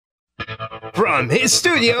from his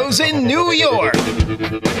studios in New York,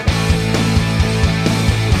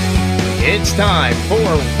 it's time for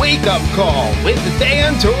Wake Up Call with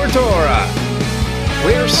Dan Tortora,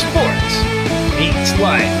 where sports meets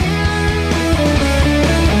life.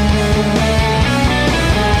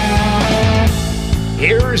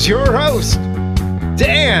 Here's your host,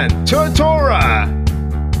 Dan Tortora.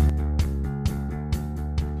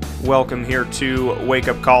 Welcome here to Wake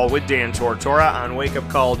Up Call with Dan Tortora on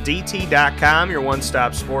wakeupcalldt.com, your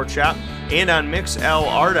one-stop sports shop, and on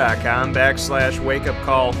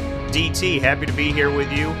mixlr.com/wakeupcalldt. Happy to be here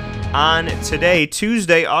with you on today,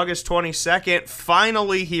 Tuesday, August 22nd.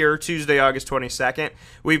 Finally here, Tuesday, August 22nd.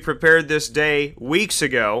 We prepared this day weeks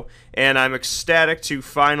ago, and I'm ecstatic to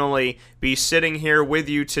finally be sitting here with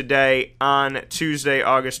you today on Tuesday,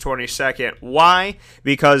 August 22nd. Why?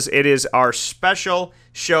 Because it is our special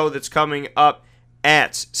show that's coming up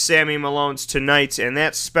at Sammy Malone's tonight, and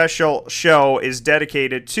that special show is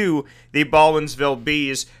dedicated to the Baldwinsville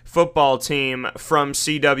Bees football team from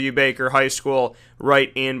C.W. Baker High School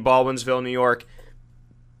right in Baldwinsville, New York.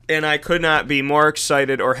 And I could not be more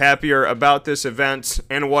excited or happier about this event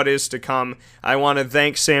and what is to come. I want to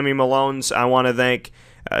thank Sammy Malone's. I want to thank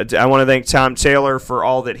Tom Taylor for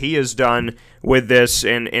all that he has done with this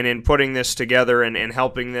and in putting this together and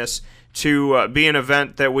helping this to be an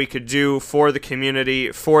event that we could do for the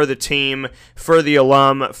community, for the team, for the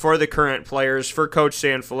alum, for the current players, for Coach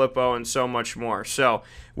Sanfilippo, and so much more. So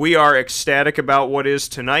we are ecstatic about what is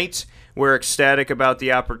tonight. We're ecstatic about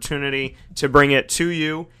the opportunity to bring it to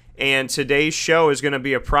you, and today's show is going to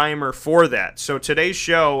be a primer for that. So today's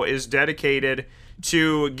show is dedicated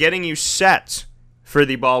to getting you set for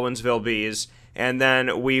the Baldwinsville Bees, and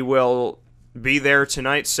then we will be there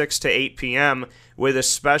tonight, 6 to 8 p.m., with a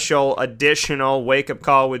special additional Wake Up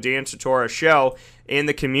Call with Dan Tortora show in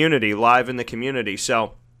the community, live in the community.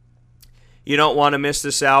 So you don't want to miss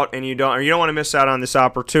this out, and you don't want to miss out on this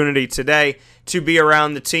opportunity today to be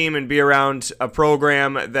around the team and be around a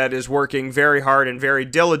program that is working very hard and very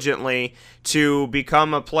diligently to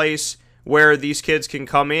become a place where these kids can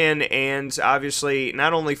come in and obviously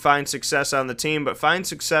not only find success on the team, but find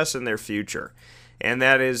success in their future. And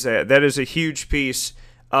that is a huge piece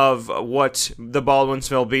of what the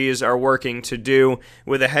Baldwinsville Bees are working to do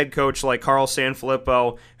with a head coach like Carl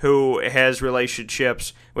Sanfilippo, who has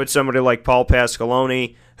relationships with somebody like Paul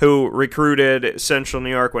Pasqualoni, who recruited Central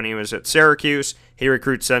New York when he was at Syracuse. He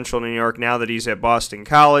recruits Central New York now that he's at Boston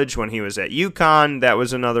College. When he was at UConn, that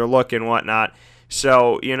was another look and whatnot.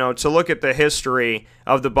 So, to look at the history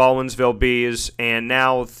of the Baldwinsville Bees, and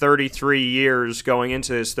now 33 years going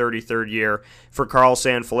into his 33rd year for Carl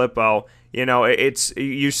Sanfilippo,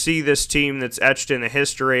 you see this team that's etched in the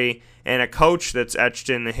history and a coach that's etched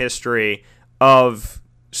in the history of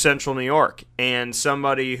Central New York, and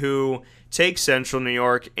somebody who takes Central New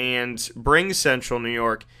York and brings Central New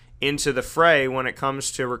York into the fray when it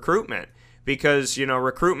comes to recruitment, because,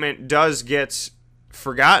 recruitment does get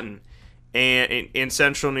forgotten. And in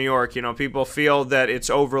Central New York, people feel that it's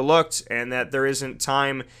overlooked and that there isn't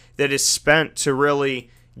time that is spent to really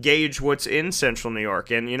gauge what's in Central New York.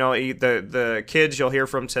 And, the kids you'll hear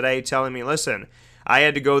from today telling me, listen, I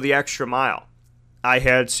had to go the extra mile. I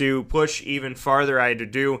had to push even farther. I had to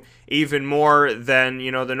do even more than,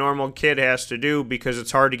 the normal kid has to do because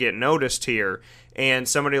it's hard to get noticed here. And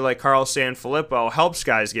somebody like Carl Sanfilippo helps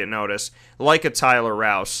guys get noticed, like a Tyler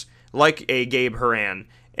Rouse, like a Gabe Horan.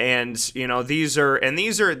 And, this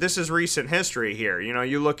is recent history here.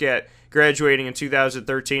 You look at graduating in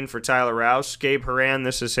 2013 for Tyler Rouse, Gabe Horan,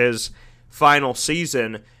 this is his final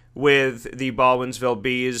season with the Baldwinsville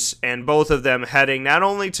Bees, and both of them heading not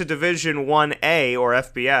only to Division 1A or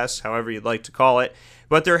FBS, however you'd like to call it,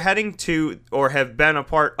 but they're heading to or have been a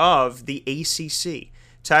part of the ACC.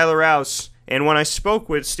 Tyler Rouse, and when I spoke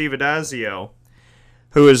with Steve Addazio,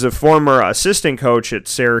 who is a former assistant coach at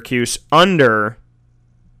Syracuse under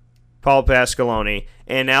Paul Pasqualoni,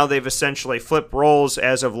 and now they've essentially flipped roles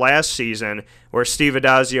as of last season, where Steve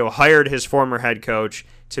Addazio hired his former head coach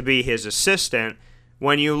to be his assistant.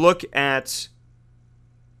 When you look at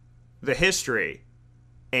the history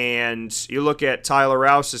and you look at Tyler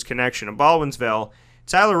Rouse's connection to Baldwinsville,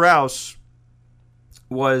 Tyler Rouse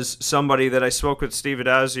was somebody that I spoke with Steve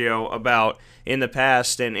Addazio about in the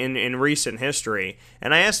past and in recent history.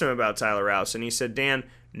 And I asked him about Tyler Rouse, and he said, Dan,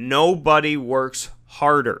 nobody works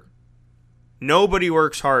harder. Nobody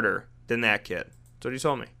works harder than that kid. That's what he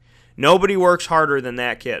told me. Nobody works harder than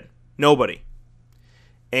that kid. Nobody.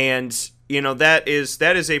 And, that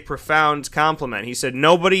is a profound compliment. He said,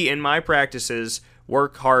 nobody in my practices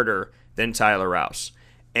work harder than Tyler Rouse.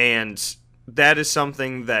 And that is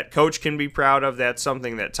something that Coach can be proud of. That's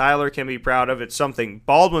something that Tyler can be proud of. It's something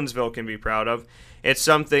Baldwinsville can be proud of. It's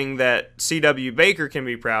something that C.W. Baker can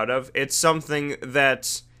be proud of. It's something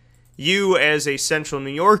that you as a Central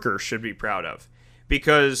New Yorker should be proud of,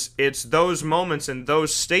 because it's those moments and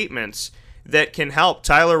those statements that can help.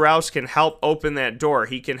 Tyler Rouse can help open that door.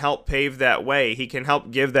 He can help pave that way. He can help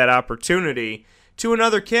give that opportunity to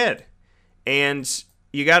another kid. And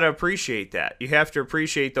you got to appreciate that. You have to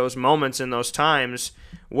appreciate those moments and those times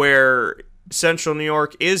where Central New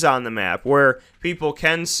York is on the map, where people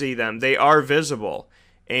can see them. They are visible.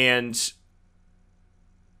 And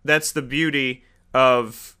that's the beauty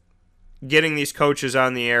of getting these coaches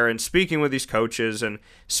on the air and speaking with these coaches and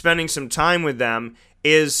spending some time with them,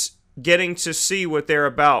 is getting to see what they're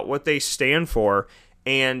about, what they stand for,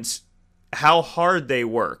 and how hard they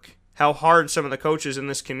work, how hard some of the coaches in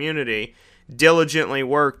this community diligently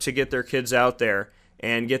work to get their kids out there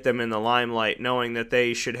and get them in the limelight, knowing that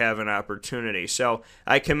they should have an opportunity. So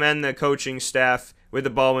I commend the coaching staff with the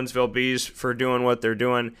Baldwinsville Bees for doing what they're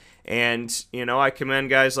doing. And, I commend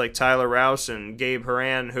guys like Tyler Rouse and Gabe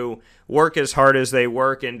Horan who work as hard as they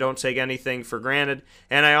work and don't take anything for granted.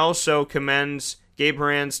 And I also commend Gabe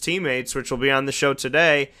Horan's teammates, which will be on the show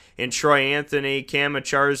today, in Troy Anthony, Cam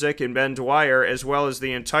Macharzik, and Ben Dwyer, as well as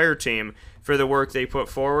the entire team for the work they put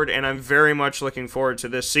forward. And I'm very much looking forward to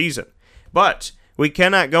this season. But we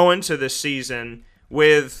cannot go into this season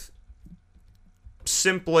with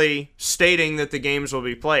simply stating that the games will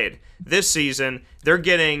be played. This season, they're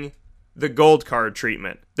getting the gold card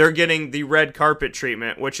treatment. They're getting the red carpet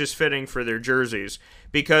treatment, which is fitting for their jerseys,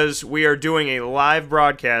 because we are doing a live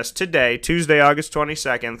broadcast today, Tuesday, August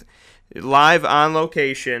 22nd, live on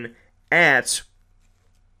location at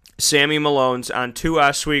Sammy Malone's on 2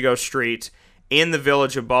 Oswego Street in the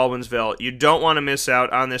village of Baldwinsville. You don't want to miss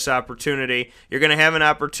out on this opportunity. You're going to have an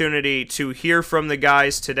opportunity to hear from the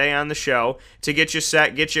guys today on the show to get you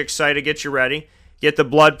set, get you excited, get you ready, get the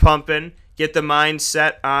blood pumping, get the mind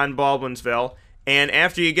set on Baldwinsville. And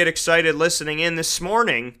after you get excited listening in this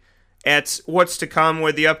morning at what's to come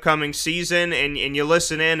with the upcoming season, and you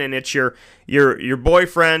listen in, and it's your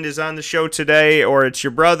boyfriend is on the show today, or it's your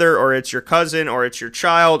brother, or it's your cousin, or it's your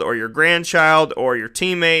child, or your grandchild, or your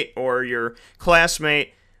teammate, or your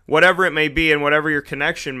classmate, whatever it may be and whatever your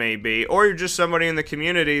connection may be, or you're just somebody in the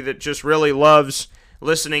community that just really loves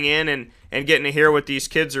listening in and getting to hear what these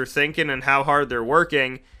kids are thinking and how hard they're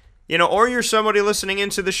working, or you're somebody listening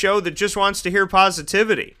into the show that just wants to hear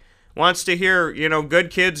positivity, wants to hear, good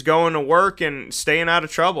kids going to work and staying out of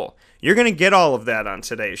trouble. You're going to get all of that on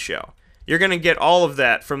today's show. You're going to get all of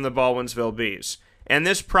that from the Baldwinsville Bees. And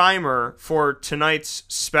this primer for tonight's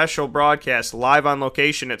special broadcast live on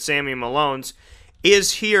location at Sammy Malone's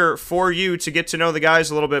is here for you to get to know the guys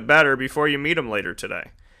a little bit better before you meet them later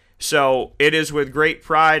today. So it is with great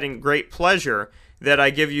pride and great pleasure that I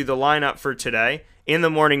give you the lineup for today. In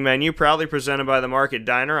the morning menu, proudly presented by the Market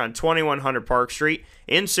Diner on 2100 Park Street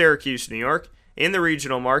in Syracuse, New York, in the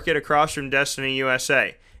regional market across from Destiny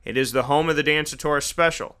USA. It is the home of the Dan Tortora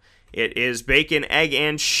Special. It is bacon, egg,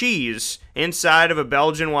 and cheese inside of a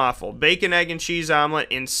Belgian waffle. Bacon, egg, and cheese omelet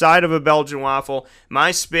inside of a Belgian waffle.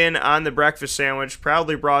 My spin on the breakfast sandwich,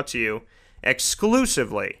 proudly brought to you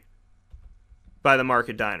exclusively by the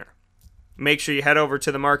Market Diner. Make sure you head over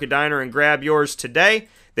to the Market Diner and grab yours today.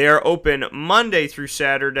 They are open Monday through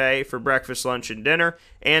Saturday for breakfast, lunch, and dinner,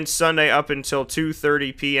 and Sunday up until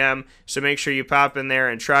 2:30 p.m. So make sure you pop in there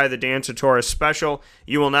and try the Dan Tortora Special.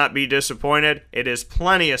 You will not be disappointed. It is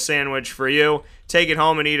plenty of sandwich for you. Take it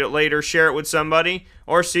home and eat it later. Share it with somebody,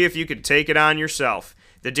 or see if you could take it on yourself.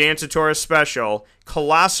 The Dan Tortora Special,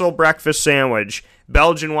 colossal breakfast sandwich,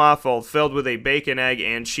 Belgian waffle filled with a bacon, egg,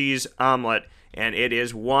 and cheese omelet. And it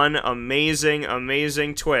is one amazing,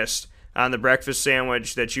 amazing twist on the breakfast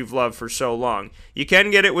sandwich that you've loved for so long. You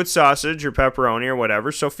can get it with sausage or pepperoni or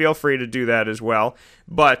whatever, so feel free to do that as well.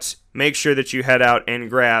 But make sure that you head out and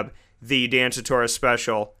grab the Dan Tortora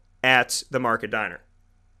Special at the Market Diner.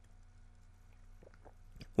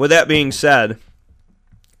 With that being said,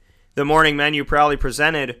 the morning menu proudly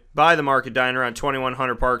presented by the Market Diner on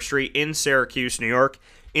 2100 Park Street in Syracuse, New York,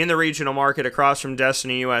 in the regional market across from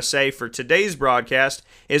Destiny USA for today's broadcast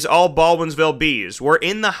is all Baldwinsville Bees. We're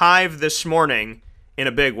in the Hive this morning in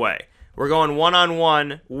a big way. We're going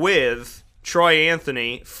one-on-one with Troy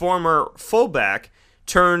Anthony, former fullback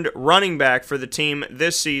turned running back for the team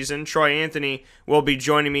this season. Troy Anthony will be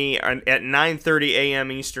joining me at 9:30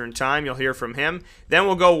 a.m. Eastern Time. You'll hear from him. Then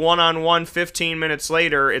we'll go one-on-one 15 minutes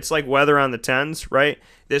later. It's like weather on the 10s, right?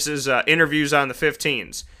 This is interviews on the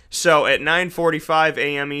 15s. So at 9:45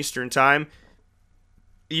 a.m. Eastern Time,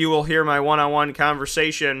 you will hear my one-on-one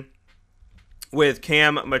conversation with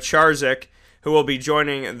Cam Macharzik, who will be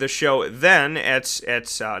joining the show then at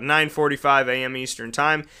 9:45 a.m. Eastern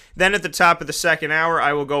Time. Then at the top of the second hour,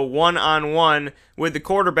 I will go one-on-one with the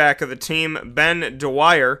quarterback of the team, Ben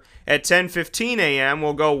Dwyer. At 10:15 a.m.,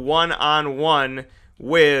 we'll go one-on-one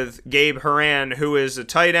with Gabe Horan, who is a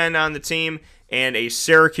tight end on the team and a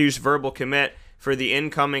Syracuse verbal commit for the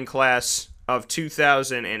incoming class of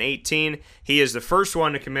 2018. He is the first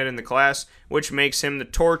one to commit in the class, which makes him the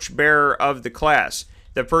torchbearer of the class.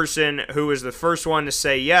 The person who was the first one to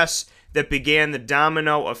say yes that began the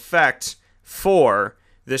domino effect for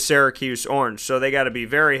the Syracuse Orange. So they got to be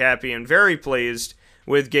very happy and very pleased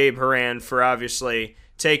with Gabe Horan for obviously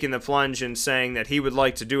taking the plunge and saying that he would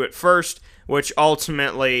like to do it first, which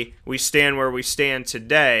ultimately we stand where we stand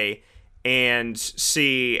today and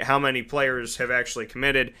see how many players have actually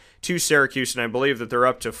committed to Syracuse, and I believe that they're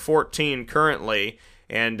up to 14 currently,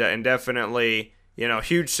 and definitely,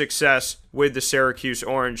 huge success with the Syracuse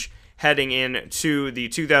Orange heading into the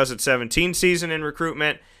 2017 season in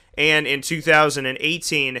recruitment, and in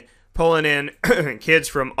 2018 pulling in kids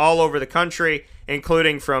from all over the country,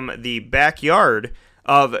 including from the backyard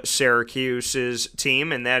of Syracuse's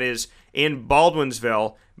team, and that is in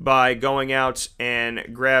Baldwinsville, by going out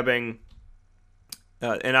and grabbing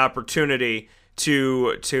an opportunity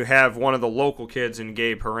to have one of the local kids in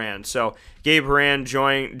Gabe Horan. So Gabe Horan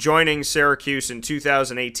joining Syracuse in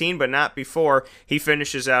 2018, but not before he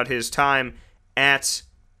finishes out his time at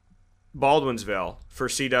Baldwinsville for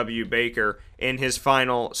C.W. Baker in his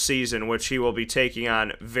final season, which he will be taking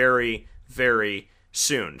on very, very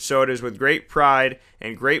soon. So it is with great pride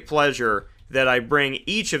and great pleasure that I bring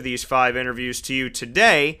each of these 5 interviews to you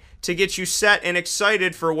today to get you set and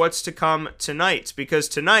excited for what's to come tonight. Because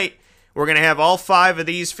tonight, we're going to have all 5 of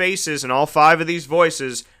these faces and all 5 of these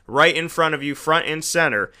voices right in front of you, front and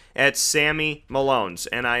center, at Sammy Malone's.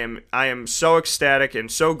 And I am so ecstatic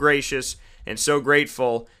and so gracious and so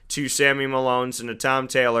grateful to Sammy Malone's and to Tom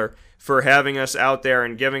Taylor for having us out there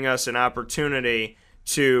and giving us an opportunity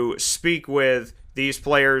to speak with these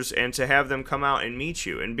players and to have them come out and meet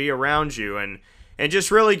you and be around you and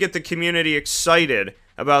just really get the community excited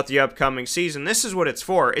about the upcoming season. This is what it's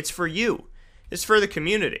for. It's for you. It's for the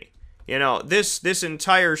community. This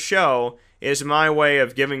entire show is my way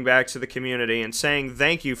of giving back to the community and saying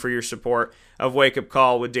thank you for your support of Wake Up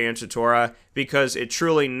Call with Dan Tortora, because it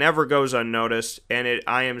truly never goes unnoticed, and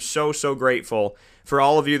I am so, so grateful for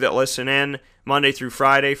all of you that listen in Monday through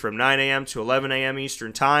Friday from 9 a.m. to 11 a.m.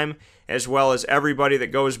 Eastern Time, as well as everybody that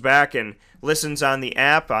goes back and listens on the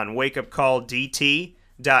app on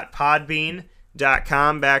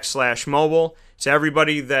wakeupcalldt.podbean.com/mobile, to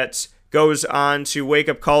everybody that goes on to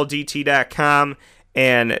wakeupcalldt.com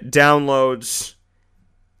and downloads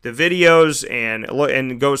the videos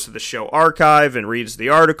and goes to the show archive and reads the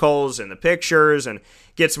articles and the pictures and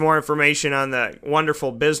gets more information on the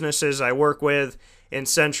wonderful businesses I work with in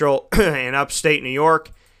central and upstate New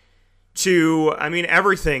York, to,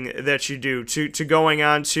 everything that you do, to going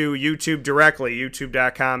on to YouTube directly,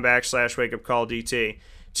 youtube.com/wakeupcalldt,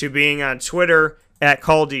 to being on Twitter at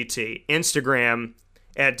CallDT, Instagram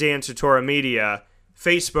at Dan Tortora Media,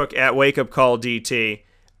 Facebook at WakeUpCallDT.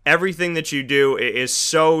 Everything that you do is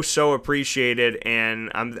so, so appreciated,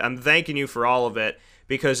 and I'm thanking you for all of it,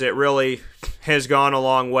 because it really has gone a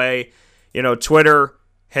long way. Twitter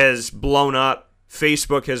has blown up,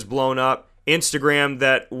 Facebook has blown up, Instagram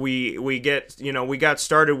that we got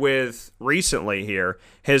started with recently here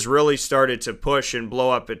has really started to push and blow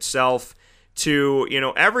up itself, to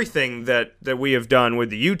everything that we have done with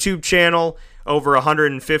the YouTube channel. Over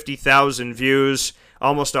 150,000 views,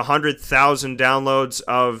 almost 100,000 downloads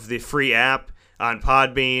of the free app on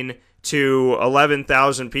Podbean, to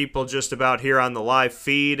 11,000 people just about here on the live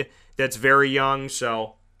feed. That's very young,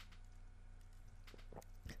 so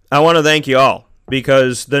I want to thank you all,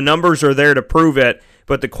 because the numbers are there to prove it,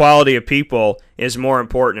 but the quality of people is more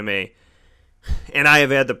important to me. And I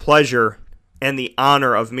have had the pleasure and the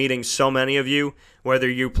honor of meeting so many of you, whether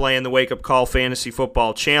you play in the Wake Up Call Fantasy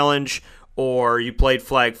Football Challenge, or you played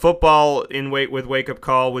flag football with Wake Up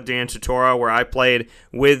Call with Dan Tortora, where I played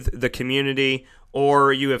with the community,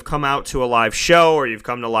 or you have come out to a live show, or you've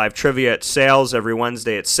come to live trivia at Sales every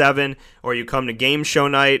Wednesday at 7, or you come to game show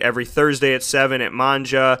night every Thursday at 7 at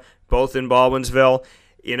Manja, both in Baldwinsville.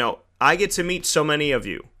 I get to meet so many of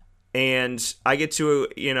you, and I get to,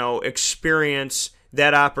 experience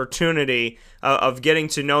that opportunity of getting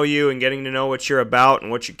to know you and getting to know what you're about and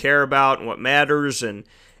what you care about and what matters, and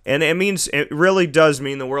it really does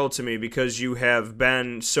mean the world to me, because you have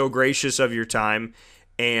been so gracious of your time,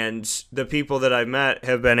 and the people that I've met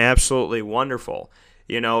have been absolutely wonderful,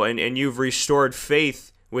 and you've restored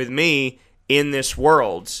faith with me in this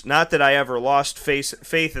world. Not that I ever lost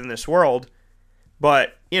faith in this world,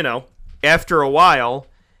 but, after a while,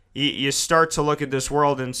 you start to look at this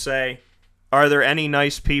world and say, are there any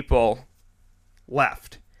nice people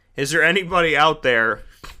left? Is there anybody out there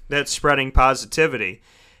that's spreading positivity?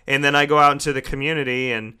 And then I go out into the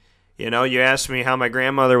community and, you ask me how my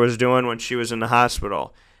grandmother was doing when she was in the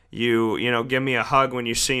hospital. You give me a hug when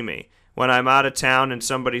you see me. When I'm out of town and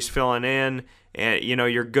somebody's filling in, and,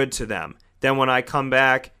 you're good to them. Then when I come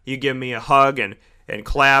back, you give me a hug and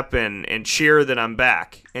clap and cheer that I'm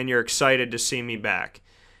back, and you're excited to see me back.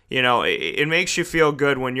 It makes you feel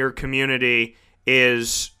good when your community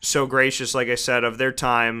is so gracious, like I said, of their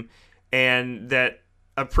time and that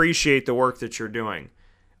appreciate the work that you're doing.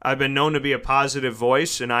 I've been known to be a positive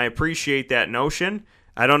voice, and I appreciate that notion.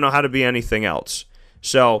 I don't know how to be anything else.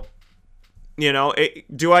 So,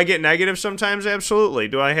 do I get negative sometimes? Absolutely.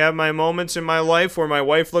 Do I have my moments in my life where my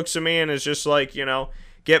wife looks at me and is just like,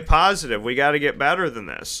 get positive. We got to get better than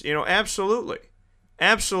this. Absolutely.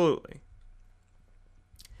 Absolutely.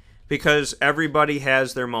 Because everybody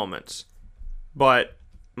has their moments. But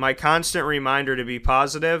my constant reminder to be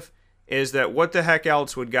positive is that what the heck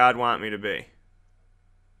else would God want me to be?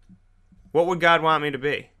 What would God want me to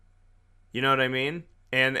be? You know what I mean?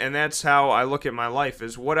 And that's how I look at my life,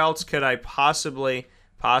 is what else could I possibly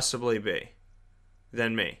be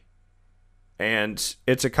than me? And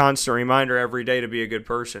it's a constant reminder every day to be a good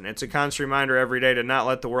person. It's a constant reminder every day to not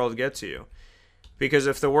let the world get to you. Because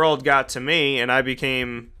if the world got to me and I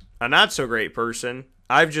became a not so great person,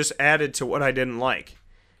 I've just added to what I didn't like.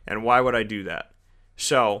 And why would I do that?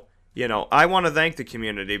 So, I want to thank the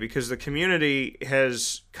community, because the community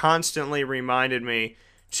has constantly reminded me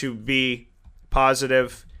to be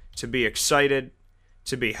positive, to be excited,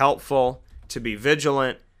 to be helpful, to be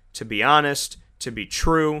vigilant, to be honest, to be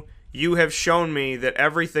true. You have shown me that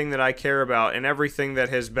everything that I care about and everything that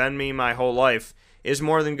has been me my whole life is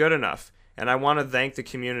more than good enough. And I want to thank the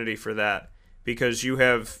community for that, because you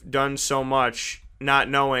have done so much not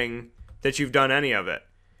knowing that you've done any of it.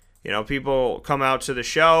 People come out to the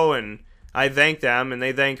show and I thank them and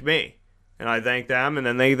they thank me. And I thank them and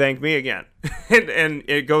then they thank me again. and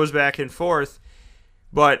it goes back and forth.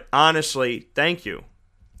 But honestly, thank you.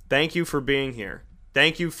 Thank you for being here.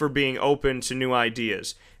 Thank you for being open to new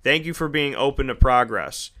ideas. Thank you for being open to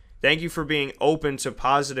progress. Thank you for being open to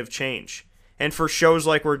positive change. And for shows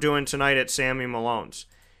like we're doing tonight at Sammy Malone's,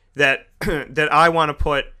 that I want to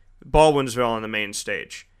put Baldwinsville on the main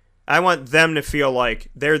stage. I want them to feel like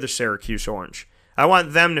they're the Syracuse Orange. I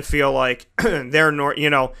want them to feel like they're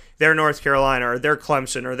North Carolina, or they're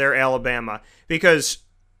Clemson, or they're Alabama, because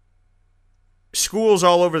schools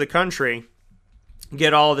all over the country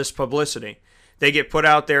get all this publicity. They get put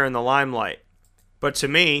out there in the limelight. But to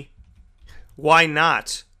me, why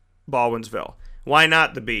not Baldwinsville? Why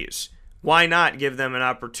not the Bees? Why not give them an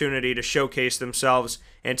opportunity to showcase themselves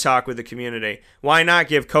and talk with the community? Why not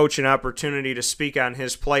give Coach an opportunity to speak on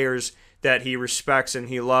his players that he respects and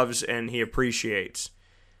he loves and he appreciates?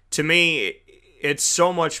 To me, it's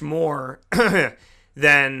so much more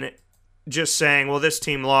than just saying, well, this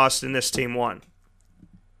team lost and this team won.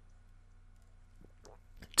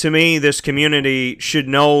 To me, this community should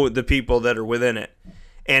know the people that are within it.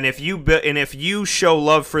 And if you show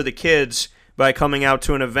love for the kids by coming out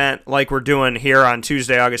to an event like we're doing here on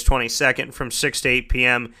Tuesday, August 22nd from 6 to 8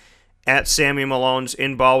 p.m. at Sammy Malone's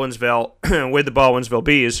in Baldwinsville with the Baldwinsville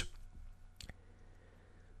Bees,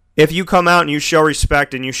 if you come out and you show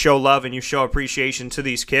respect and you show love and you show appreciation to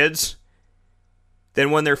these kids,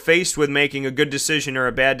 then when they're faced with making a good decision or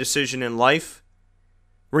a bad decision in life,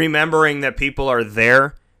 remembering that people are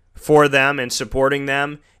there for them and supporting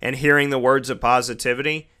them and hearing the words of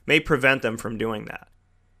positivity may prevent them from doing that.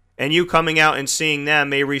 And you coming out and seeing them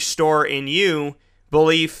may restore in you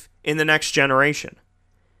belief in the next generation.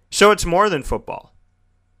 So it's more than football.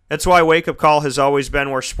 That's why Wake Up Call has always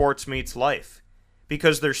been where sports meets life.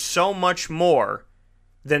 Because there's so much more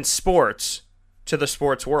than sports to the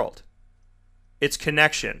sports world. It's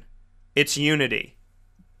connection. It's unity.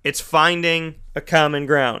 It's finding a common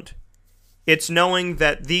ground. It's knowing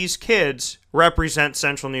that these kids represent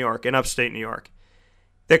Central New York and Upstate New York.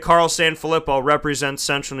 That Carl Sanfilippo represents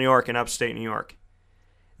Central New York and Upstate New York.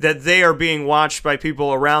 That they are being watched by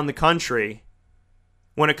people around the country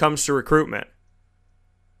when it comes to recruitment.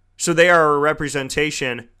 So they are a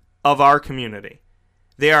representation of our community.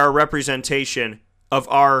 They are a representation of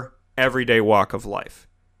our everyday walk of life.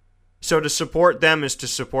 So to support them is to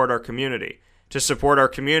support our community. To support our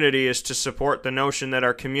community is to support the notion that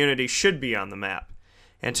our community should be on the map.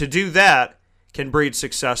 And to do that can breed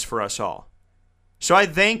success for us all. So I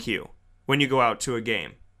thank you when you go out to a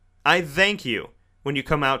game. I thank you when you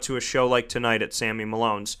come out to a show like tonight at Sammy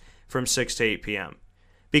Malone's from 6 to 8 p.m.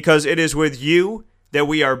 Because it is with you that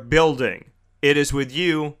we are building. It is with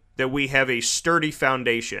you that we have a sturdy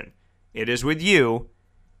foundation. It is with you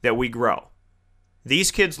that we grow.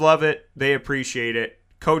 These kids love it. They appreciate it.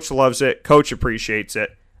 Coach loves it. Coach appreciates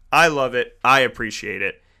it. I love it. I appreciate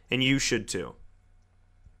it. And you should too.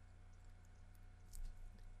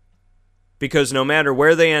 Because no matter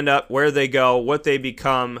where they end up, where they go, what they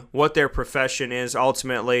become, what their profession is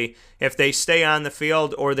ultimately, if they stay on the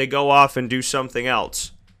field or they go off and do something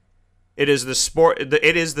else, it is the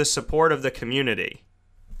support of the community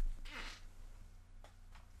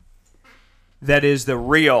that is the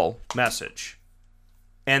real message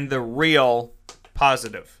and the real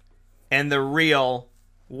positive and the real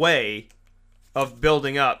way of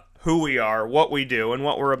building up who we are, what we do, and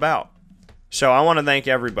what we're about. So I want to thank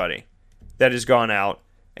everybody that has gone out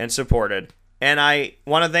and supported. And I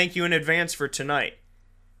want to thank you in advance for tonight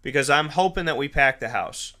because I'm hoping that we pack the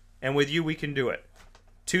house. And with you, we can do it.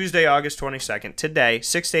 Tuesday, August 22nd, today,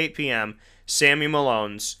 6 to 8 p.m., Sammy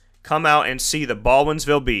Malone's. Come out and see the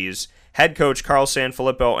Baldwinsville Bees, head coach Carl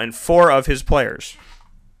Sanfilippo, and 4 of his players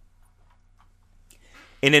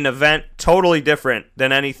in an event totally different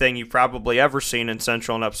than anything you've probably ever seen in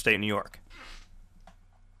Central and Upstate New York.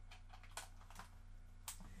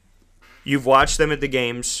 You've watched them at the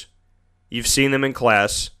games. You've seen them in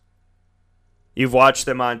class. You've watched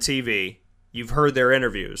them on TV. You've heard their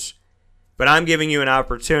interviews. But I'm giving you an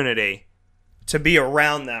opportunity to be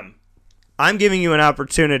around them. I'm giving you an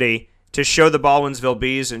opportunity to show the Baldwinsville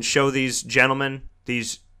Bees and show these gentlemen,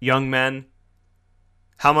 these young men,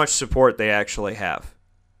 how much support they actually have.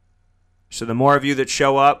 So the more of you that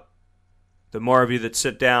show up, the more of you that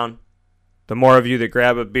sit down, the more of you that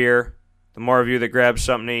grab a beer, the more of you that grab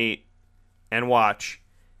something to eat, and watch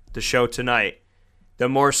the show tonight, the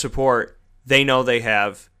more support they know they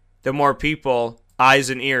have, the more people, eyes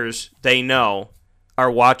and ears, they know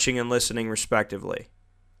are watching and listening respectively.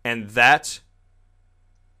 And that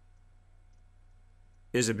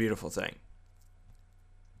is a beautiful thing.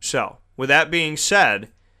 So, with that being said,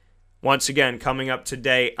 once again, coming up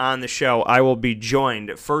today on the show, I will be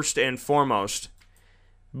joined first and foremost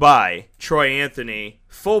by Troy Anthony,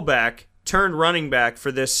 fullback turned running back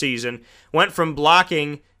for this season, went from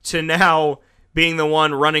blocking to now being the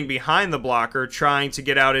one running behind the blocker, trying to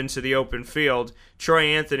get out into the open field. Troy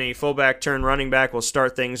Anthony, fullback turned running back, will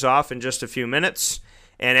start things off in just a few minutes.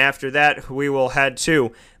 And after that, we will head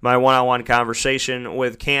to my one-on-one conversation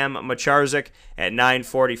with Cam Macharzik at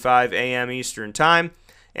 9:45 a.m. Eastern Time.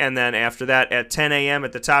 And then after that, at 10 a.m.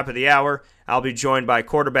 at the top of the hour, I'll be joined by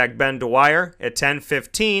quarterback Ben Dwyer. At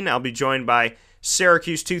 10:15, I'll be joined by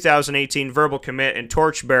Syracuse 2018 verbal commit and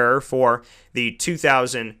torchbearer for the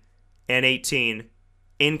 2018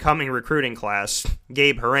 incoming recruiting class,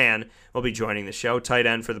 Gabe Horan, will be joining the show, tight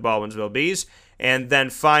end for the Baldwinsville Bees. And then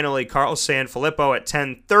finally, Carl Sanfilippo at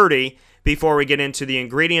 10:30 before we get into the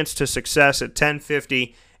ingredients to success at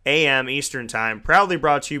 10:50 a.m. Eastern Time. Proudly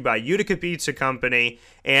brought to you by Utica Pizza Company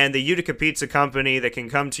and the Utica Pizza Company that can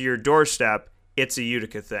come to your doorstep. It's a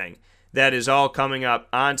Utica thing. That is all coming up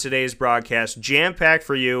on today's broadcast, jam-packed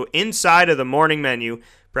for you inside of the morning menu,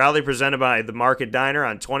 proudly presented by the Market Diner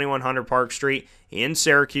on 2100 Park Street in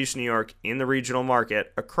Syracuse, New York, in the regional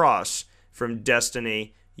market, across from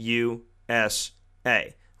Destiny USA.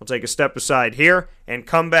 We'll take a step aside here and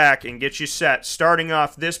come back and get you set, starting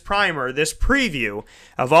off this primer, this preview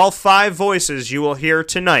of all 5 voices you will hear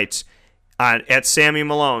tonight at Sammy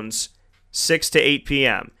Malone's, 6 to 8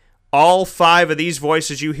 p.m. All 5 of these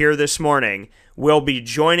voices you hear this morning will be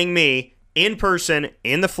joining me in person,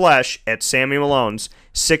 in the flesh, at Sammy Malone's,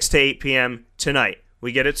 6 to 8 p.m. tonight.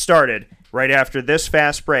 We get it started right after this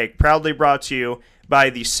fast break, proudly brought to you by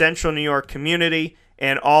the Central New York community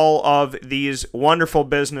and all of these wonderful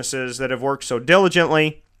businesses that have worked so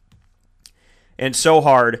diligently and so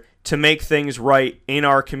hard to make things right in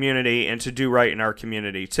our community and to do right in our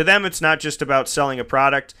community. To them, it's not just about selling a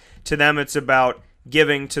product. To them, it's about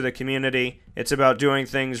giving to the community. It's about doing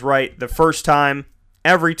things right the first time,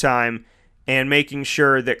 every time, and making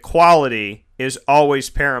sure that quality is always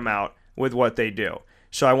paramount with what they do.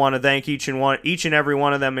 So I want to thank each and every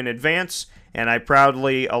one of them in advance, and I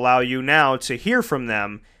proudly allow you now to hear from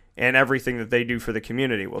them and everything that they do for the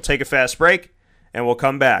community. We'll take a fast break, and we'll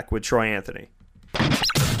come back with Troy Anthony.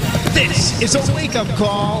 This is a wake-up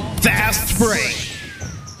call, fast break.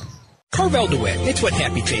 Carvel DeWitt, it's what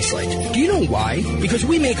happy tastes like. Do you know why? Because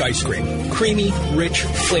we make ice cream. Creamy, rich,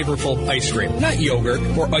 flavorful ice cream. Not yogurt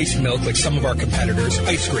or ice milk like some of our competitors.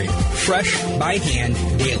 Ice cream. Fresh, by hand,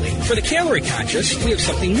 daily. For the calorie conscious, we have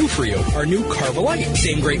something new for you. Our new Carvelite.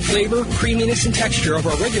 Same great flavor, creaminess, and texture of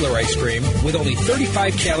our regular ice cream with only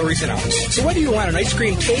 35 calories an ounce. So whether you want an ice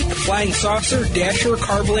cream cake, flying saucer, dasher,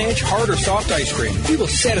 carvalanche, hard or soft ice cream, we will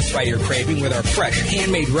satisfy your craving with our fresh,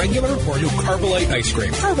 handmade regular or new Carvelite ice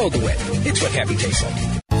cream. Carvel DeWitt. It's what happy tastes like.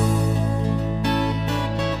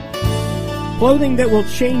 Clothing that will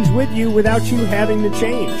change with you without you having to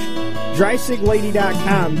change.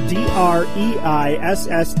 DreisigLady.com,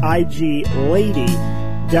 DREISSIG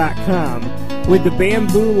Lady.com. With the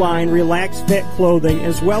Bamboo line Relax Fit clothing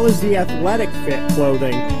as well as the Athletic Fit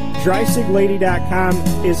clothing, DreisigLady.com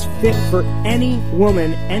is fit for any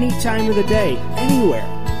woman, any time of the day, anywhere.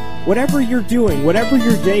 Whatever you're doing, whatever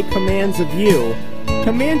your day commands of you,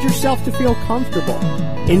 command yourself to feel comfortable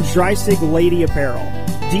in Dreisig Lady Apparel.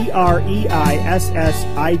 DREISSIG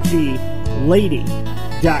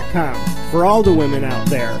Lady.com. For all the women out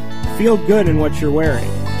there, feel good in what you're wearing.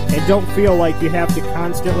 And don't feel like you have to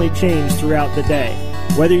constantly change throughout the day.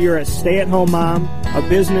 Whether you're a stay-at-home mom, a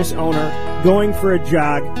business owner, going for a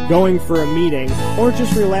jog, going for a meeting, or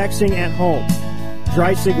just relaxing at home,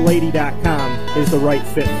 DreisigLady.com is the right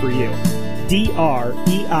fit for you.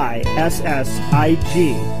 DREISSIG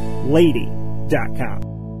Lady.com.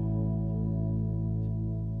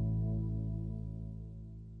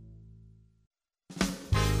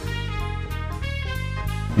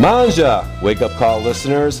 Manja! Wake up call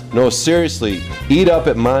listeners. No, seriously, Eat Up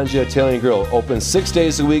at Manja Italian Grill. Open 6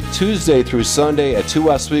 days a week, Tuesday through Sunday at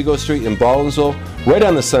 2 Oswego Street in Baldwinsville, right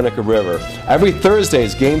on the Seneca River. Every Thursday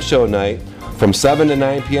is game show night from 7 to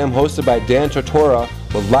 9 p.m. hosted by Dan Tortora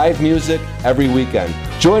with live music every weekend.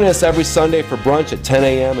 Join us every Sunday for brunch at 10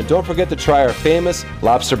 a.m. and don't forget to try our famous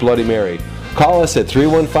Lobster Bloody Mary. Call us at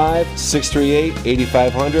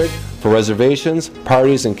 315-638-8500 for reservations,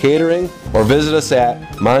 parties, and catering, or visit us at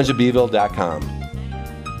manjabeeville.com.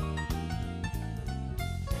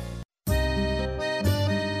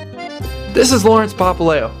 This is Lawrence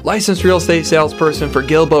Papaleo, licensed real estate salesperson for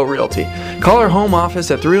Gilbo Realty. Call our home office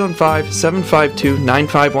at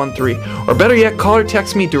 315-752-9513, or better yet, call or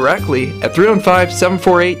text me directly at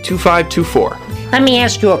 315-748-2524. Let me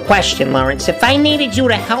ask you a question, Lawrence. If I needed you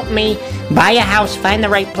to help me buy a house, find the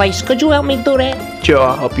right place, could you help me do that? Joe,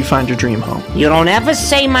 I'll help you find your dream home. You don't ever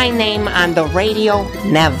say my name on the radio,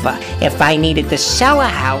 never. If I needed to sell a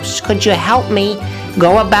house, could you help me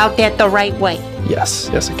go about that the right way? Yes,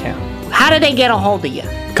 I can. How do they get a hold of you?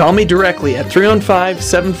 Call me directly at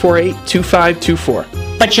 315-748-2524.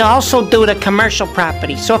 But you also do the commercial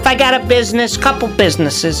property. So if I got a business, couple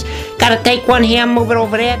businesses, gotta take one here, move it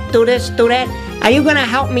over there, do this, do that, are you gonna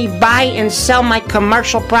help me buy and sell my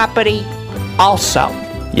commercial property also?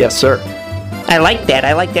 Yes, sir. I like that.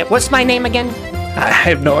 What's my name again? I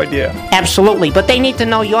have no idea. Absolutely, but they need to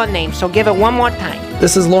know your name, so give it one more time.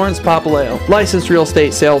 This is Lawrence Papaleo, licensed real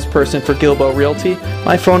estate salesperson for Gilbo Realty.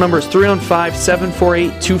 My phone number is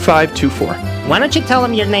 315-748-2524. Why don't you tell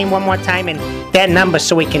them your name one more time and that number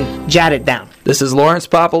so we can jot it down? This is Lawrence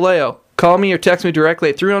Papaleo. Call me or text me directly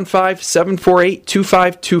at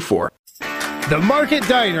 315-748-2524. The Market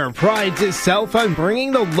Diner prides itself on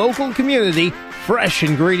bringing the local community fresh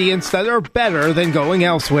ingredients that are better than going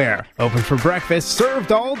elsewhere. Open for breakfast,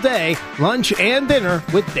 served all day, lunch, and dinner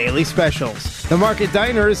with daily specials. The Market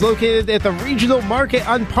Diner is located at the Regional Market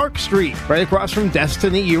on Park Street, right across from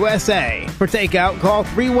Destiny USA. For takeout, call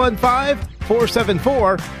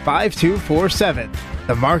 315-474-5247.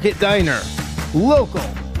 The Market Diner. Local.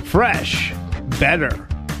 Fresh. Better.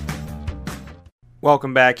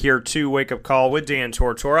 Welcome back here to Wake Up Call with Dan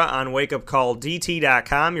Tortora on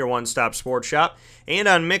wakeupcalldt.com, your one-stop sports shop, and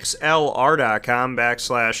on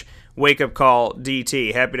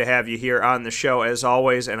mixlr.com/wakeupcalldt. Happy to have you here on the show as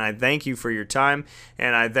always, and I thank you for your time,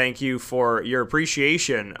 and I thank you for your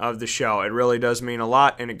appreciation of the show. It really does mean a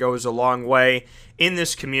lot, and it goes a long way in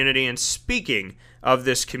this community. And speaking of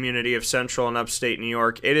this community of Central and Upstate New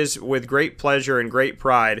York, it is with great pleasure and great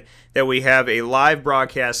pride that we have a live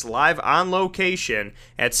broadcast, live on location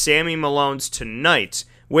at Sammy Malone's tonight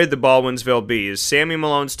with the Baldwinsville Bees. Sammy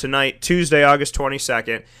Malone's tonight, Tuesday, August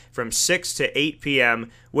 22nd, from 6 to 8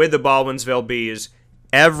 p.m. with the Baldwinsville Bees.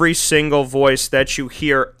 Every single voice that you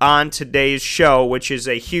hear on today's show, which is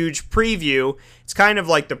a huge preview, it's kind of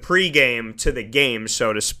like the pregame to the game,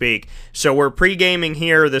 so to speak. So we're pregaming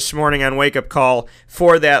here this morning on Wake Up Call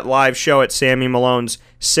for that live show at Sammy Malone's,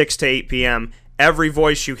 6 to 8 p.m. Every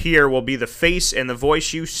voice you hear will be the face and the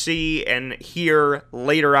voice you see and hear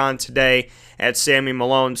later on today at Sammy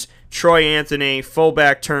Malone's Troy Anthony,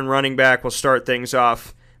 fullback turn running back, will start things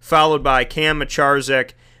off, followed by Cam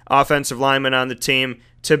Macharzik, offensive lineman on the team,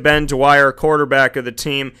 to Ben Dwyer, quarterback of the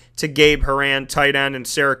team, to Gabe Horan, tight end and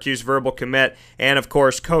Syracuse verbal commit, and of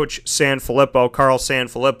course Coach Sanfilippo, Carl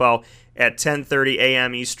Sanfilippo, at 10:30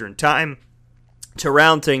 a.m. Eastern Time. To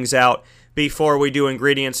round things out, before we do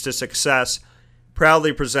Ingredients to Success,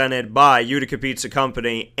 proudly presented by Utica Pizza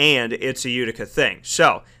Company and It's a Utica Thing.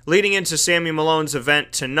 So, leading into Sammy Malone's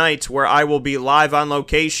event tonight, where I will be live on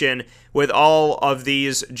location with all of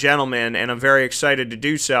these gentlemen, and I'm very excited to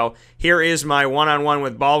do so. Here is my one-on-one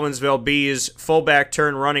with Baldwinsville Bees fullback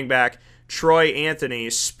turn running back, Troy Anthony,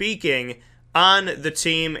 speaking on the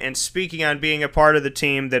team and speaking on being a part of the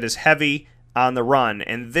team that is heavy on the run.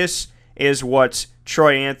 And this is what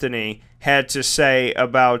Troy Anthony had to say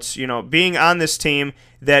about, being on this team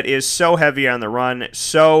that is so heavy on the run,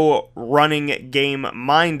 so running game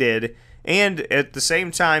minded, and at the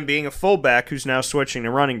same time being a fullback who's now switching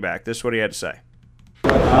to running back. This is what he had to say.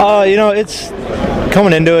 It's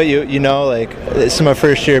coming into it, this is my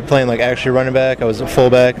first year playing actually running back. I was a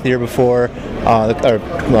fullback the year before, or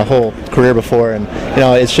my whole career before, and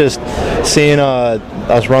it's just seeing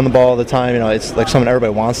us run the ball all the time. It's something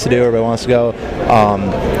everybody wants to do, everybody wants to go.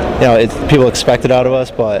 People expect it out of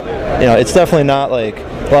us, but it's definitely not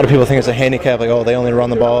a lot of people think it's a handicap, they only run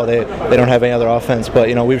the ball, they don't have any other offense. But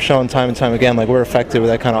we've shown time and time again we're effective with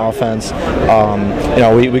that kind of offense.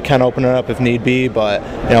 We can open it up if need be, but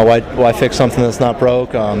why fix something that's not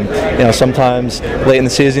broke? Sometimes late in the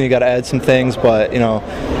season you got to add some things, but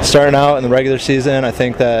starting out in the regular season, I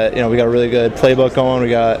think that we got a really good playbook going. We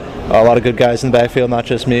got a lot of good guys in the backfield, not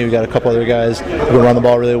just me. We got a couple other guys who run the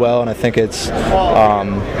ball really well, and I think it's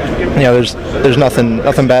there's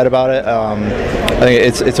nothing bad about it. I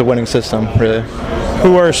think it's a winning system, really.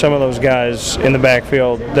 Who are some of those guys in the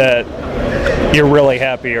backfield that you're really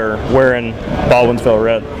happy are wearing Baldwinsville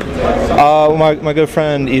red? My good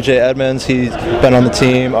friend E.J. Edmonds, he's been on the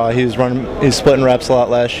team. He's splitting reps a lot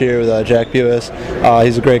last year with Jack Buis.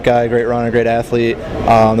 He's a great guy, great runner, great athlete.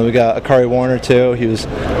 Then we got Akari Warner too. He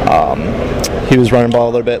was running ball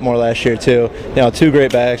a little bit more last year too. Two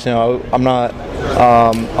great backs. I'm not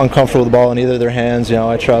uncomfortable with the ball in either of their hands.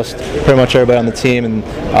 I trust pretty much everybody on the team, and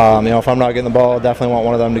if I'm not getting the ball, I definitely want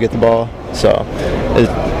one of them to get the ball. So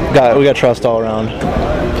we got trust all around.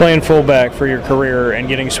 Playing fullback for your career and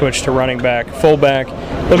getting switched to running back, fullback,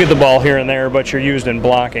 they'll get the ball here and there, but you're used in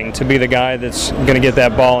blocking. To be the guy that's going to get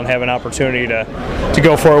that ball and have an opportunity to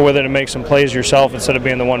go forward with it and make some plays yourself instead of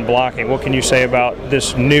being the one blocking, what can you say about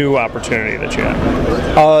this new opportunity that you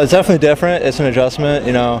have? It's definitely different. It's an adjustment.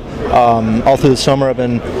 All through the summer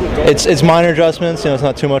it's minor adjustments. It's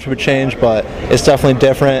not too much of a change, but it's definitely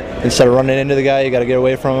different. Instead of running into the guy, you got to get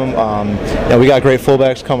away from him. We got great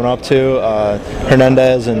fullbacks coming up too.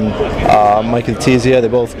 Hernandez and Mike Letizia, they're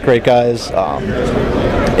both great guys.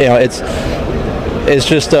 It's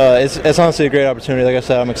just it's honestly a great opportunity. Like I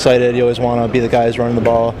said, I'm excited. You always want to be the guys running the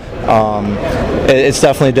ball. It's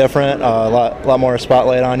definitely different. A lot more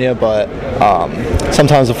spotlight on you, but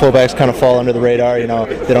sometimes the fullbacks kind of fall under the radar. They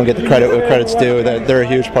don't get the credit where credit's due. They're a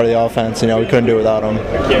huge part of the offense. We couldn't do it without them.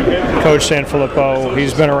 Coach Sanfilippo,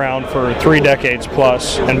 he's been around for 3 decades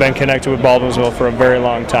plus and been connected with Baldwinsville for a very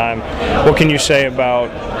long time. What can you say about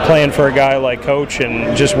playing for a guy like Coach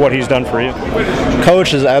and just what he's done for you?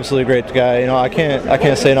 Coach is an absolutely great guy. I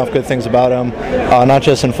can't say enough good things about him. Not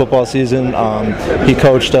just in football season. He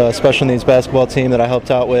coached a special needs basketball team that I helped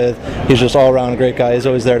out with. He's just all around a great guy. He's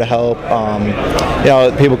always there to help.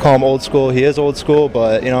 People call him old school. He is old school,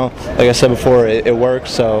 but like I said before, it works.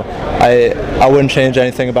 So I wouldn't change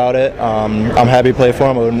anything about it. I'm happy to play for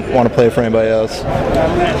him. I wouldn't want to play for anybody else.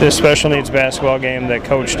 This special needs basketball game that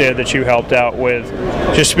Coach did that you helped out with,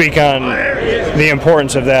 just speak on the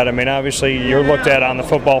importance of that. Obviously you're looked at on the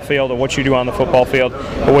football field and what you do on the football field,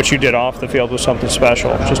 but what you did off the field was something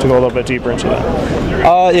special. Just to go a little bit deeper into that.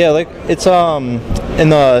 It's in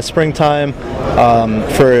the springtime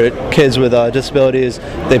for kids with disabilities.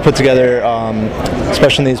 They put together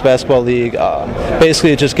special needs basketball league.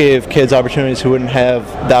 Basically, it just gave kids opportunities who wouldn't have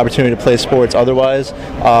the opportunity to play sports otherwise.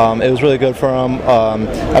 It was really good for them.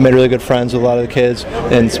 I made really good friends with a lot of the kids,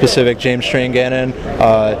 in specific James Stranganon.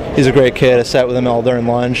 He's a great kid. I sat with him all during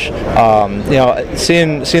lunch.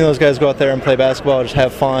 Seeing those guys go out there and play basketball, just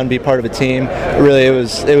have fun, be part of a team. Really, it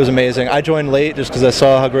was amazing. I joined late just because I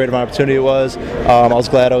saw how great of an opportunity it was. I was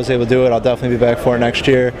glad I was able to do it. I'll definitely be back for it next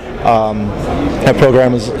year. That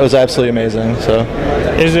program was absolutely amazing. So,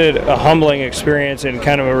 is it a humbling experience and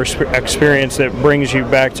kind of a experience that brings you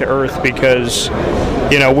back to earth? Because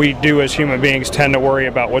we do as human beings tend to worry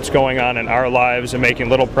about what's going on in our lives and making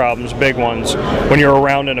little problems big ones. When you're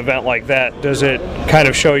around an event like that, does it kind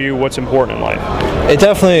of show you what's important in life? It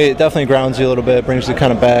definitely grounds you a little bit, brings you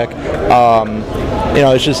kind of back.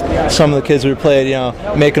 It's just some of the kids we played,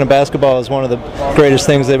 making a basketball is one of the greatest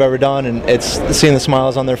things they've ever done, and it's seeing the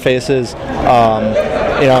smiles on their faces.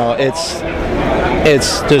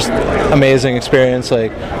 It's just amazing experience.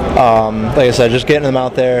 Like I said, just getting them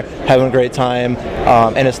out there, having a great time,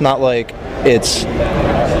 and it's not like it's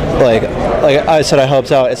like I said, I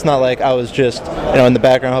helped out. It's not like I was just in the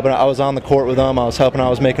background helping out. I was on the court with them. I was helping out. I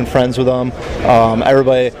was making friends with them.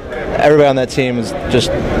 Everybody on that team is just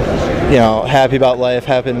happy about life,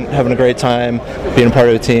 having a great time, being a part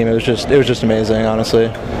of a team. It was just amazing, honestly.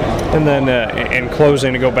 And then in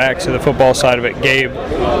closing, to go back to the football side of it, Gabe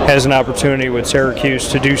has an opportunity with Syracuse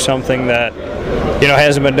to do something that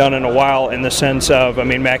hasn't been done in a while, in the sense of,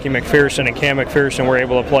 Mackie McPherson and Cam McPherson were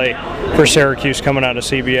able to play for Syracuse coming out of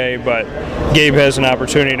CBA, but Gabe has an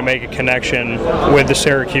opportunity to make a connection with the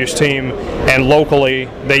Syracuse team, and locally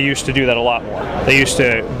they used to do that a lot more. They used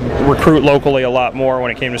to recruit locally a lot more when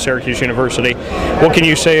it came to Syracuse University. What can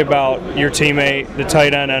you say about your teammate, the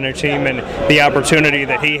tight end on your team, and the opportunity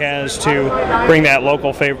that he has to bring that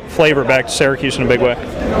local flavor back to Syracuse in a big way?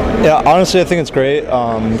 Yeah, honestly, I think it's great.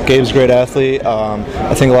 Gabe's a great athlete.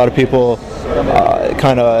 I think a lot of people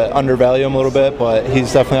kind of undervalue him a little bit, but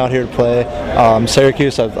he's definitely out here to play.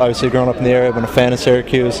 Syracuse, I've obviously grown up in the area. I've been a fan of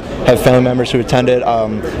Syracuse, have family members who attended.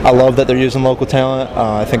 I love that they're using local talent.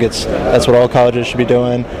 I think that's what all colleges should be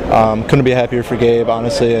doing. Couldn't be happier for Gabe,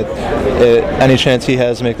 honestly. Any chance he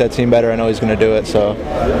has to make that team better, I know he's going to do it. So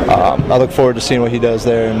I look forward to seeing what he does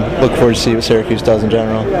there, and look forward to see what Syracuse does in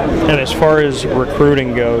general. And as far as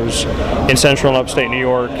recruiting goes, in Central and Upstate New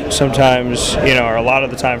York, sometimes, or a lot of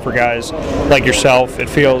the time for guys like yourself, it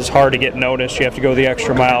feels hard to get noticed. You have to go the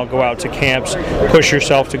extra mile, go out to camps, push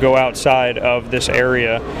yourself to go outside of this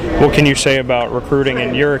area. What can you say about recruiting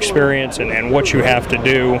and your experience, and what you have to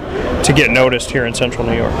do to get noticed here in Central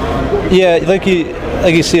New York? Yeah, like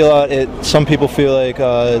you see a lot. Some people feel like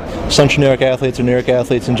Central New York athletes or New York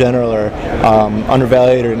athletes in general are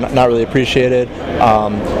undervalued or not really appreciated.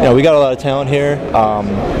 We got a lot of talent here.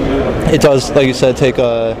 It does, like you said, take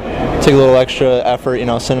a little extra effort.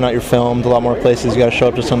 Sending out your film to a lot more places. You got to show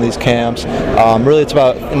up to some of these camps. Really, it's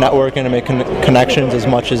about networking and making connections as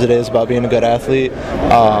much as it is about being a good athlete.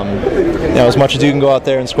 As much as you can go out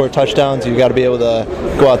there and score touchdowns, you got to be able to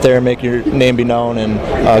go out there and make your name be known,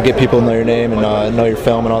 and get people to know your name and know your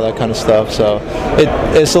film and all that kind of stuff. So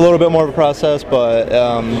it's a little bit more of a process, but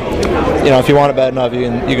if you want it bad enough,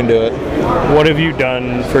 you can do it. What have you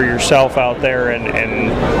done for yourself out there,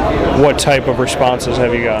 and what type of responses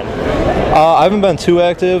have you gotten? I haven't been too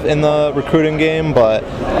active in the recruiting game, but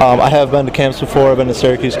I have been to camps before. I've been to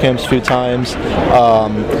Syracuse camps a few times.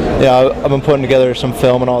 I've been putting together some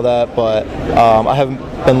film and all that, but I haven't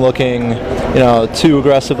been looking, too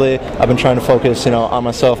aggressively. I've been trying to focus, on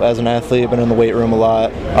myself as an athlete. I've been in the weight room a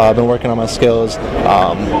lot. I've been working on my skills.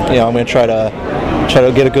 I'm going to try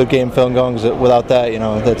to get a good game film going, because without that,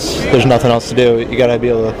 there's nothing else to do. You got to be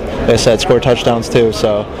able to, like I said, score touchdowns too.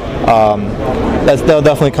 So that'll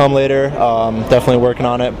definitely come later. Definitely working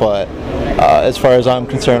on it, but as far as I'm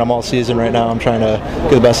concerned, I'm all season right now. I'm trying to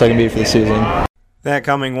get the best I can be for the season. That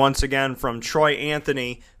coming once again from Troy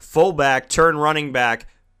Anthony, fullback turned running back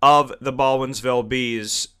of the Baldwinsville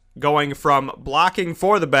Bees, going from blocking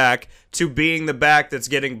for the back to being the back that's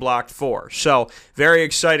getting blocked for. So, very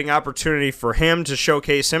exciting opportunity for him to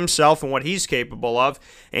showcase himself and what he's capable of.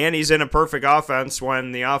 And he's in a perfect offense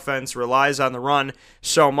when the offense relies on the run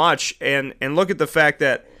so much. And look at the fact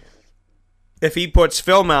that if he puts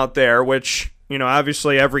film out there, which,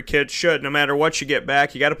 obviously every kid should, no matter what you get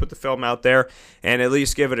back, you got to put the film out there and at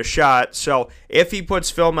least give it a shot. So if he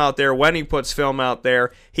puts film out there, when he puts film out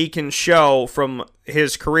there, he can show from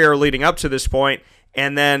his career leading up to this point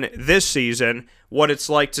and then this season what it's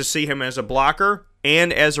like to see him as a blocker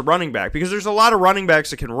and as a running back. Because there's a lot of running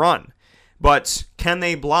backs that can run, but can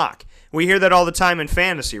they block? We hear that all the time in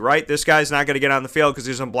fantasy, right? This guy's not going to get on the field because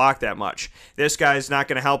he doesn't block that much. This guy's not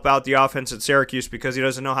going to help out the offense at Syracuse because he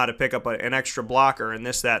doesn't know how to pick up an extra blocker and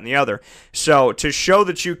this, that, and the other. So to show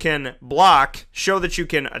that you can block, show that you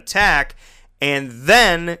can attack, and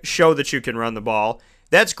then show that you can run the ball,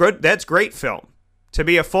 that's good. That's great film. To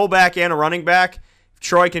be a fullback and a running back, if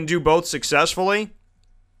Troy can do both successfully,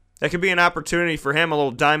 that could be an opportunity for him, a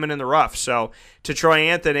little diamond in the rough. So to Troy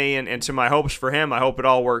Anthony and to my hopes for him, I hope it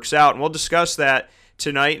all works out. And we'll discuss that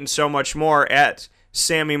tonight and so much more at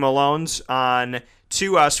Sammy Malone's on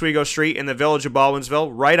 2 Oswego Street in the village of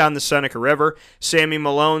Baldwinsville, right on the Seneca River. Sammy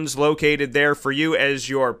Malone's located there for you as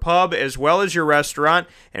your pub as well as your restaurant,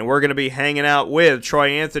 and we're going to be hanging out with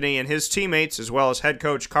Troy Anthony and his teammates as well as head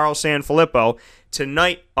coach Carl Sanfilippo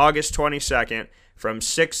tonight, August 22nd, from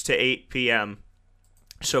 6 to 8 p.m.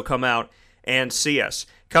 So come out and see us.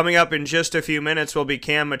 Coming up in just a few minutes will be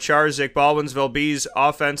Cam Macharzik, Baldwinsville Bees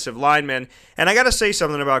offensive lineman. And I got to say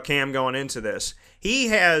something about Cam going into this. He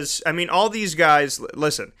has, all these guys,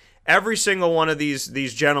 listen, every single one of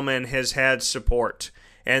these gentlemen has had support.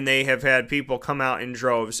 And they have had people come out in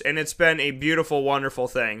droves. And it's been a beautiful, wonderful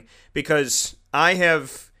thing. Because I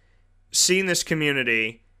have seen this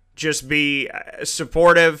community just be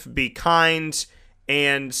supportive, be kind,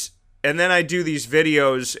 and then I do these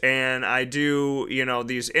videos and I do,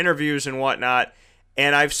 these interviews and whatnot,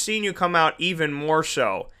 and I've seen you come out even more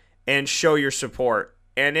so and show your support.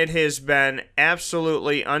 And it has been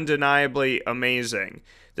absolutely, undeniably amazing,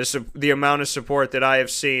 the amount of support that I have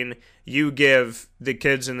seen you give the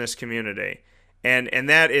kids in this community. And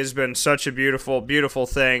that has been such a beautiful, beautiful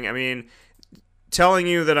thing. Telling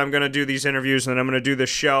you that I'm going to do these interviews and that I'm going to do this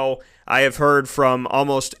show, I have heard from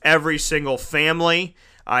almost every single family.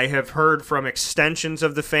 I have heard from extensions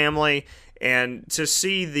of the family, and to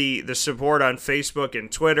see the support on Facebook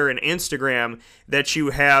and Twitter and Instagram that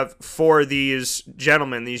you have for these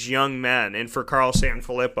gentlemen, these young men, and for Carl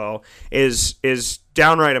Sanfilippo is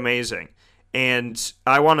downright amazing. And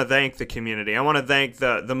I want to thank the community. I want to thank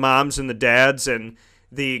the moms and the dads and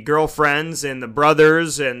the girlfriends and the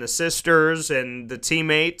brothers and the sisters and the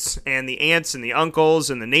teammates and the aunts and the uncles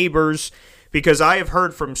and the neighbors, because I have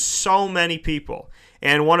heard from so many people.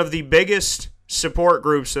 And one of the biggest support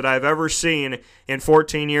groups that I've ever seen in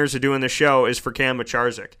 14 years of doing the show is for Cam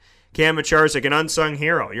Macharzik. Cam Macharzik, an unsung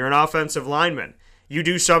hero. You're an offensive lineman. You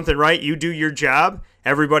do something right. You do your job.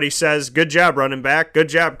 Everybody says, good job, running back. Good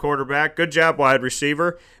job, quarterback. Good job, wide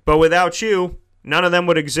receiver. But without you, none of them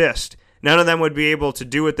would exist. None of them would be able to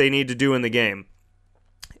do what they need to do in the game.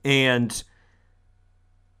 And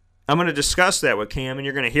I'm going to discuss that with Cam, and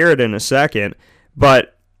you're going to hear it in a second.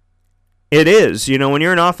 But it is, when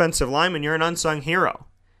you're an offensive lineman, you're an unsung hero.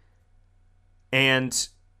 And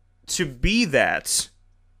to be that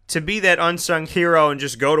unsung hero and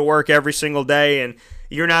just go to work every single day, and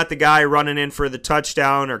you're not the guy running in for the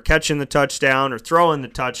touchdown or catching the touchdown or throwing the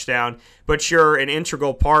touchdown, but you're an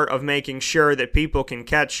integral part of making sure that people can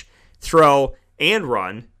catch, throw, and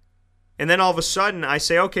run. And then all of a sudden I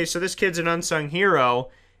say, okay, so this kid's an unsung hero,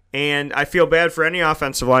 and I feel bad for any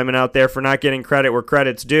offensive lineman out there for not getting credit where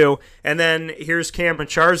credit's due. And then here's Cam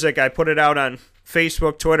Macharzik. I put it out on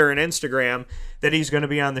Facebook, Twitter, and Instagram that he's going to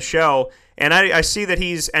be on the show. And I see that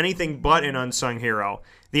he's anything but an unsung hero.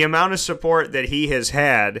 The amount of support that he has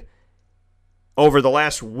had over the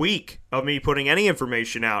last week of me putting any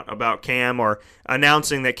information out about Cam or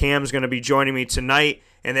announcing that Cam's going to be joining me tonight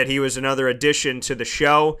and that he was another addition to the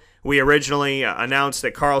show. We originally announced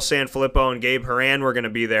that Carl Sanfilippo and Gabe Horan were going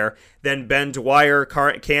to be there. Then Ben Dwyer,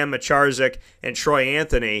 Cam Macharzik, and Troy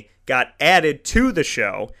Anthony got added to the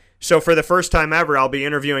show. So for the first time ever, I'll be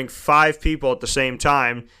interviewing 5 people at the same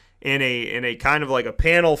time in a kind of like a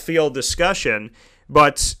panel field discussion.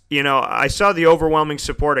 But, I saw the overwhelming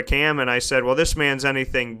support of Cam, and I said, well, this man's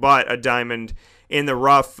anything but a diamond in the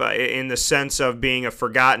rough in the sense of being a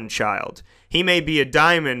forgotten child. He may be a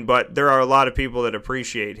diamond, but there are a lot of people that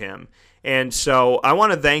appreciate him. And so I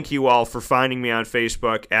want to thank you all for finding me on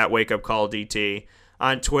Facebook at Wake Up Call DT,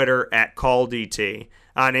 on Twitter at Call DT,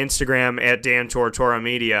 on Instagram at Dan Tortora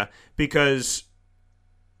Media, because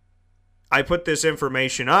I put this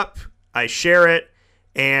information up, I share it,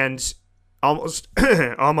 and almost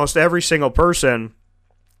every single person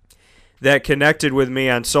that connected with me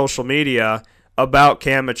on social media about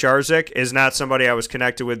Cam Macharzik is not somebody I was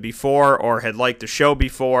connected with before or had liked the show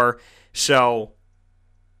before. So,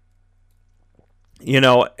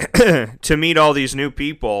 to meet all these new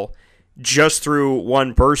people just through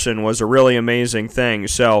one person was a really amazing thing.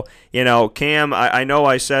 So, Cam, I know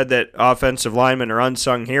I said that offensive linemen are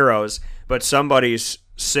unsung heroes, but somebody's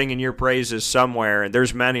singing your praises somewhere, and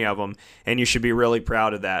there's many of them, and you should be really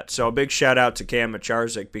proud of that. So a big shout out to Cam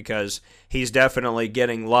Macharzik, because he's definitely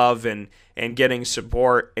getting love and getting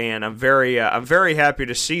support, and I'm very happy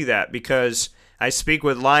to see that, because I speak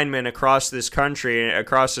with linemen across this country,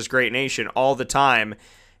 across this great nation all the time,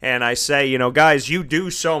 and I say, guys, you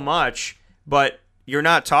do so much, but you're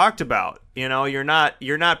not talked about. You're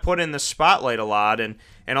not put in the spotlight a lot, and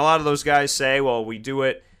a lot of those guys say, well, we do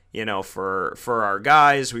it for our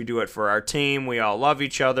guys. We do it for our team. We all love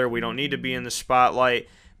each other. We don't need to be in the spotlight.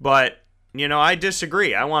 But, I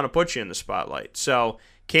disagree. I want to put you in the spotlight. So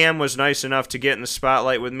Cam was nice enough to get in the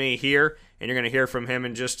spotlight with me here, and you're going to hear from him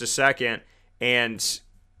in just a second. And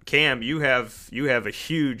Cam, you have a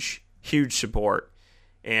huge, huge support.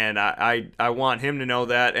 And I want him to know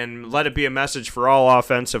that, and let it be a message for all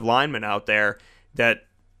offensive linemen out there that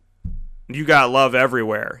you got love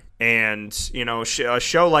everywhere. And, a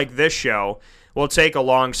show like this show will take a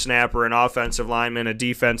long snapper, an offensive lineman, a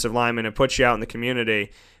defensive lineman, and put you out in the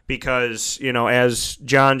community because, as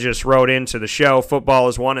John just wrote into the show, football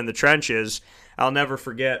is won in the trenches. I'll never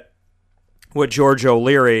forget what George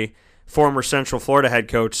O'Leary, former Central Florida head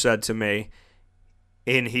coach, said to me.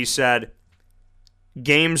 And he said,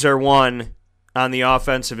 games are won on the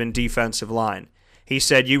offensive and defensive line. He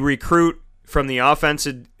said you recruit from the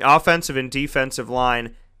offensive and defensive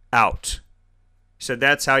line out. He said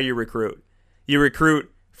that's how you recruit. You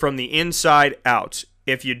recruit from the inside out.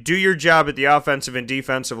 If you do your job at the offensive and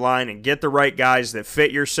defensive line and get the right guys that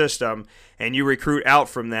fit your system and you recruit out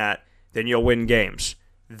from that, then you'll win games.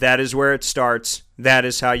 That is where it starts. That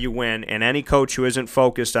is how you win. And any coach who isn't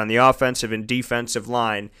focused on the offensive and defensive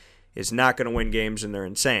line is not going to win games, and they're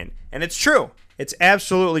insane. And it's true. It's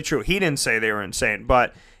absolutely true. He didn't say they were insane,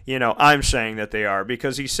 but, I'm saying that they are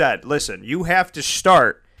because he said, listen, you have to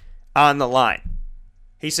start on the line.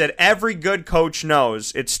 He said every good coach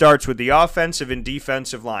knows it starts with the offensive and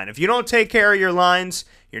defensive line. If you don't take care of your lines,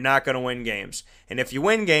 you're not going to win games. And if you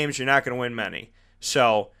win games, you're not going to win many.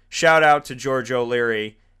 So shout out to George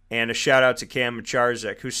O'Leary and a shout out to Cam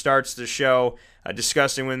Macharzik, who starts the show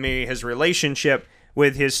discussing with me his relationship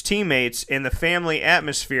with his teammates in the family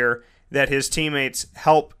atmosphere that his teammates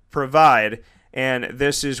help provide. And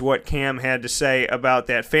this is what Cam had to say about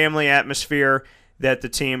that family atmosphere that the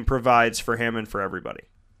team provides for him and for everybody.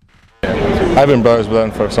 I've been brothers with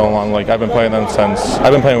them for so long. I've been playing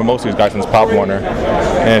with most of these guys since Pop Warner,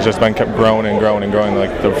 and it's just been kept growing and growing and growing.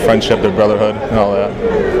 The friendship, the brotherhood, and all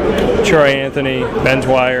that. Troy Anthony, Ben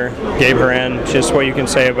Dwyer, Gabe Horan, just what you can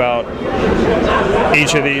say about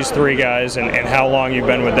each of these three guys and how long you've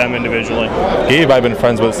been with them individually. Gabe I've been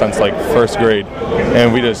friends with since first grade,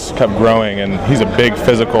 and we just kept growing, and he's a big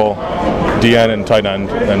physical DN and tight end.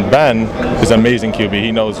 And Ben is an amazing QB.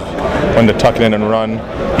 He knows when to tuck it in and run.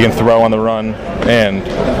 He can throw on the run. And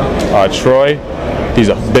Troy, he's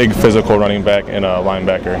a big physical running back and a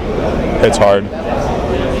linebacker. It's hard.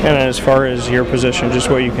 And as far as your position, just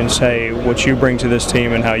what you can say, what you bring to this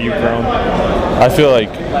team and how you've grown. I feel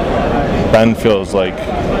like Ben feels like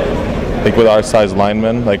with our size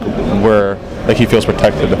linemen, he feels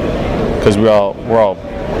protected because we're all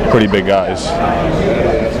pretty big guys.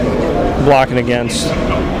 Blocking against,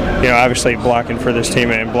 obviously blocking for this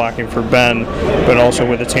team and blocking for Ben, but also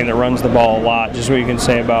with a team that runs the ball a lot. Just what you can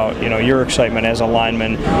say about, your excitement as a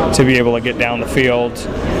lineman to be able to get down the field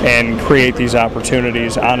and create these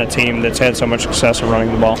opportunities on a team that's had so much success in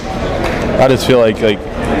running the ball. I just feel like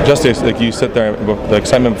you sit there, the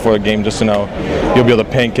excitement before the game, just to know you'll be able to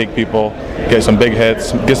pancake people, get some big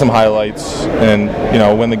hits, get some highlights, and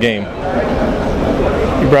win the game.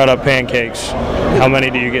 You brought up pancakes. How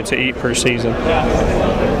many do you get to eat per season?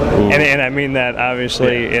 And I mean that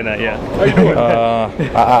obviously I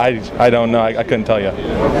don't know. I couldn't tell you.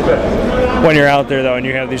 When you're out there though, and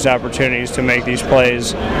you have these opportunities to make these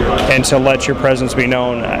plays and to let your presence be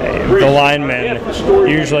known, the lineman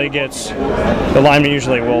usually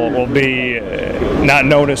will be not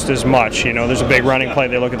noticed as much. There's a big running play,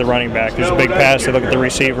 they look at the running back. There's a big pass, they look at the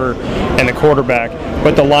receiver and the quarterback.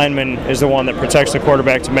 But the lineman is the one that protects the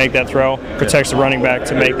quarterback to make that throw, protects the running back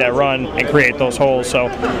to make that run and create those holes. So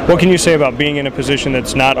what can you say about being in a position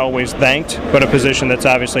that's not always thanked, but a position that's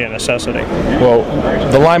obviously a necessity? Well,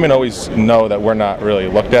 the linemen always know that we're not really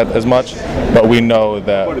looked at as much, but we know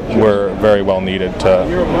that we're very well needed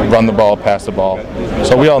to run the ball, pass the ball.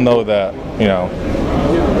 So we all know that,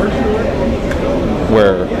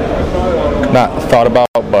 we're not thought about,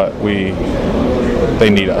 but they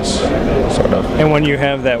need us, sort of. And when you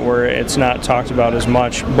have that where it's not talked about as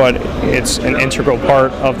much, but it's an integral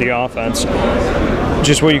part of the offense,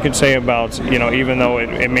 just what you could say about, even though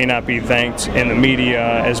it may not be thanked in the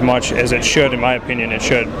media as much as it should, in my opinion, it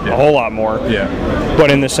should a whole lot more. Yeah. But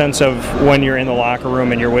in the sense of when you're in the locker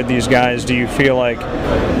room and you're with these guys, do you feel like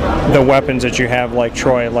the weapons that you have, like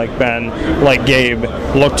Troy, like Ben, like Gabe,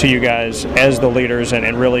 look to you guys as the leaders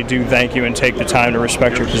and really do thank you and take the time to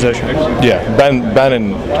respect your position? Yeah, Ben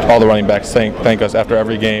and all the running backs thank us after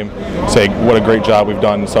every game, say what a great job we've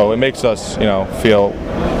done. So it makes us, feel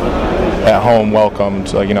at home,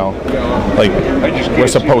 welcomed, like we're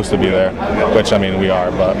supposed to be there, which I mean we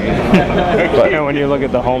are, but when you look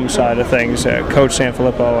at the home side of things, Coach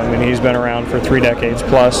Sanfilippo, I mean, he's been around for 3 decades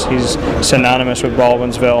plus. He's synonymous with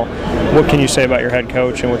Baldwinsville. What can you say about your head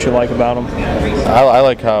coach and what you like about him? I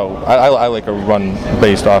like how I like a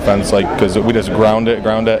run-based offense, like because we just ground it,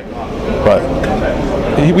 but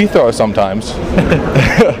we throw it sometimes.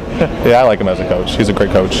 Yeah, I like him as a coach. He's a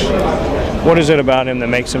great coach. What is it about him that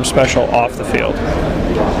makes him special off the field?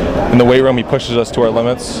 In the weight room, he pushes us to our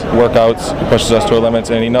limits. Workouts, he pushes us to our limits,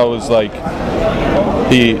 and he knows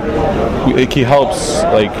he helps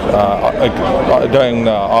during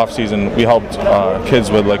the off season. We helped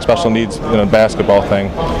kids with special needs in a basketball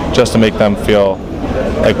thing, just to make them feel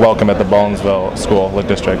welcome at the Baldwinsville school, the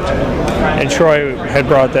district. And Troy had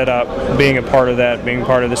brought that up, being a part of that, being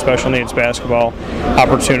part of the special needs basketball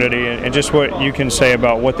opportunity, and just what you can say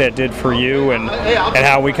about what that did for you and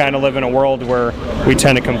how we kind of live in a world where we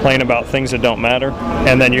tend to complain about things that don't matter,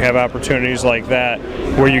 and then you have opportunities like that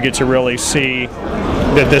where you get to really see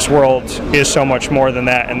that this world is so much more than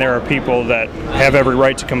that, and there are people that have every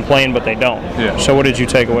right to complain, but they don't. Yeah. So what did you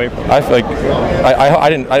take away from it? I feel like I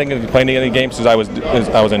didn't get to play any games because I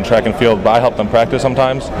was in track and field, but I helped them practice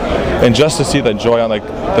sometimes, and just to see the joy on the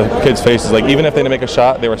kids' faces, even if they didn't make a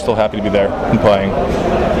shot, they were still happy to be there and playing.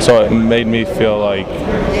 So it made me feel like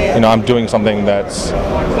I'm doing something that's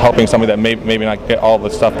helping somebody that maybe not get all the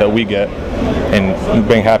stuff that we get, and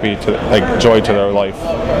bring happy to joy to their life.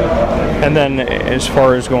 And then as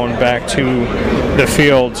far as going back to the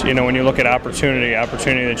fields, when you look at opportunity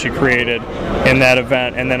that you created in that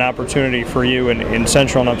event, and then opportunity for you in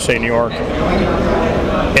Central and Upstate New York,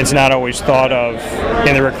 it's not always thought of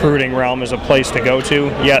in the recruiting realm as a place to go to,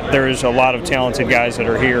 yet there's a lot of talented guys that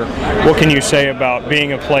are here. What can you say about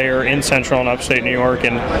being a player in Central and Upstate New York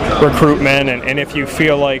and recruitment, and if you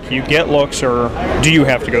feel like you get looks, or do you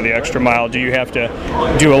have to go the extra mile? Do you have to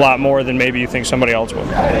do a lot more than maybe you think somebody else would?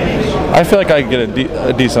 I feel like I get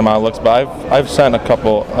a decent amount of looks, but I've sent a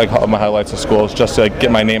couple of my highlights to schools just to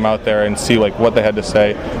get my name out there and see what they had to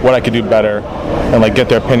say, what I could do better, and get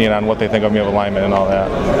their opinion on what they think of me of alignment and all that.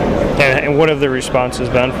 And what have the responses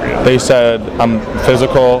been for you? They said I'm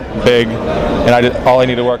physical, big, and all I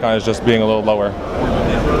need to work on is just being a little lower.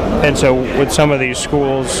 And so with some of these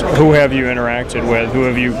schools, who have you interacted with? Who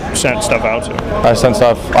have you sent stuff out to? I sent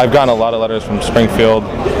stuff. I've gotten a lot of letters from Springfield.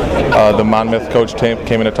 The Monmouth coach came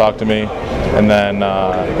in to talk to me, and then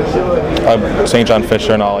St. John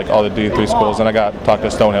Fisher and all the D3 schools, and I got to talk to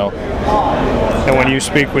Stonehill. And when you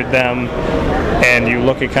speak with them and you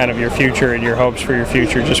look at kind of your future and your hopes for your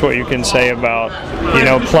future, just what you can say about,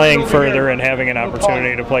 playing further and having an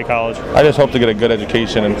opportunity to play college. I just hope to get a good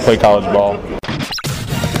education and play college ball.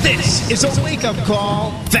 This is a wake-up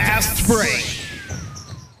call, Fast Break.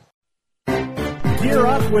 Gear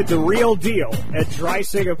up with the real deal at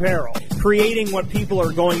Dreisig Apparel, creating what people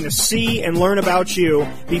are going to see and learn about you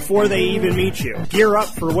before they even meet you. Gear up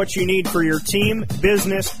for what you need for your team,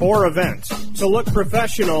 business, or event. To look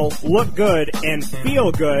professional, look good, and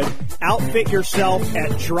feel good, outfit yourself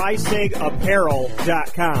at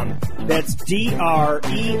DreisigApparel.com. That's DREISSIG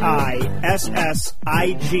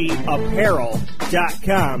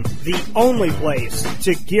Apparel.com. The only place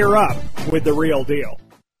to gear up with the real deal.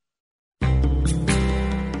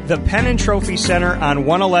 The Penn & Trophy Center on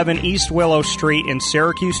 111 East Willow Street in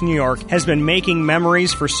Syracuse, New York, has been making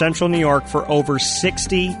memories for Central New York for over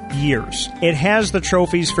 60 years. It has the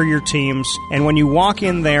trophies for your teams, and when you walk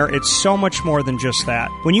in there, it's so much more than just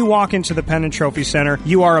that. When you walk into the Penn & Trophy Center,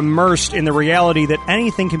 you are immersed in the reality that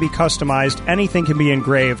anything can be customized, anything can be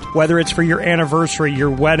engraved, whether it's for your anniversary, your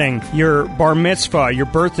wedding, your bar mitzvah, your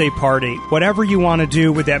birthday party, whatever you want to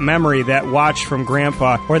do with that memory, that watch from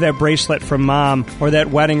grandpa, or that bracelet from mom, or that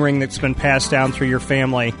wedding ring that's been passed down through your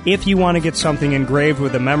family. If you want to get something engraved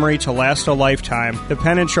with a memory to last a lifetime, the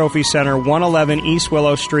Penn & Trophy Center, 111 East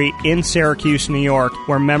Willow Street in Syracuse, New York,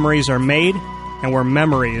 where memories are made and where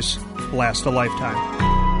memories last a lifetime.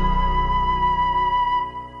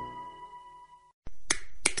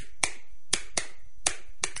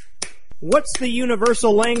 What's the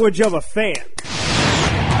universal language of a fan?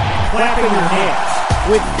 Clapping your hands.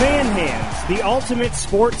 With Fan Hands, the ultimate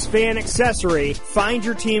sports fan accessory, find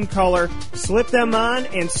your team color, slip them on,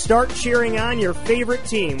 and start cheering on your favorite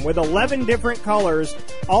team with 11 different colors,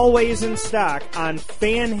 always in stock on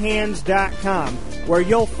fanhands.com, where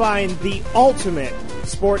you'll find the ultimate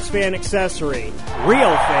sports fan accessory.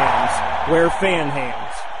 Real fans wear Fan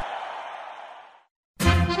Hands.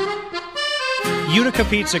 Utica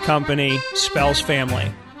Pizza Company spells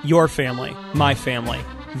family. Your family, my family.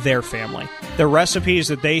 their family. The recipes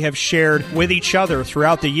that they have shared with each other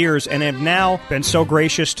throughout the years and have now been so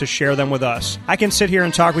gracious to share them with us. I can sit here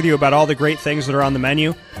and talk with you about all the great things that are on the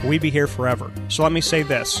menu. We'd be here forever. So let me say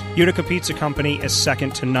this. Utica Pizza Company is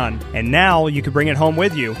second to none. And now you can bring it home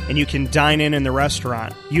with you and you can dine in the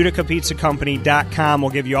restaurant. UticaPizzaCompany.com will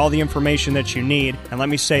give you all the information that you need. And let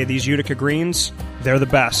me say, these Utica greens, they're the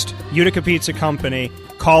best. Utica Pizza Company.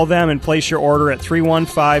 Call them and place your order at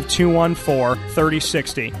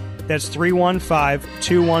 315-214-3060. That's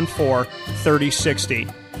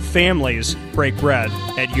 315-214-3060. Families break bread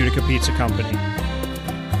at Utica Pizza Company.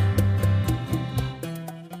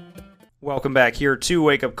 Welcome back here to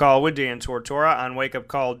Wake Up Call with Dan Tortora on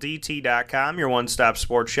wakeupcalldt.com, your one-stop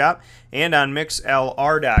sports shop, and on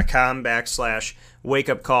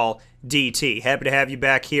mixlr.com/wakeupcalldt. Happy to have you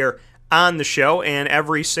back here on the show, and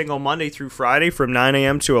every single Monday through Friday from 9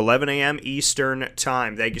 a.m. to 11 a.m. Eastern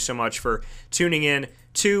Time. Thank you so much for tuning in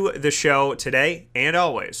to the show today and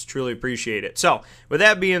always. Truly appreciate it. So, with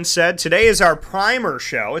that being said, today is our primer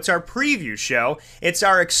show. It's our preview show. It's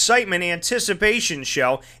our excitement anticipation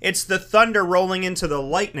show. It's the thunder rolling into the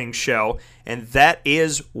lightning show. And that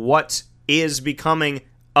is what is becoming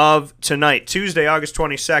of tonight. Tuesday, August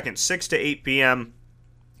 22nd, 6 to 8 p.m.,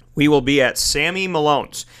 we will be at Sammy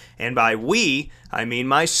Malone's. And by we, I mean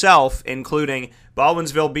myself, including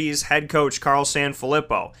Baldwinsville Bees head coach Carl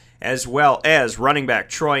Sanfilippo, as well as running back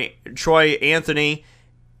Troy Anthony,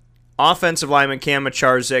 offensive lineman Cam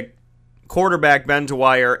Macharzik, quarterback Ben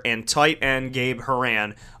Dwyer, and tight end Gabe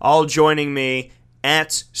Horan, all joining me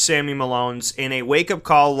at Sammy Malone's in a wake-up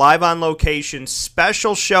call, live on location,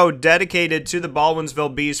 special show dedicated to the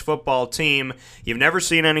Baldwinsville Bees football team. You've never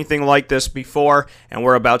seen anything like this before, and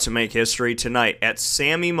we're about to make history tonight at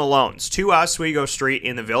Sammy Malone's, 2 Oswego Street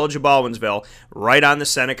in the village of Baldwinsville, right on the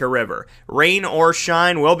Seneca River. Rain or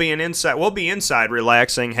shine, we'll be inside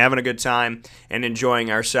relaxing, having a good time, and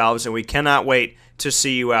enjoying ourselves, and we cannot wait to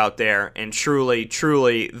see you out there. And truly,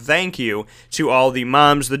 truly thank you to all the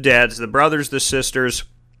moms, the dads, the brothers, the sisters,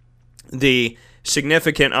 the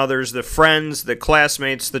significant others, the friends, the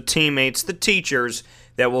classmates, the teammates, the teachers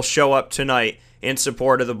that will show up tonight in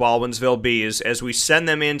support of the Baldwinsville Bees as we send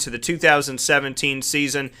them into the 2017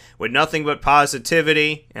 season with nothing but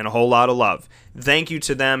positivity and a whole lot of love. Thank you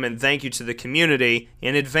to them, and thank you to the community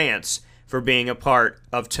in advance for being a part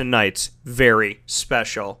of tonight's very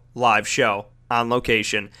special live show on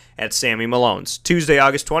location at Sammy Malone's, Tuesday,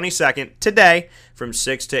 August 22nd, today, from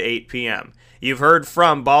 6 to 8 p.m. You've heard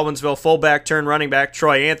from Baldwinsville fullback turned running back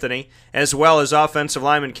Troy Anthony, as well as offensive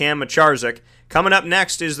lineman Cam Macharzik. Coming up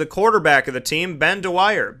next is the quarterback of the team, Ben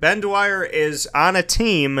Dwyer. Ben Dwyer is on a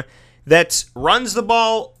team that runs the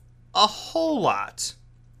ball a whole lot.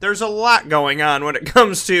 There's a lot going on when it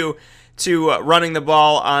comes to running the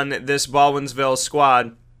ball on this Baldwinsville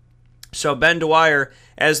squad. So Ben Dwyer,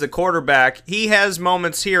 as the quarterback, he has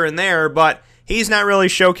moments here and there, but he's not really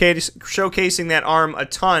showcasing that arm a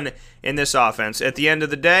ton in this offense. At the end of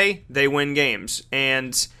the day, they win games,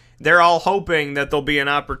 and they're all hoping that there'll be an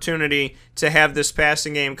opportunity to have this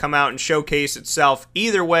passing game come out and showcase itself.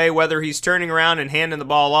 Either way, whether he's turning around and handing the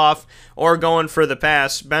ball off or going for the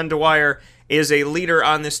pass, Ben Dwyer is a leader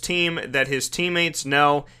on this team that his teammates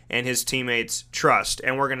know and his teammates trust.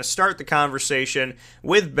 And we're going to start the conversation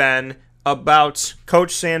with Ben about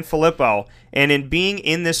Coach Sanfilippo and in being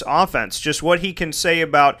in this offense, just what he can say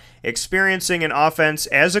about experiencing an offense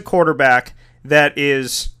as a quarterback that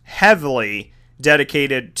is heavily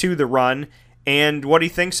dedicated to the run, and what he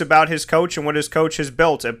thinks about his coach and what his coach has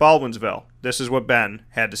built at Baldwinsville. This is what Ben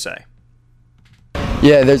had to say.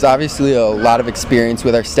 Yeah, there's obviously a lot of experience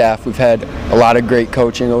with our staff. We've had a lot of great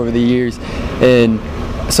coaching over the years, and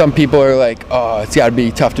some people are like, oh, it's got to be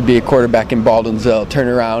tough to be a quarterback in Baldwinsville, turn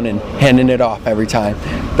around and handing it off every time.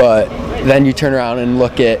 But then you turn around and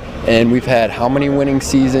look at, and we've had how many winning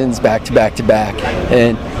seasons back to back to back,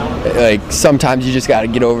 and like sometimes you just got to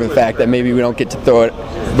get over the fact that maybe we don't get to throw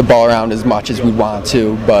the ball around as much as we want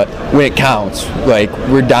to, but when it counts, like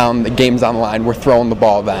we're down, the game's on the line, we're throwing the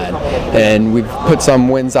ball then, and we've put some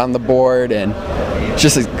wins on the board, and it's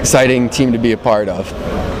just an exciting team to be a part of.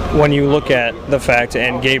 When you look at the fact,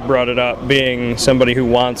 and Gabe brought it up, being somebody who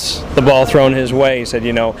wants the ball thrown his way, he said,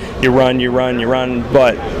 you run,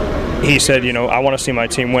 but he said, I want to see my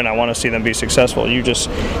team win. I want to see them be successful. You just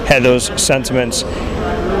had those sentiments.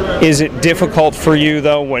 Is it difficult for you,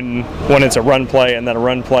 though, when it's a run play and then a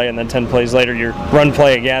run play and then 10 plays later you run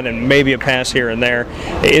play again and maybe a pass here and there?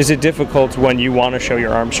 Is it difficult when you want to show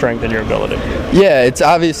your arm strength and your ability? Yeah, it's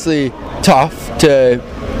obviously tough to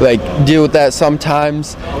deal with that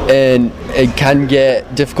sometimes, and it can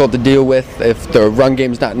get difficult to deal with if the run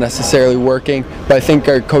game's not necessarily working. But I think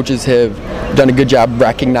our coaches have done a good job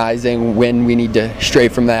recognizing when we need to stray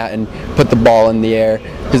from that and put the ball in the air.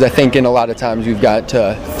 Because I think in a lot of times we've got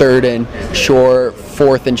to 3rd and short,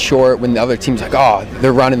 4th and short when the other team's like, oh,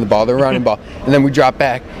 they're running the ball, and then we drop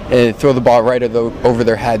back and throw the ball right over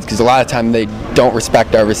their heads, because a lot of times they don't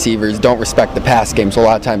respect our receivers, don't respect the pass game, so a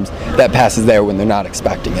lot of times that pass is there when they're not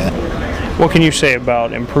expecting it. What can you say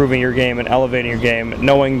about improving your game and elevating your game,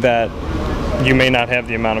 knowing that you may not have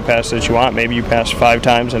the amount of passes that you want? Maybe you pass 5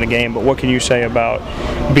 times in a game, but what can you say about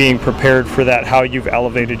being prepared for that, how you've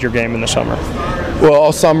elevated your game in the summer? Well,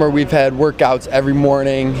 all summer we've had workouts every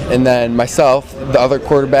morning, and then myself, the other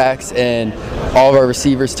quarterbacks, and all of our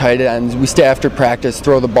receivers, tight ends, we stay after practice,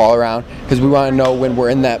 throw the ball around, because we want to know when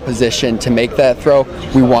we're in that position to make that throw,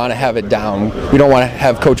 we want to have it down. We don't want to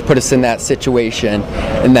have coach put us in that situation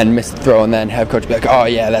and then miss the throw and then have coach be like, oh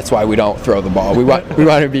yeah, that's why we don't throw the ball. We want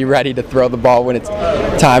to be ready to throw the ball when it's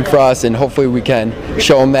time for us, and hopefully we can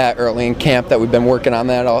show them that early in camp that we've been working on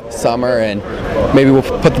that all summer, and maybe we'll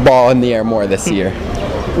put the ball in the air more this year.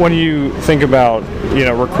 When you think about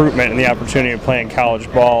recruitment and the opportunity of playing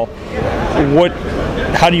college ball,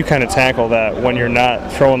 how do you kind of tackle that when you're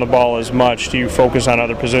not throwing the ball as much? Do you focus on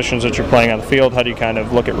other positions that you're playing on the field? How do you kind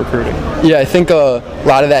of look at recruiting? Yeah, I think a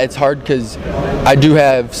lot of that it's hard because I do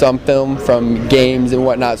have some film from games and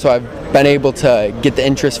whatnot, so I've been able to get the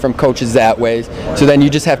interest from coaches that way. So then you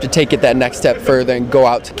just have to take it that next step further and go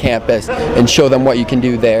out to campus and show them what you can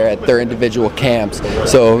do there at their individual camps,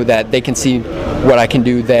 so that they can see what I can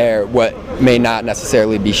do there, what may not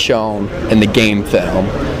necessarily be shown in the game film.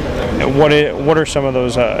 What are some of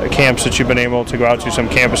those camps that you've been able to go out to, some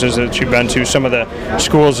campuses that you've been to, some of the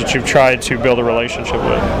schools that you've tried to build a relationship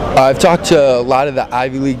with? I've talked to a lot of the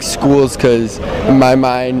Ivy League schools because in my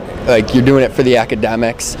mind, you're doing it for the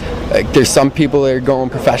academics. There's some people that are going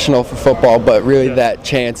professional for football, but really that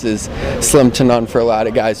chance is slim to none for a lot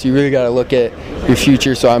of guys. So you really got to look at your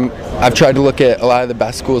future. So I've tried to look at a lot of the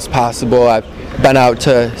best schools possible. I've been out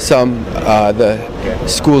to some the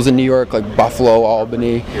schools in New York, like Buffalo,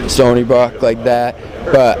 Albany, Stony Brook, like that.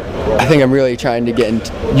 But I think I'm really trying to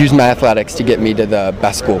use my athletics to get me to the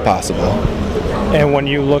best school possible. And when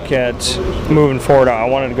you look at moving forward, I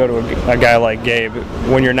wanted to go to a guy like Gabe.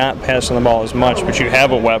 When you're not passing the ball as much, but you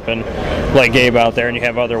have a weapon like Gabe out there and you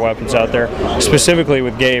have other weapons out there, specifically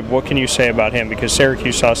with Gabe, what can you say about him? Because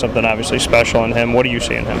Syracuse saw something obviously special in him. What do you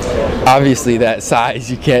see in him? Obviously that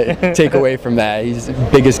size, you can't take away from that. He's the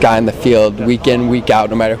biggest guy in the field, week in, week out,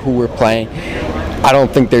 no matter who we're playing. I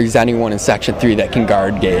don't think there's anyone in Section 3 that can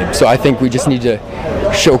guard Gabe. So I think we just need to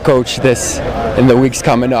show Coach this in the weeks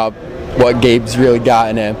coming up, what Gabe's really got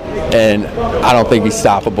in him, and I don't think he's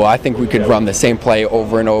stoppable. I think we could run the same play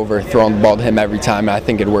over and over, throwing the ball to him every time, and I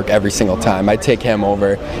think it'd work every single time. I'd take him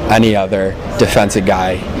over any other defensive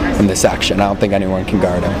guy in the section. I don't think anyone can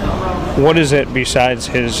guard him. What is it besides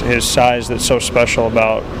his size that's so special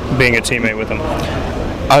about being a teammate with him?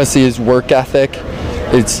 Honestly, his work ethic.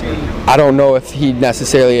 I don't know if he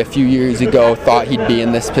necessarily a few years ago thought he'd be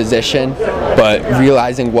in this position, but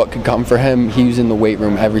realizing what could come for him, he was in the weight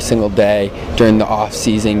room every single day during the off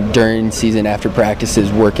season, during season, after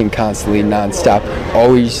practices, working constantly, nonstop,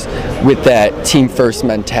 always with that team first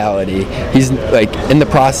mentality. He's in the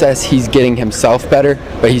process, he's getting himself better,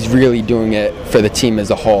 but he's really doing it for the team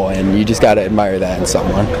as a whole, and you just got to admire that in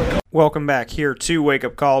someone. Welcome back here to Wake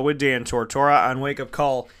Up Call with Dan Tortora on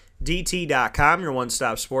wakeupcalldt.com, your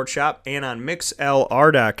one-stop sports shop, and on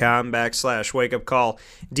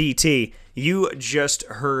mixlr.com/wakeupcalldt. You just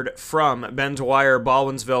heard from Ben Dwyer,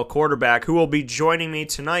 Baldwinsville quarterback, who will be joining me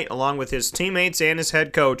tonight along with his teammates and his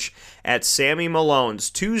head coach at Sammy Malone's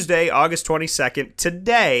Tuesday, August 22nd.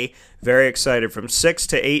 Today, very excited, from 6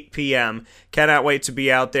 to 8 p.m. Cannot wait to be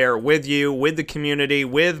out there with you, with the community,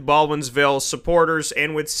 with Baldwinsville supporters,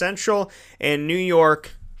 and with Central and New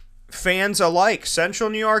York fans alike. Central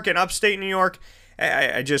New York and upstate New York.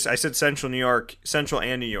 I said Central New York, Central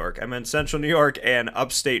and New York. I meant Central New York and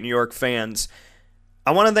upstate New York fans.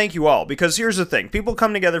 I want to thank you all, because here's the thing. People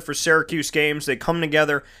come together for Syracuse games. They come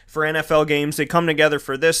together for NFL games. They come together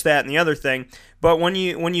for this, that, and the other thing. But when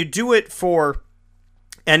you do it for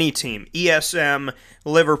any team, ESM,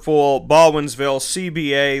 Liverpool, Baldwinsville,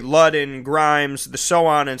 CBA, Ludden, Grimes, the so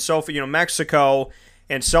on and so forth, Mexico,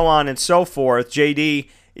 and so on and so forth, JD,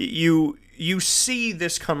 you see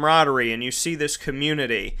this camaraderie and you see this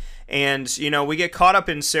community. And, we get caught up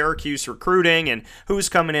in Syracuse recruiting and who's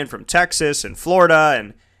coming in from Texas and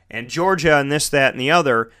Florida and Georgia and this, that, and the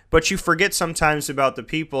other, but you forget sometimes about the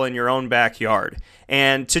people in your own backyard.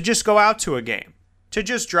 And to just go out to a game, to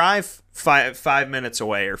just drive 5 minutes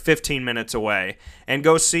away or 15 minutes away and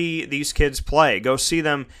go see these kids play. Go see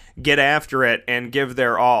them get after it and give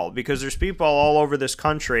their all, because there's people all over this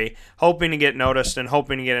country hoping to get noticed and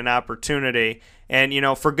hoping to get an opportunity. And,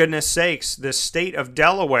 for goodness sakes, the state of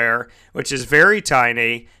Delaware, which is very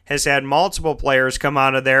tiny, has had multiple players come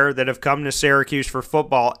out of there that have come to Syracuse for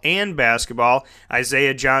football and basketball.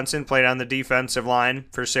 Isaiah Johnson played on the defensive line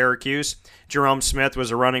for Syracuse. Jerome Smith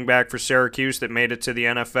was a running back for Syracuse that made it to the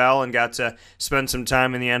NFL and got to spend some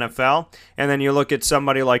time in the NFL. And then you look at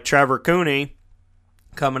somebody like Trevor Cooney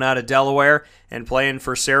coming out of Delaware and playing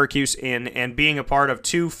for Syracuse and being a part of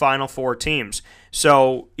 2 Final Four teams.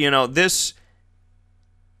 So,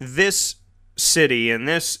 this city and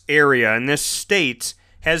this area and this state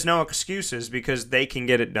has no excuses because they can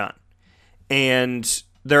get it done. And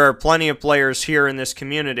there are plenty of players here in this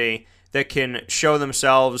community that can show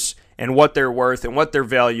themselves and what they're worth and what their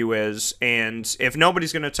value is. And if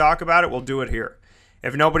nobody's going to talk about it, we'll do it here.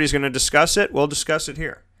 If nobody's going to discuss it, we'll discuss it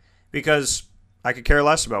here. Because I could care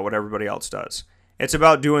less about what everybody else does. It's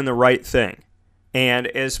about doing the right thing. And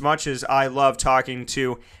as much as I love talking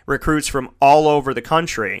to recruits from all over the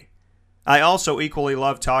country, I also equally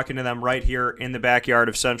love talking to them right here in the backyard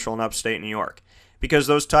of Central and Upstate New York. Because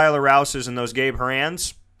those Tyler Rouses and those Gabe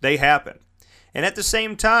Harans, they happen. And at the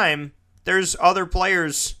same time, there's other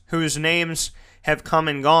players whose names have come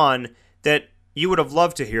and gone that you would have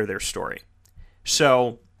loved to hear their story.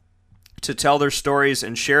 So, to tell their stories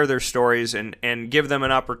and share their stories and give them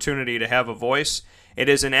an opportunity to have a voice, it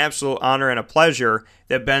is an absolute honor and a pleasure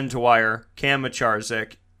that Ben Dwyer, Cam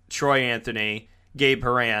Macharzik, Troy Anthony, Gabe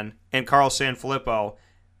Haran, and Carl Sanfilippo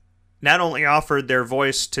not only offered their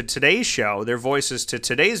voice to today's show, their voices to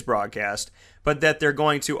today's broadcast, but that they're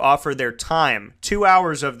going to offer their time, 2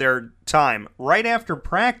 hours of their time, right after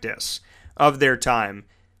practice of their time,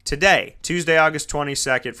 today, Tuesday, August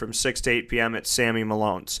 22nd, from 6 to 8 p.m. at Sammy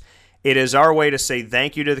Malone's. It is our way to say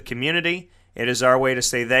thank you to the community. It is our way to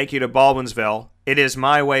say thank you to Baldwinsville. It is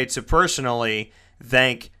my way to personally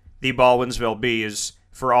thank the Baldwinsville Bees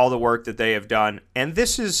for all the work that they have done. And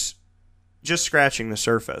this is just scratching the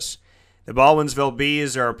surface. The Baldwinsville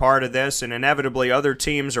Bees are a part of this, and inevitably other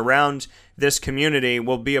teams around this community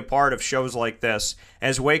will be a part of shows like this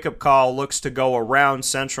as Wake Up Call looks to go around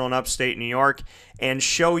Central and Upstate New York and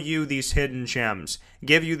show you these hidden gems,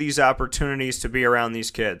 give you these opportunities to be around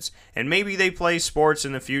these kids. And maybe they play sports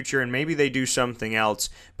in the future and maybe they do something else,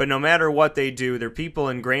 but no matter what they do, they're people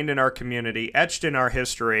ingrained in our community, etched in our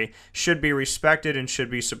history, should be respected and should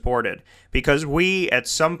be supported. Because we, at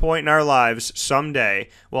some point in our lives, someday,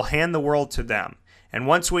 will hand the world to them. And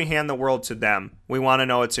once we hand the world to them, we want to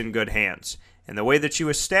know it's in good hands. And the way that you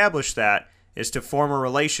establish that is to form a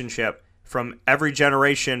relationship from every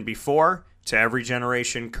generation before to every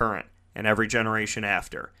generation current and every generation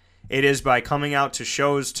after. It is by coming out to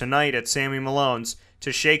shows tonight at Sammy Malone's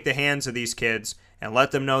to shake the hands of these kids and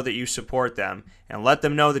let them know that you support them and let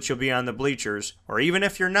them know that you'll be on the bleachers, or even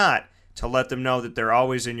if you're not, to let them know that they're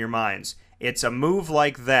always in your minds. It's a move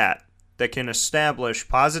like that that can establish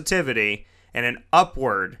positivity and an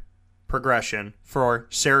upward progression for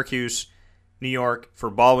Syracuse, New York,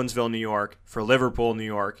 for Baldwinsville, New York, for Liverpool, New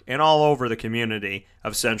York, and all over the community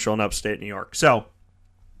of Central and Upstate New York. So,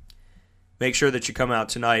 make sure that you come out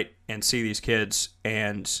tonight and see these kids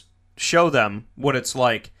and show them what it's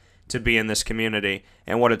like to be in this community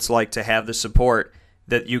and what it's like to have the support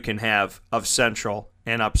that you can have of Central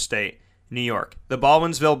and Upstate New York. The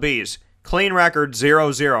Baldwinsville Bees, clean record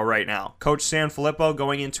 0-0 right now. Coach Sanfilippo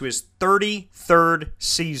going into his 33rd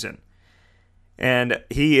season. And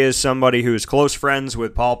he is somebody who's close friends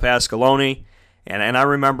with Paul Pasqualoni. And I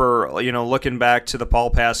remember, looking back to the Paul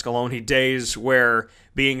Pasqualoni days where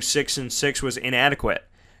being 6-6 was inadequate.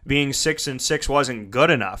 Being 6-6 wasn't good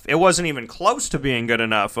enough. It wasn't even close to being good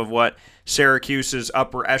enough of what Syracuse's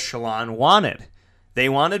upper echelon wanted. They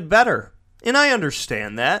wanted better. And I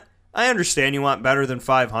understand that. I understand you want better than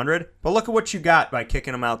 500, but look at what you got by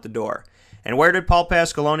kicking them out the door. And where did Paul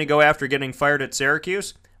Pasqualoni go after getting fired at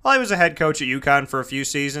Syracuse? Well, he was a head coach at UConn for a few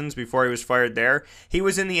seasons before he was fired there. He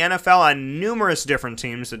was in the NFL on numerous different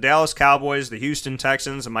teams, the Dallas Cowboys, the Houston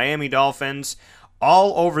Texans, the Miami Dolphins,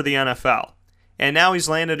 all over the NFL. And now he's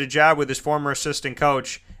landed a job with his former assistant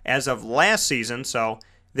coach as of last season, so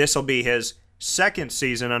this will be his second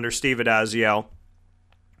season under Steve Addazio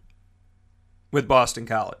with Boston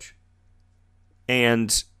College.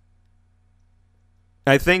 And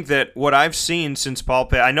I think that what I've seen since Paul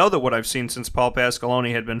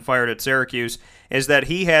Pasqualoni had been fired at Syracuse is that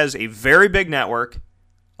he has a very big network,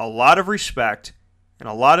 a lot of respect, and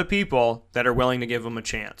a lot of people that are willing to give him a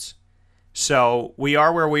chance. So we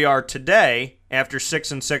are where we are today, after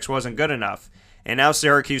 6-6 wasn't good enough. And now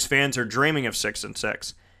Syracuse fans are dreaming of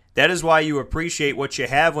 6-6. That is why you appreciate what you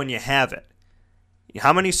have when you have it.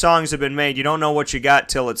 How many songs have been made, you don't know what you got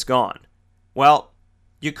till it's gone? Well,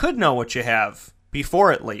 you could know what you have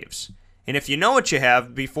before it leaves. And if you know what you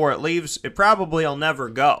have before it leaves, it probably will never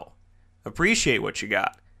go. Appreciate what you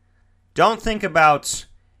got. Don't think about,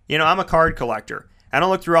 I'm a card collector. I don't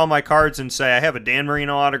look through all my cards and say, I have a Dan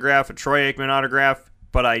Marino autograph, a Troy Aikman autograph,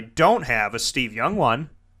 but I don't have a Steve Young one.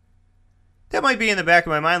 That might be in the back of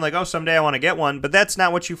my mind, like, oh, someday I want to get one, but that's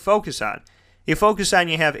not what you focus on. You focus on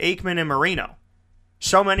you have Aikman and Marino.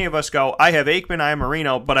 So many of us go, I have Aikman, I have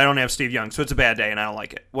Marino, but I don't have Steve Young, so it's a bad day and I don't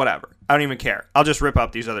like it. Whatever. I don't even care. I'll just rip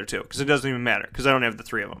up these other two, because it doesn't even matter, because I don't have the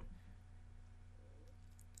three of them.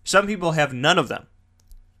 Some people have none of them.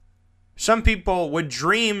 Some people would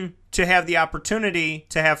dream to have the opportunity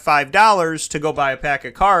to have $5 to go buy a pack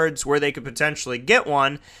of cards where they could potentially get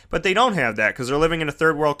one, but they don't have that because they're living in a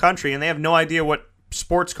third world country and they have no idea what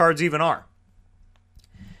sports cards even are.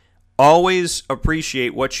 Always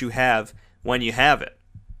appreciate what you have when you have it.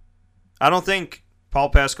 I don't think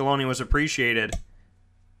Paul Pasqualoni was appreciated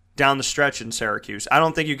down the stretch in Syracuse. I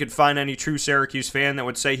don't think you could find any true Syracuse fan that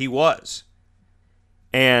would say he was.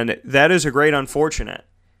 And that is a great unfortunate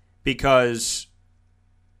because,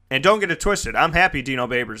 and don't get it twisted, I'm happy Dino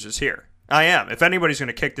Babers is here. I am. If anybody's going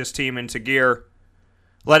to kick this team into gear,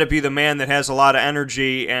 let it be the man that has a lot of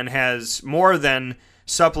energy and has more than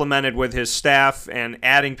supplemented with his staff and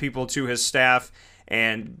adding people to his staff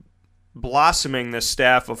and blossoming this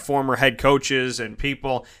staff of former head coaches and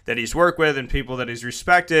people that he's worked with and people that he's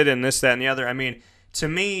respected and this, that, and the other. I mean, to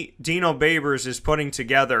me, Dino Babers is putting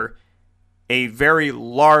together a very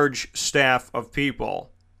large staff of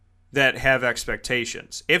people that have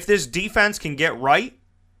expectations. If this defense can get right,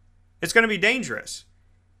 it's going to be dangerous.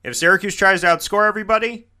 If Syracuse tries to outscore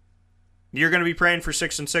everybody, you're going to be praying for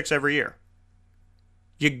 6-6 every year.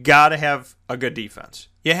 You got to have a good defense.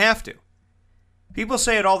 You have to. People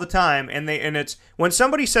say it all the time, and it's when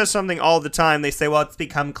somebody says something all the time, they say, well, it's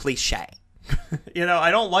become cliche.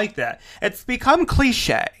 I don't like that. It's become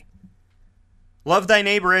cliche. Love thy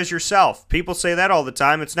neighbor as yourself. People say that all the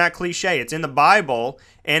time. It's not cliche. It's in the Bible,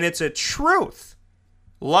 and it's a truth.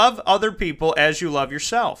 Love other people as you love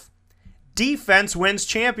yourself. Defense wins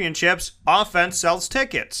championships. Offense sells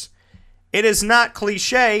tickets. It is not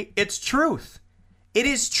cliche. It's truth. It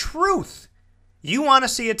is truth. You want to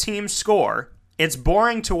see a team score. It's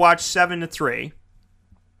boring to watch 7-3,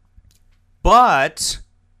 but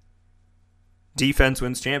defense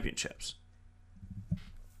wins championships.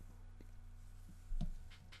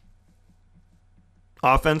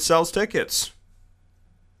 Offense sells tickets.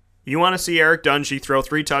 You want to see Eric Dungy throw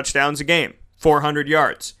 3 touchdowns a game, 400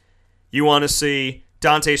 yards. You want to see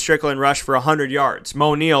Dante Strickland rush for 100 yards,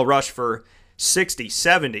 Mo Neal rush for 60,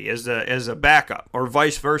 70 as a backup, or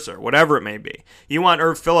vice versa, whatever it may be. You want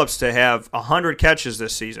Irv Phillips to have 100 catches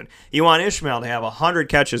this season. You want Ishmael to have 100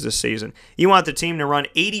 catches this season. You want the team to run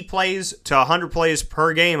 80 plays to 100 plays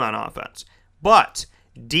per game on offense. But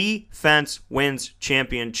defense wins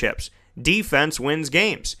championships. Defense wins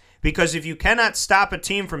games. Because if you cannot stop a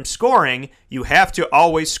team from scoring, you have to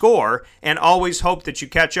always score and always hope that you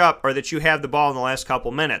catch up or that you have the ball in the last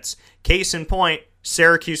couple minutes. Case in point,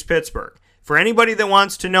 Syracuse-Pittsburgh. For anybody that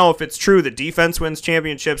wants to know if it's true that defense wins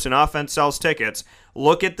championships and offense sells tickets,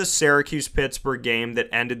 look at the Syracuse-Pittsburgh game that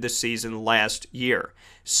ended the season last year.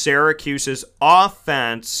 Syracuse's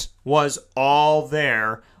offense was all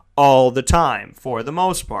there all the time, for the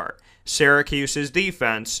most part. Syracuse's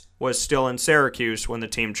defense was still in Syracuse when the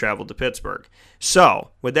team traveled to Pittsburgh. So,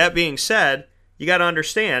 with that being said, you got to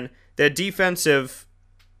understand that defensive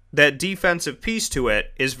piece to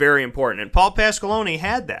it is very important. And Paul Pasqualoni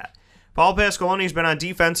had that. Paul Pasqualoni's been on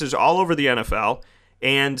defenses all over the NFL,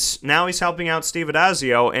 and now he's helping out Steve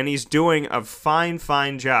Addazio, and he's doing a fine,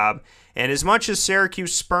 fine job. And as much as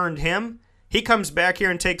Syracuse spurned him, he comes back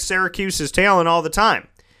here and takes Syracuse's talent all the time.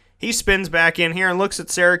 He spins back in here and looks at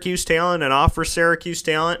Syracuse talent and offers Syracuse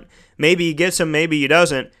talent. Maybe he gets him, maybe he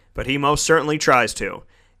doesn't, but he most certainly tries to.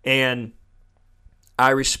 And I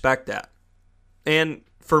respect that. And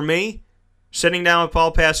for me, sitting down with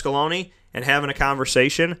Paul Pasqualoni and having a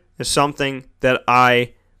conversation is something that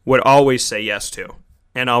I would always say yes to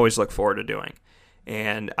and always look forward to doing.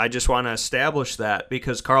 And I just want to establish that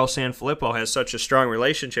because Carl Sanfilippo has such a strong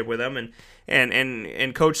relationship with him.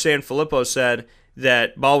 And Coach Sanfilippo said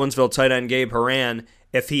that Baldwinsville tight end Gabe Horan,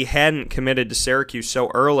 if he hadn't committed to Syracuse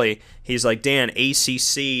so early, he's like, Dan,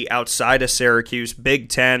 ACC, outside of Syracuse, Big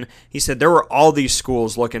Ten. He said there were all these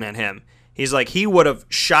schools looking at him. He's like, he would have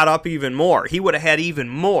shot up even more. He would have had even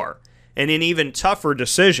more and an even tougher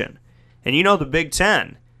decision. And you know the Big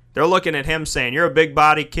Ten, they're looking at him saying, you're a big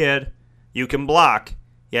body kid, you can block.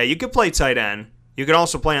 Yeah, you could play tight end. You could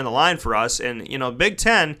also play on the line for us. And, Big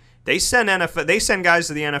Ten, they send guys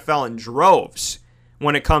to the NFL in droves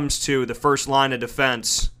when it comes to the first line of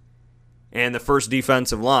defense and the first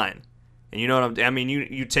defensive line. And you know what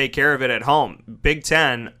you take care of it at home. Big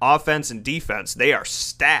Ten, offense and defense, they are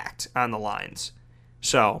stacked on the lines.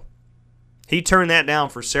 So, he turned that down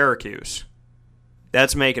for Syracuse.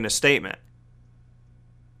 That's making a statement.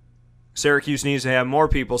 Syracuse needs to have more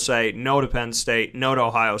people say no to Penn State, no to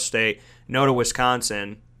Ohio State, no to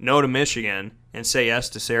Wisconsin, no to Michigan, and say yes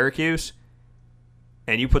to Syracuse.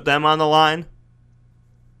 And you put them on the line,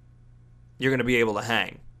 you're going to be able to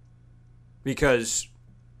hang. Because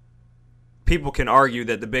people can argue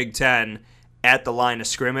that the Big Ten at the line of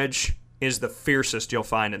scrimmage is the fiercest you'll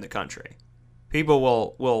find in the country. People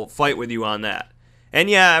will fight with you on that. And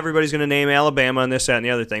yeah, everybody's going to name Alabama and this, that, and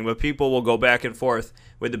the other thing, but people will go back and forth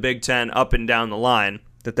with the Big Ten up and down the line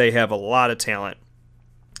that they have a lot of talent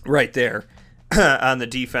right there on the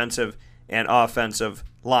defensive and offensive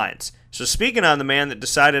lines. So speaking on the man that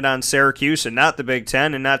decided on Syracuse and not the Big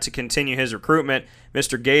Ten and not to continue his recruitment,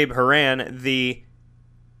 Mr. Gabe Horan, the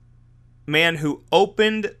man who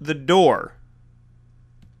opened the door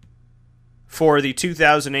for the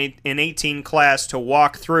 2018 class to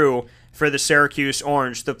walk through for the Syracuse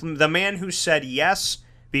Orange. The man who said yes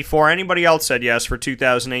before anybody else said yes for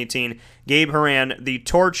 2018, Gabe Horan, the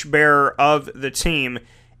torchbearer of the team.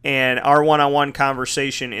 And our one-on-one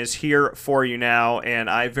conversation is here for you now, and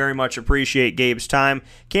I very much appreciate Gabe's time.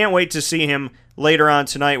 Can't wait to see him later on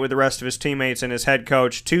tonight with the rest of his teammates and his head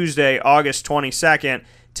coach, Tuesday, August 22nd,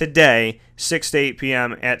 today, 6 to 8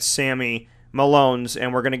 p.m. at Sammy Malone's.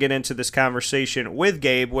 And we're going to get into this conversation with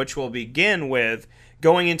Gabe, which will begin with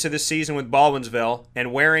going into the season with Baldwinsville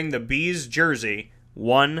and wearing the Bees jersey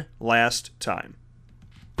one last time.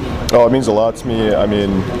 Oh, it means a lot to me. I mean,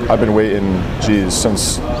 I've been waiting,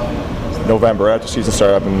 since November after season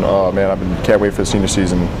started. Can't wait for the senior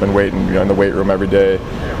season. Been waiting, in the weight room every day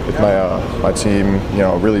with my team.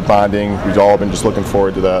 Really bonding. We've all been just looking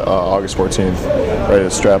forward to that August 14th, ready to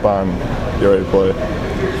strap on, get ready to play.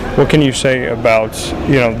 What can you say about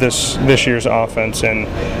this year's offense and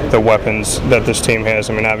the weapons that this team has?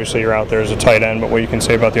 I mean, obviously you're out there as a tight end, but what you can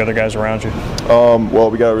say about the other guys around you?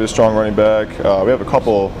 Well, we got a really strong running back. We have a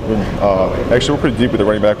couple. Actually, we're pretty deep with the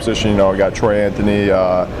running back position. We got Troy Anthony,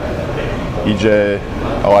 EJ,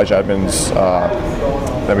 Elijah Evans.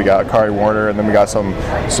 Then we got Kari Warner, and then we got some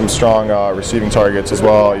strong receiving targets as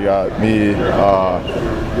well. You got me,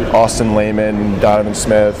 Austin Lehman, Donovan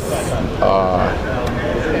Smith.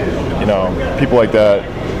 People like that,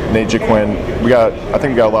 Nate Jaquin. I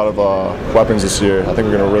think we got a lot of weapons this year. I think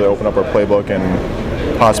we're going to really open up our playbook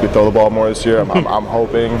and possibly throw the ball more this year. I'm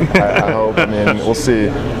hoping. I hope. We'll see.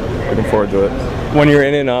 Looking forward to it. When you're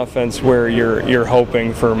in an offense where you're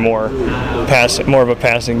hoping for more of a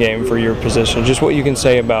passing game for your position, just what you can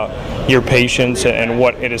say about your patience and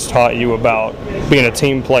what it has taught you about being a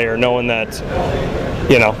team player, knowing that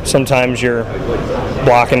sometimes you're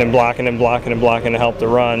blocking and blocking and blocking and blocking to help the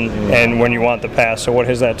run, and when you want the pass. So what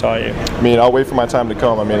has that taught you? I'll wait for my time to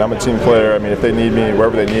come. I'm a team player. If they need me,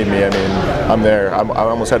 wherever they need me, I'm there. I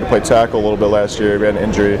almost had to play tackle a little bit last year. We had an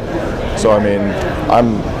injury. So,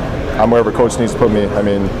 I'm wherever coach needs to put me.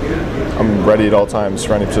 I'm ready at all times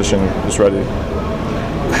for any position, just ready.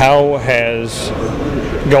 How has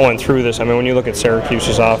going through this, when you look at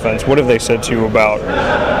Syracuse's offense, what have they said to you about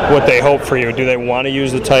what they hope for you? Do they want to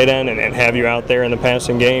use the tight end and have you out there in the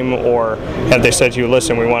passing game, or have they said to you,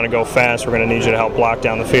 listen, we want to go fast, we're going to need you to help block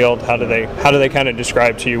down the field? How do they kind of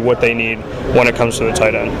describe to you what they need when it comes to the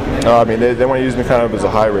tight end? They want to use me kind of as a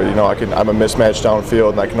hybrid. I'm a mismatch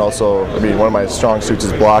downfield, and I can also, one of my strong suits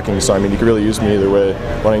is blocking, so you can really use me either way,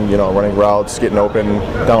 running routes, getting open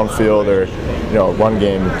downfield, or run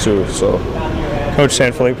game too. So, Coach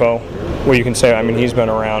Sanfilippo, what you can say, he's been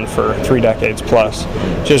around for 3 decades plus.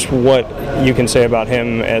 Just what you can say about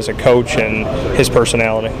him as a coach and his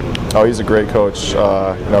personality. Oh, he's a great coach.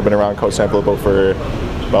 I've been around Coach Sanfilippo for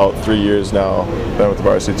about 3 years now. Been with the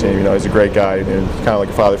varsity team. He's a great guy. Kind of like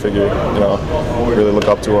a father figure. Really look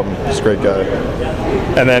up to him. He's a great guy.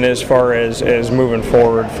 And then as far as moving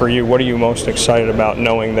forward for you, what are you most excited about,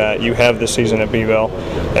 knowing that you have the season at Beeville,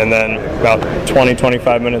 and then about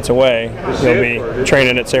 20-25 minutes away, you'll be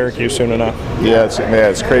training at Syracuse soon enough? Yeah,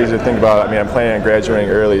 it's crazy to think about. I'm planning on graduating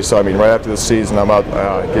early, so right after the season, I'm out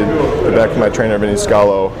get back to my trainer, Vinny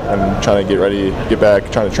Scalo, and trying to get back,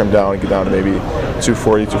 trying to trim down and get down to maybe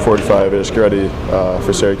 240, 245-ish, get ready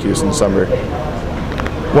for Syracuse in December.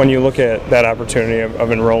 When you look at that opportunity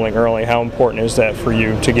of enrolling early, how important is that for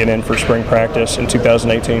you to get in for spring practice in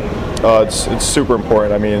 2018? It's super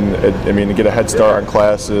important. I mean, to get a head start on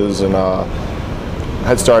classes and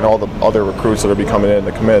head start on all the other recruits that will be coming in,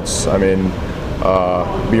 the commits. I mean,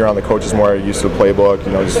 be around the coaches more, used to the playbook,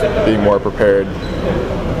 just being more prepared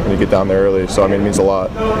when you get down there early. So, I mean, it means a lot.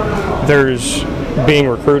 There's being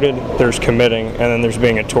recruited, there's committing, and then there's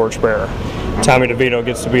being a torchbearer. Tommy DeVito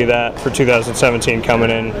gets to be that for 2017 coming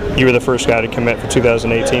in. You were the first guy to commit for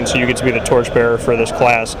 2018, so you get to be the torchbearer for this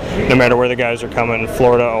class, no matter where the guys are coming,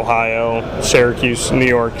 Florida, Ohio, Syracuse, New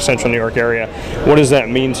York, Central New York area. What does that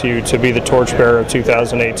mean to you to be the torchbearer of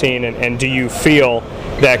 2018, and do you feel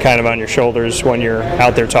that kind of on your shoulders when you're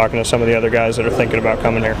out there talking to some of the other guys that are thinking about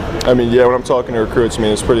coming here? I mean, yeah, when I'm talking to recruits, I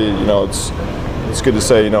mean, it's pretty, it's good to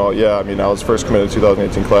say, yeah, I mean, I was first committed to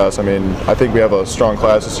 2018 class. I mean, I think we have a strong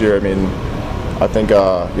class this year. I mean, I think,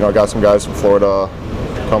 I got some guys from Florida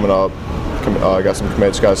coming up. I got some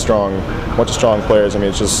commits, got a bunch of strong players. I mean,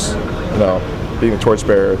 it's just, being a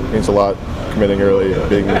torchbearer means a lot, committing early,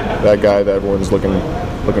 being that guy that everyone's looking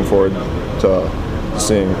forward to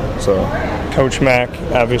seeing. So. Coach Mack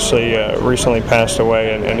obviously recently passed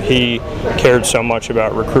away, and he cared so much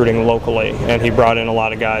about recruiting locally, and he brought in a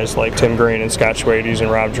lot of guys like Tim Green and Scott Schwades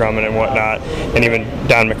and Rob Drummond and whatnot, and even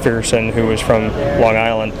Don McPherson, who was from Long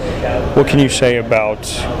Island. What can you say about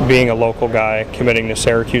being a local guy committing to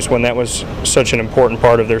Syracuse when that was such an important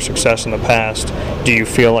part of their success in the past? Do you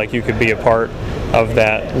feel like you could be a part of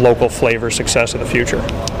that local flavor success of the future?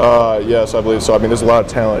 Yes, I believe so. I mean, there's a lot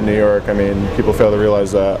of talent in New York. I mean, people fail to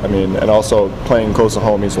realize that. I mean, and also playing close to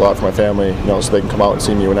home means a lot for my family, so they can come out and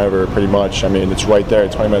see me whenever, pretty much. I mean, it's right there,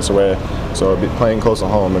 20 minutes away. So playing close to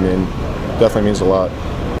home, I mean, definitely means a lot.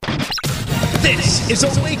 This is a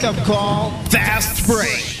wake-up call, Fast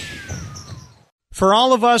Break. For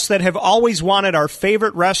all of us that have always wanted our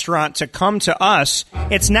favorite restaurant to come to us,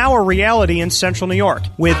 it's now a reality in Central New York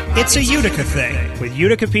with It's a Utica Thing, with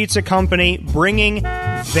Utica Pizza Company bringing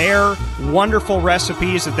their wonderful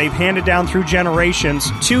recipes that they've handed down through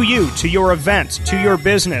generations to you, to your event, to your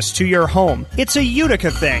business, to your home. It's a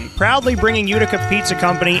Utica Thing, proudly bringing Utica Pizza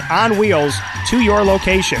Company on wheels to your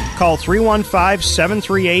location. Call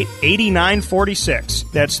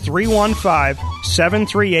 315-738-8946. That's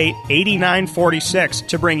 315-738-8946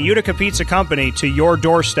 to bring Utica Pizza Company to your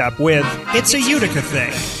doorstep with It's a Utica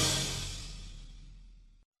Thing.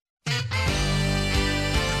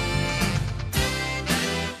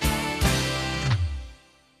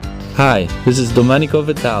 Hi, this is Domenico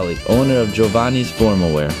Vitali, owner of Giovanni's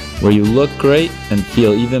Formal Wear, where you look great and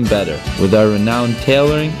feel even better with our renowned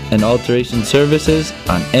tailoring and alteration services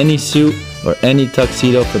on any suit or any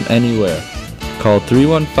tuxedo from anywhere. Call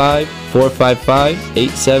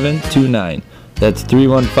 315-455-8729. That's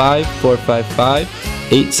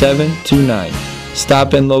 315-455-8729.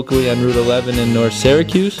 Stop in locally on Route 11 in North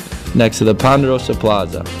Syracuse, next to the Ponderosa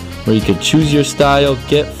Plaza, where you can choose your style,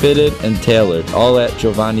 get fitted, and tailored, all at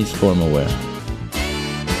Giovanni's Formal Wear.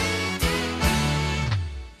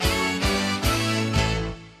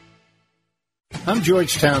 I'm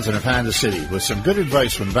George Townsend of Honda City with some good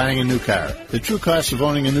advice when buying a new car. The true cost of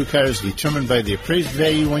owning a new car is determined by the appraised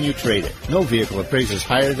value when you trade it. No vehicle appraises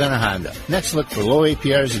higher than a Honda. Next, look for low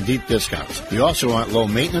APRs and deep discounts. You also want low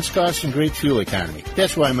maintenance costs and great fuel economy.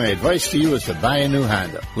 That's why my advice to you is to buy a new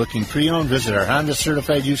Honda. Looking pre-owned, visit our Honda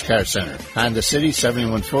Certified Used Car Center. Honda City,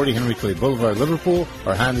 7140 Henry Clay Boulevard, Liverpool,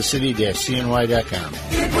 or HondaCity-CNY.com.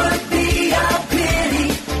 It would be a pity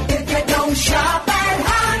if you don't shop at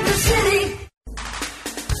Honda City.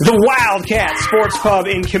 The Wildcat Sports Pub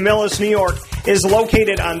in Camillus, New York is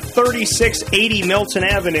located on 3680 Milton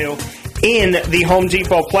Avenue in the Home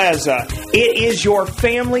Depot Plaza. It is your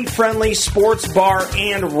family-friendly sports bar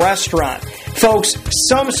and restaurant. Folks,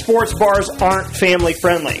 some sports bars aren't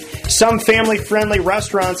family-friendly. Some family-friendly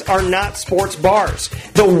restaurants are not sports bars.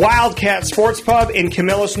 The Wildcat Sports Pub in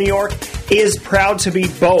Camillus, New York is proud to be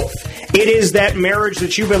both. It is that marriage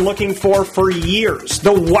that you've been looking for years.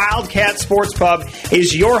 The Wildcat Sports Pub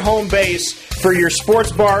is your home base for your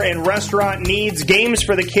sports bar and restaurant needs, games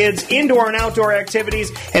for the kids, indoor and outdoor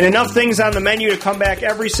activities, and enough things on the menu to come back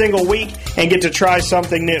every single week and get to try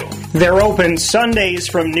something new. They're open Sundays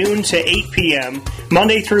from noon to 8 p.m.,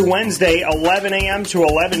 Monday through Wednesday, 11 a.m. to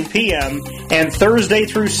 11 p.m., and Thursday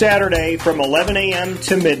through Saturday from 11 a.m.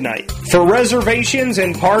 to midnight. For reservations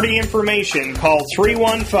and party information, call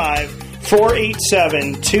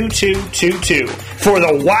 315-487-2222 for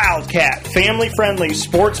the Wildcat family-friendly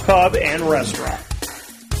sports pub and restaurant.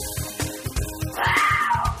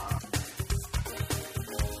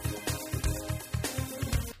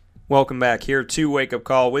 Welcome back here to Wake Up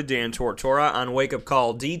Call with Dan Tortora on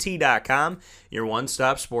wakeupcalldt.com, your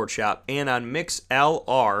one-stop sports shop, and on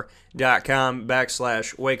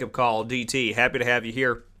mixlr.com/wakeupcalldt. Happy to have you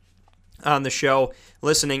here on the show,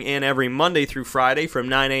 listening in every Monday through Friday from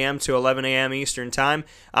 9 a.m. to 11 a.m. Eastern Time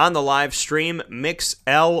on the live stream,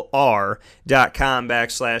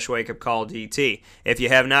 mixlr.com/wakeupcalldt. If you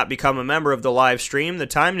have not become a member of the live stream, the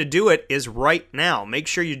time to do it is right now. Make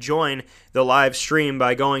sure you join the live stream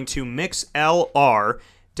by going to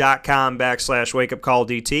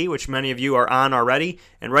mixlr.com/wakeupcalldt, which many of you are on already,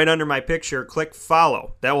 and right under my picture, click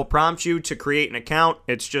follow. That will prompt you to create an account.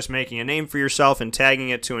 It's just making a name for yourself and tagging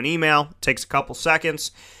it to an email. It takes a couple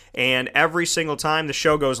seconds, and every single time the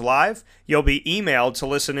show goes live, you'll be emailed to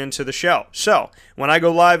listen into the show. So when I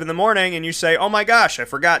go live in the morning and you say, oh my gosh, I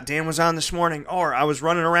forgot Dan was on this morning, or I was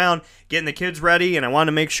running around getting the kids ready and I want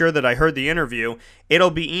to make sure that I heard the interview, it'll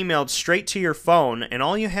be emailed straight to your phone, and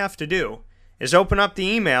all you have to do is open up the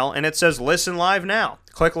email and it says listen live now.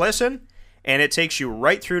 Click listen, and it takes you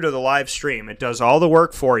right through to the live stream. It does all the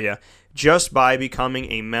work for you just by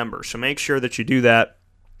becoming a member. So make sure that you do that.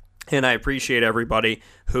 And I appreciate everybody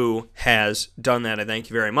who has done that. I thank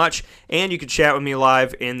you very much. And you can chat with me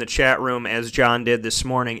live in the chat room as John did this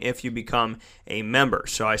morning if you become a member.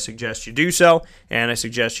 So I suggest you do so, and I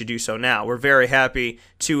suggest you do so now. We're very happy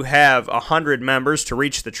to have 100 members to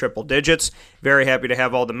reach the triple digits. Very happy to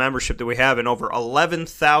have all the membership that we have and over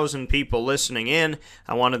 11,000 people listening in.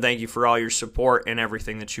 I want to thank you for all your support and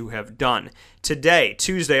everything that you have done. Today,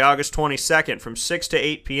 Tuesday, August 22nd, from 6 to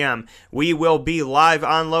 8 p.m., we will be live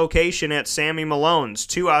on location at Sammy Malone's,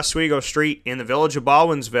 2 Oswego Street in the village of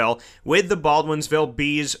Baldwinsville, with the Baldwinsville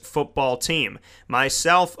Bees football team.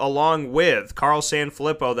 Myself, along with Carl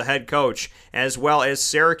Sanfilippo, the head coach, as well as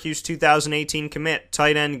Syracuse 2018 commit,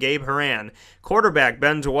 tight end Gabe Horan, quarterback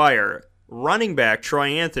Ben Dwyer, running back Troy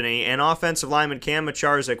Anthony, and offensive lineman Cam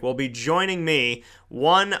Macharzik will be joining me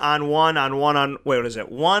one-on-one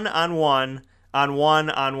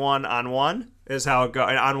is how it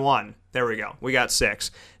goes. On one. There we go. We got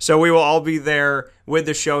 6. So we will all be there with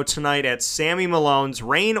the show tonight at Sammy Malone's.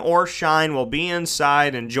 Rain or shine, we'll be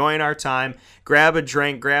inside, enjoying our time. Grab a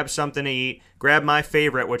drink, grab something to eat, grab my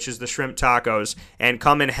favorite, which is the shrimp tacos, and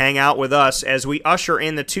come and hang out with us as we usher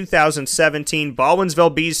in the 2017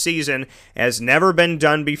 Baldwinsville Bees season as never been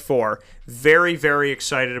done before. Very, very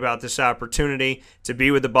excited about this opportunity to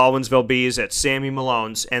be with the Baldwinsville Bees at Sammy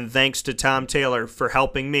Malone's, and thanks to Tom Taylor for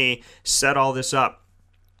helping me set all this up.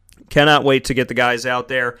 Cannot wait to get the guys out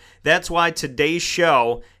there. That's why today's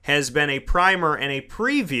show has been a primer and a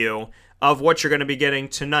preview of what you're going to be getting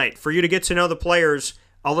tonight, for you to get to know the players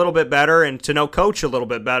a little bit better and to know Coach a little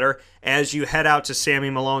bit better as you head out to Sammy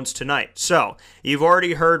Malone's tonight. So, you've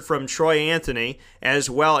already heard from Troy Anthony as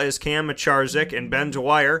well as Cam Macharzik and Ben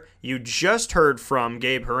Dwyer. You just heard from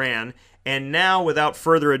Gabe Horan. And now, without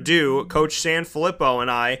further ado, Coach Sanfilippo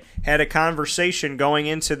and I had a conversation going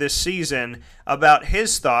into this season about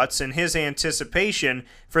his thoughts and his anticipation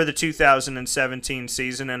for the 2017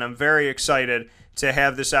 season, and I'm very excited to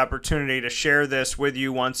have this opportunity to share this with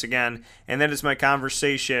you once again. And that is my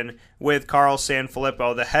conversation with Carl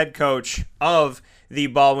Sanfilippo, the head coach of the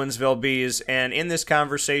Baldwinsville Bees. And in this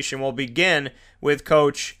conversation, we'll begin with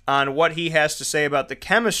Coach on what he has to say about the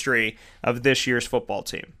chemistry of this year's football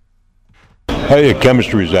team. Hey,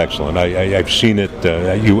 chemistry is excellent. I've seen it.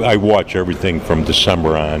 I watch everything from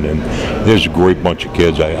December on, and there's a great bunch of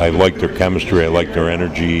kids. I like their chemistry. I like their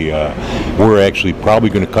energy. We're actually probably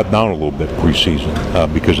going to cut down a little bit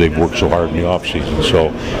preseason because they've worked so hard in the offseason. So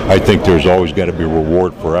I think there's always got to be a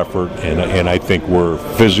reward for effort, and I think we're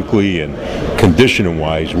physically and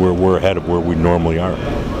conditioning-wise, we're ahead of where we normally are.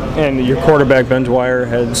 And your quarterback, Ben Dwyer,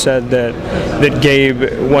 had said that Gabe,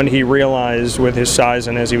 when he realized with his size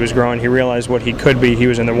and as he was growing, he realized what he could be. He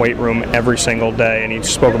was in the weight room every single day, and he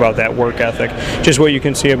spoke about that work ethic. Just what you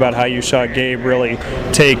can see about how you saw Gabe really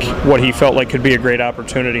take what he felt like could be a great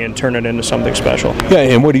opportunity and turn it into something special. Yeah,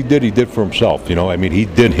 and what he did for himself. You know, I mean, he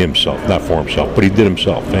did himself, not for himself, but he did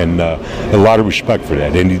himself, and a lot of respect for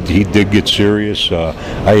that. And he did get serious.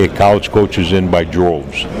 I had college coaches in by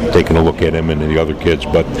droves, taking a look at him and the other kids,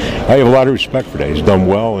 but I have a lot of respect for that. He's done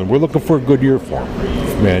well, and we're looking for a good year for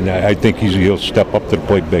him. And I think he'll step up to the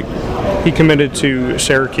plate big. he committed to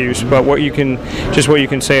Syracuse, but what you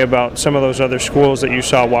can say about some of those other schools that you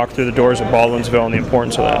saw walk through the doors of Baldwinsville and the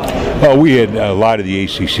importance of that. We had a lot of the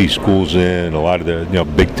ACC schools in, a lot of the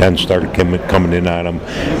Big Ten started coming in on him.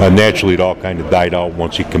 Naturally, it all kind of died out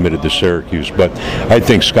once he committed to Syracuse, but I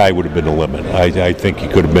think sky would have been the limit. I think he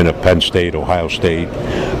could have been at Penn State, Ohio State,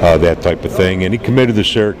 that type of thing, and he committed to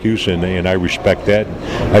Syracuse, and I respect that.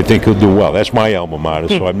 I think he'll do well. That's my alma mater,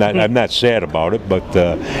 so I'm not sad about it, but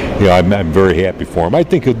I'm very happy for him. I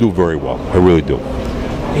think he'll do very well. I really do.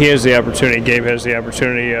 He has the opportunity, Gabe has the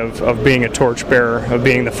opportunity of being a torchbearer, of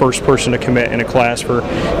being the first person to commit in a class for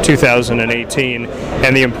 2018,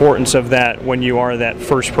 and the importance of that when you are that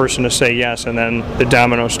first person to say yes and then the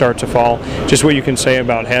dominoes start to fall. Just what you can say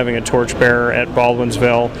about having a torchbearer at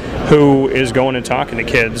Baldwinsville who is going and talking to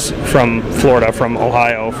kids from Florida, from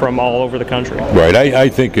Ohio, from all over the country. Right. I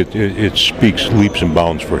think it speaks leaps and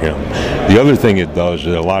bounds for him. The other thing it does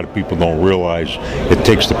that a lot of people don't realize, it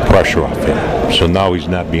takes the pressure off him. So now he's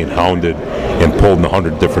not being hounded and pulled in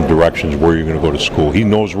 100 different directions where you're going to go to school. He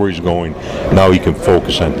knows where he's going. Now he can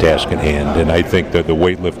focus on task at hand. And I think that the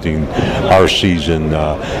weightlifting, our season,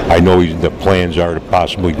 I know the plans are to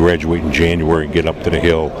possibly graduate in January and get up to the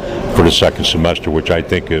Hill for the second semester, which I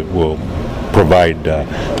think it will provide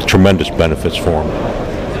tremendous benefits for him.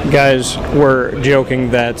 Guys, we're joking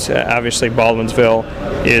that obviously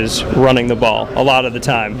Baldwinsville is running the ball a lot of the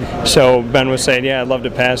time. So Ben was saying, yeah, I'd love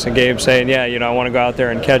to pass, and Gabe saying, yeah, I want to go out there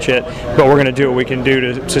and catch it, but we're going to do what we can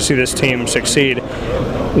do to see this team succeed.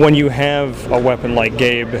 When you have a weapon like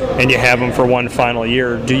Gabe and you have him for one final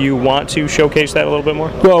year, do you want to showcase that a little bit more?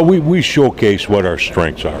 Well, we showcase what our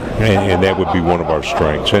strengths are, and that would be one of our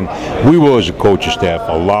strengths. And we will, as a coaching staff,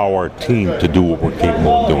 allow our team to do what we're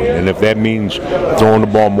capable of doing. And if that means throwing the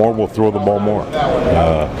ball more, we'll throw the ball more.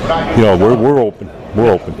 We're open.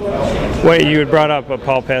 We're open. Well, you had brought up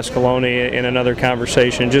Paul Pasqualoni in another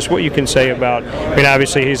conversation. Just what you can say about,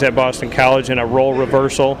 obviously he's at Boston College in a role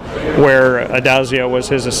reversal where Adazio was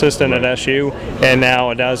his assistant at SU, and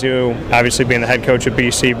now Adazio, obviously being the head coach of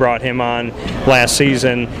BC, brought him on last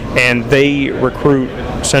season, and they recruit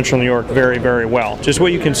Central New York very, very well. Just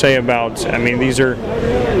what you can say about,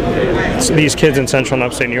 these kids in Central and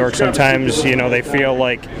Upstate New York, sometimes, they feel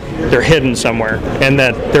like they're hidden somewhere and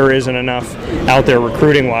that there isn't enough out there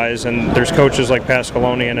recruiting-wise, and there's coaches like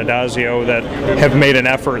Pasqualoni and Adazio that have made an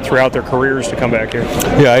effort throughout their careers to come back here.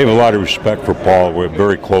 Yeah, I have a lot of respect for Paul. We're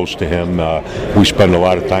very close to him. We spend a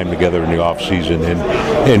lot of time together in the off-season,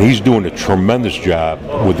 and he's doing a tremendous job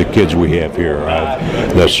with the kids we have here.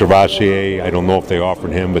 The Cervasier, I don't know if they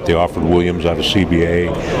offered him, but they offered Williams out of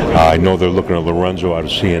CBA. I know they're looking at Lorenzo out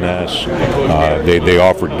of CNS. They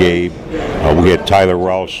offered Gabe. We had Tyler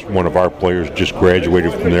Rouse, one of our players, just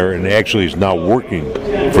graduated from there, and actually is now working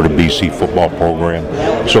for the BC football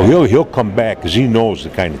program. So he'll come back because he knows the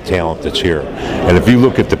kind of talent that's here. And if you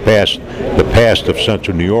look at the past of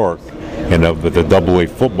Central New York and of the AA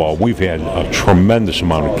football, we've had a tremendous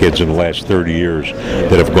amount of kids in the last 30 years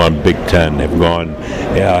that have gone Big Ten, have gone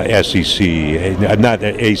SEC, not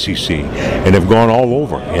ACC, and have gone all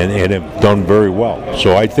over and have done very well.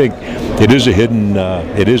 So I think it is a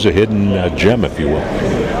hidden gem, if you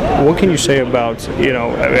will. What can you say about,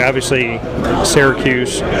 obviously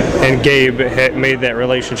Syracuse and Gabe made that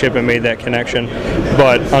relationship and made that connection,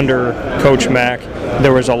 but under Coach Mack,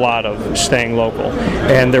 there was a lot of staying local,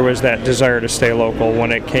 and there was that desire to stay local.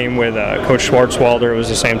 When it came with Coach Schwartzwalder, it was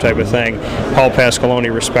the same type of thing. Paul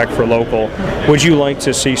Pasqualoni, respect for local. Would you like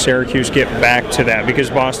to see Syracuse get back to that?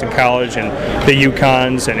 Because Boston College and the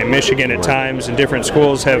UConns and in Michigan at times and different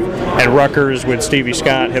schools and Rutgers with Stevie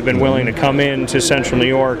Scott have been willing to come into Central New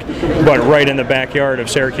York, but right in the backyard of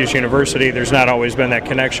Syracuse University, there's not always been that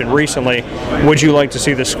connection recently. Would you like to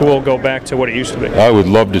see the school go back to what it used to be? I would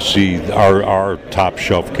love to see our top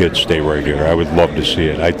shelf kids stay right here. I would love to see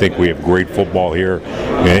it. I think we have great football here,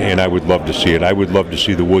 and I would love to see it. I would love to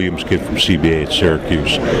see the Williams kid from CBA at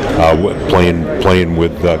Syracuse playing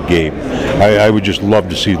with Gabe. I would just love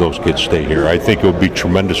to see those kids stay here. I think it would be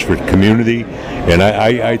tremendous for the community, and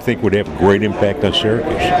I think would have a great impact on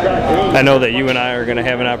Syracuse. I know that you and I are going to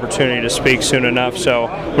have an opportunity to speak soon enough, so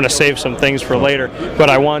I'm going to save some things for later. But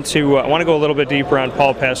I want to go a little bit deeper on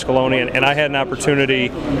Paul Pasqualoni, and I had an opportunity,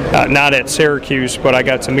 not at Syracuse, years, but I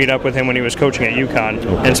got to meet up with him when he was coaching at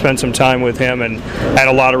UConn and spend some time with him, and had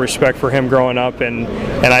a lot of respect for him growing up. And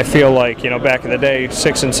I feel like, back in the day,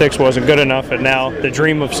 6-6 wasn't good enough, and now the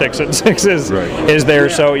dream of 6-6 is there.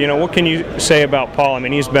 So, what can you say about Paul? I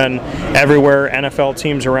mean, he's been everywhere. NFL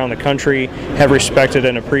teams around the country have respected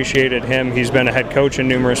and appreciated him. He's been a head coach in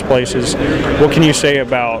numerous places. What can you say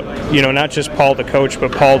about, not just Paul the coach,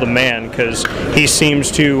 but Paul the man? Because he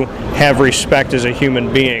seems to have respect as a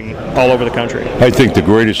human being all over the country. I think the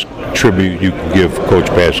greatest tribute you can give Coach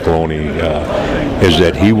Pasqualoni is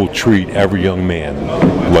that he will treat every young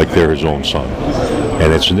man like they're his own son.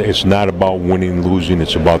 And it's not about winning, losing,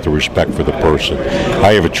 it's about the respect for the person.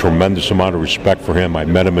 I have a tremendous amount of respect for him. I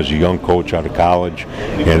met him as a young coach out of college,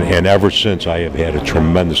 and ever since I have had a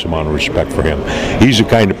tremendous amount of respect for him. He's the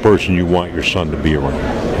kind of person you want your son to be around.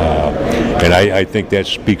 And I think that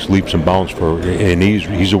speaks leaps and bounds and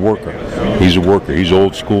he's a worker. He's a worker. He's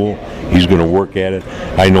old school. He's going to work at it.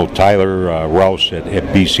 I know Tyler Rouse at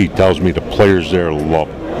BC tells me the players there love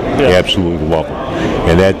him. They absolutely love him.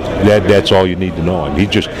 And that's all you need to know. He's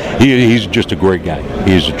just a great guy.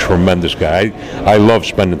 He's a tremendous guy. I love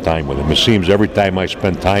spending time with him. It seems every time I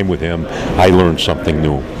spend time with him, I learn something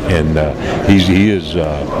new. And he is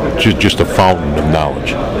just a fountain of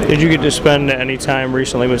knowledge. Did you get to spend any time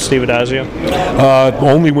recently with Steve Addazio?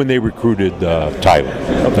 Only when they recruited Tyler.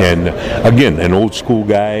 Okay. And again, an old school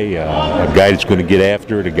guy, a guy that's going to get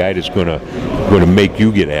after it, a guy that's going to make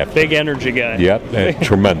you get after it. Big energy guy. Yep,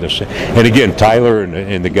 tremendous. And again, Tyler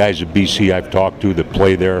and the guys at BC I've talked to that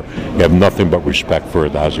play there have nothing but respect for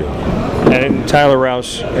Addazio. And Tyler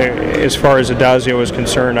Rouse, as far as Addazio is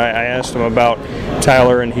concerned, I asked him about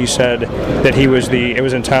Tyler, and he said that it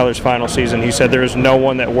was in Tyler's final season. He said there is no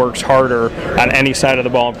one that works harder on any side of the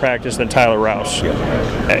ball in practice than Tyler Rouse.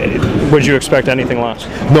 Yeah. Would you expect anything less?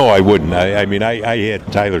 No, I wouldn't. I mean, I had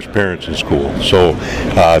Tyler's parents in school, so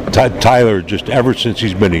Tyler, just ever since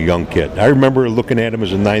he's been a young kid, I remember looking at him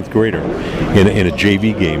as a 9th grader in a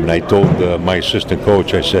JV game, and I told my assistant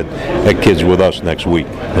coach, I said, that kid's with us next week.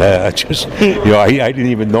 I didn't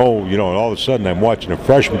even know, and all of a sudden I'm watching a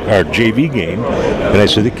freshman or JV game, and I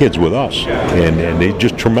said, the kid's with us, and they're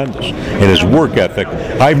just tremendous. And his work ethic,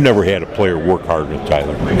 I've never had a player work harder than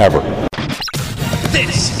Tyler, ever.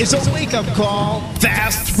 This is a wake-up call,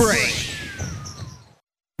 Fast Break.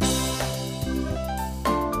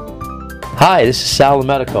 Hi, this is Sal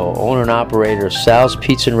Lamedico, owner and operator of Sal's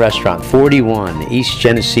Pizza and Restaurant, 41 East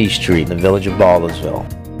Genesee Street in the village of Baldwinsville.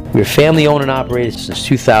 We're family-owned and operated since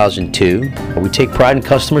 2002. We take pride in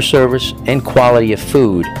customer service and quality of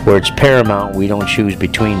food. Where it's paramount, we don't choose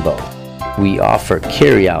between both. We offer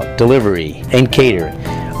carry-out, delivery, and catering.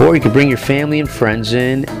 Or you can bring your family and friends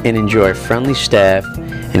in and enjoy a friendly staff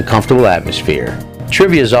and comfortable atmosphere.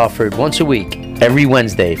 Trivia is offered once a week, every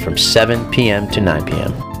Wednesday from 7 p.m. to 9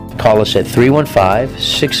 p.m. Call us at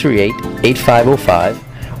 315-638-8505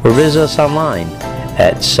 or visit us online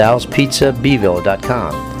at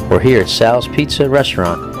salspizzabeeville.com. We're here at Sal's Pizza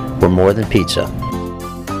Restaurant. We're more than pizza.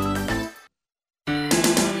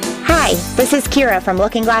 Hi, this is Kira from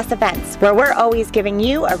Looking Glass Events, where we're always giving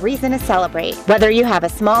you a reason to celebrate. Whether you have a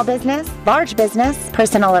small business, large business,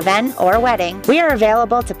 personal event, or wedding, we are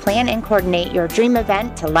available to plan and coordinate your dream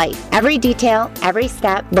event to life. Every detail, every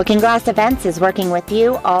step, Looking Glass Events is working with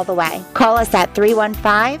you all the way. Call us at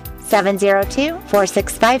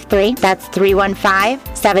 315-702-4653. That's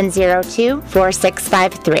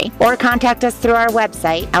 315-702-4653. Or contact us through our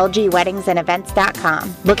website,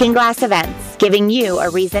 lgweddingsandevents.com. Looking Glass Events, giving you a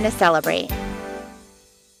reason to celebrate.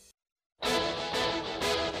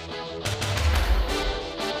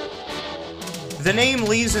 The name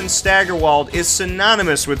Leeson Staggerwald is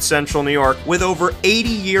synonymous with Central New York, with over 80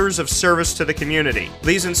 years of service to the community.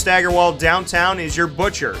 Leeson Staggerwald Downtown is your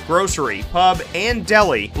butcher, grocery, pub, and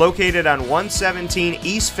deli located on 117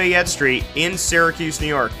 East Fayette Street in Syracuse, New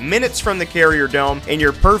York, minutes from the Carrier Dome, and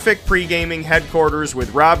your perfect pre-gaming headquarters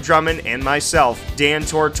with Rob Drummond and myself, Dan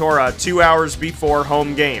Tortora, 2 hours before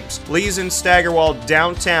home games. Leeson Staggerwald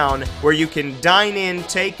Downtown, where you can dine in,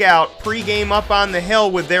 take out, pre-game up on the hill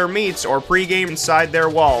with their meats, or pre-game inside their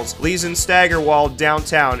walls. Leeson Staggerwald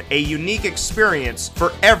Downtown, a unique experience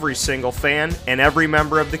for every single fan and every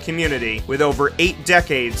member of the community with over 8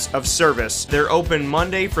 decades of service. They're open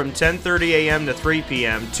Monday from 10:30 a.m. to 3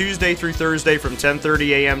 p.m., Tuesday through Thursday from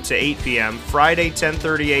 10:30 a.m. to 8 p.m., Friday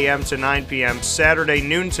 10:30 a.m. to 9 p.m., Saturday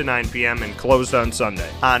noon to 9 p.m., and closed on Sunday.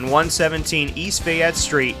 On 117 East Fayette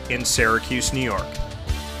Street in Syracuse, New York.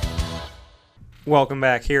 Welcome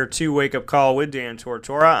back here to Wake Up Call with Dan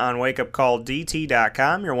Tortora on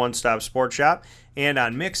wakeupcalldt.com, your one-stop sports shop, and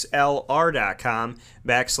on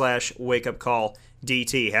mixlr.com/wakeupcalldt.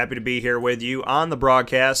 DT. Happy to be here with you on the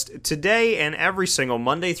broadcast today and every single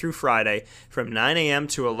Monday through Friday from 9 a.m.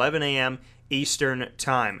 to 11 a.m. Eastern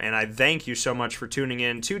Time. And I thank you so much for tuning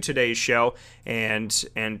in to today's show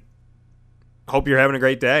and hope you're having a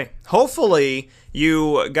great day. Hopefully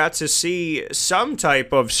you got to see some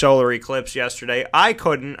type of solar eclipse yesterday. I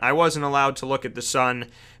couldn't. I wasn't allowed to look at the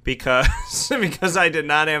sun because I did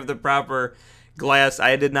not have the proper glass.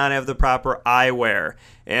 I did not have the proper eyewear.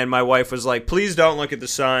 And my wife was like, please don't look at the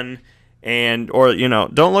sun don't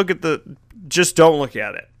look at just don't look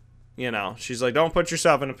at it. She's like, don't put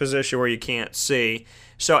yourself in a position where you can't see.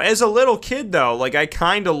 So as a little kid though, like I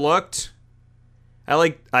kind of looked,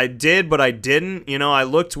 I did, but I didn't. I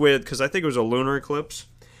looked with, because I think it was a lunar eclipse,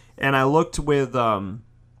 and I looked with, I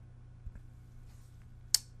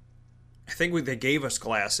think they gave us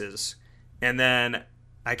glasses, and then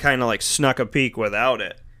I kind of like snuck a peek without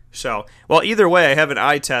it. So, well, either way, I have an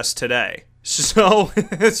eye test today. So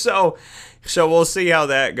we'll see how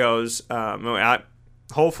that goes.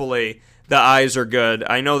 Hopefully the eyes are good.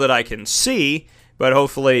 I know that I can see, but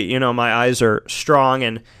hopefully, my eyes are strong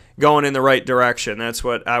and going in the right direction. That's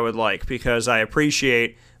what I would like, because I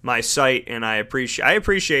appreciate my sight and I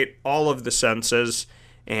appreciate all of the senses.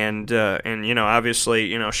 And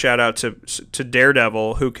obviously, shout out to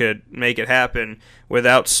Daredevil, who could make it happen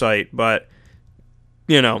without sight. But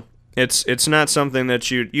it's not something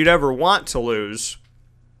that you'd ever want to lose.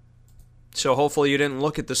 So hopefully you didn't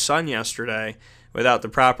look at the sun yesterday without the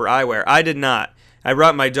proper eyewear. I did not. I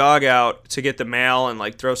brought my dog out to get the mail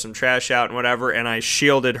and throw some trash out and whatever, and I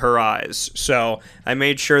shielded her eyes. So I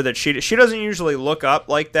made sure that she doesn't usually look up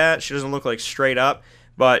like that. She doesn't look straight up,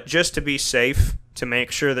 but just to be safe, to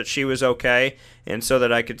make sure that she was okay, and so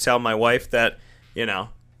that I could tell my wife that,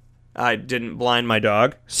 I didn't blind my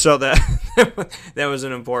dog. So that was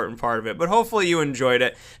an important part of it. But hopefully you enjoyed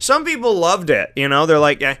it. Some people loved it. They're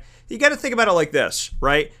like, yeah. You got to think about it like this,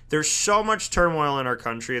 right? There's so much turmoil in our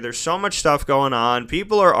country. There's so much stuff going on.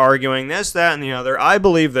 People are arguing this, that, and the other. I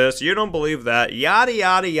believe this. You don't believe that. Yada,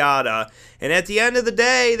 yada, yada. And at the end of the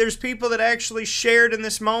day, there's people that actually shared in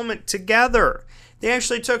this moment together. They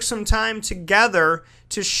actually took some time together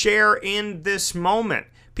to share in this moment.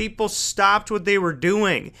 People stopped what they were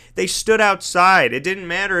doing. They stood outside. It didn't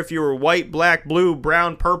matter if you were white, black, blue,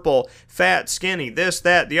 brown, purple, fat, skinny, this,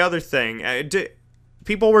 that, the other thing.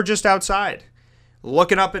 People were just outside,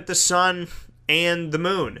 looking up at the sun and the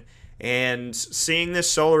moon and seeing this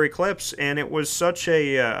solar eclipse. And it was such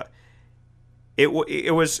a, it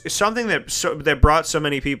was something that brought so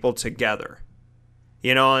many people together.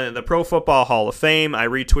 In the Pro Football Hall of Fame, I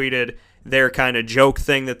retweeted their kind of joke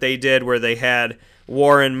thing that they did where they had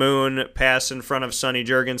Warren Moon pass in front of Sonny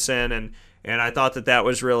Jurgensen, and I thought that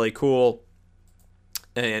was really cool.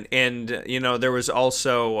 And there was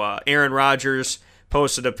also Aaron Rodgers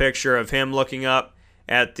posted a picture of him looking up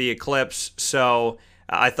at the eclipse. So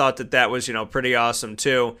I thought that was, pretty awesome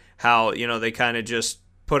too. How, they kind of just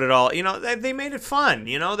put it all, they made it fun.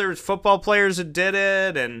 There's football players that did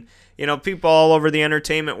it, and, people all over the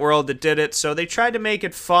entertainment world that did it. So they tried to make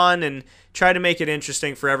it fun and try to make it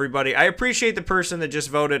interesting for everybody. I appreciate the person that just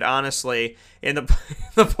voted honestly in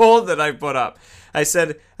the poll that I put up. I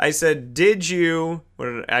said, did you,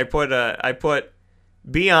 I put,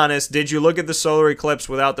 be honest, did you look at the solar eclipse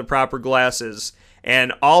without the proper glasses?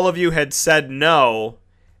 And all of you had said no,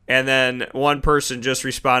 and then one person just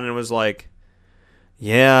responded and was like,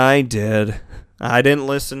 yeah, I did. I didn't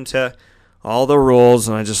listen to all the rules,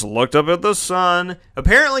 and I just looked up at the sun.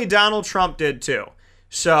 Apparently Donald Trump did too.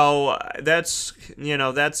 So that's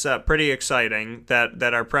pretty exciting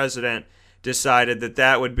that our president decided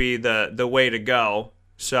that would be the way to go.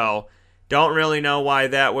 So don't really know why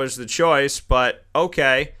that was the choice, but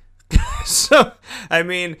okay. So,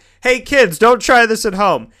 hey kids, don't try this at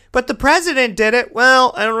home. But the president did it.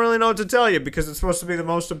 Well, I don't really know what to tell you, because it's supposed to be the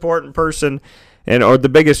most important person, or the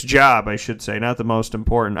biggest job, I should say, not the most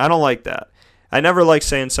important. I don't like that. I never like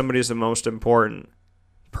saying somebody's the most important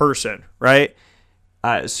person, right?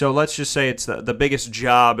 So let's just say it's the biggest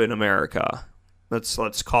job in America.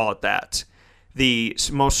 Let's call it that. The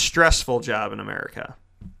most stressful job in America.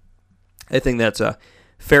 I think that's a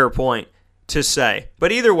fair point to say.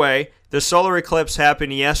 But either way, the solar eclipse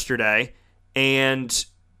happened yesterday, and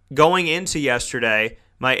going into yesterday,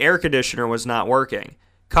 my air conditioner was not working.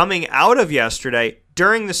 Coming out of yesterday,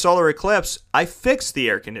 during the solar eclipse, I fixed the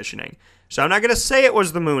air conditioning. So I'm not going to say it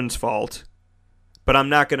was the moon's fault, but I'm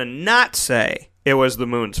not going to not say it was the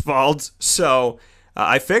moon's fault. So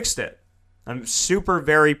I fixed it. I'm super,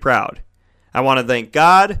 very proud. I want to thank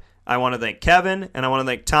God. I want to thank Kevin, and I want to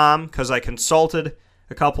thank Tom, because I consulted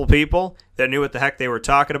a couple people that knew what the heck they were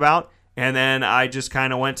talking about, And then I just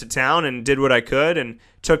kind of went to town and did what I could and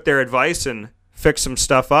took their advice and fixed some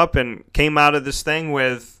stuff up and came out of this thing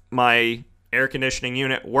with my air conditioning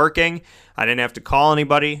unit working. I didn't have to call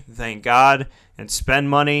anybody, thank God, and spend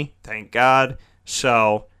money, thank God.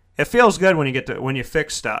 So it feels good when you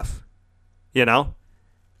fix stuff, you know?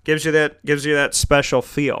 Gives you that special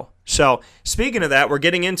feel. So speaking of that, we're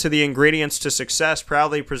getting into the ingredients to success,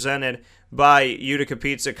 proudly presented by Utica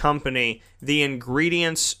Pizza Company. The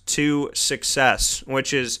ingredients to success,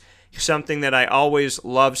 which is something that I always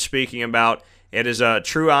love speaking about. It is a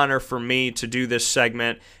true honor for me to do this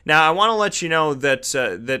segment. Now, I want to let you know that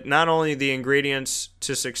that not only the ingredients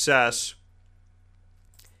to success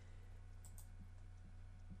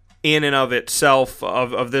in and of itself,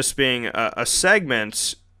 of this being a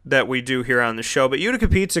segment that we do here on the show, but Utica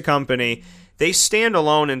Pizza Company, they stand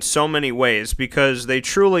alone in so many ways because they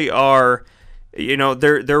truly are, you know,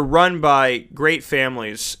 they're run by great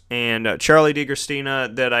families. And Charlie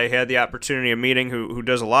DiGristina, that I had the opportunity of meeting, who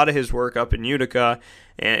does a lot of his work up in Utica,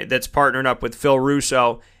 and that's partnered up with Phil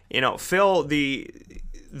Russo. You know, Phil,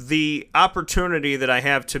 the opportunity that I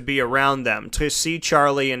have to be around them, to see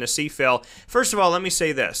Charlie and to see Phil. First of all, let me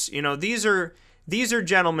say this. You know, these are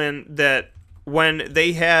gentlemen that when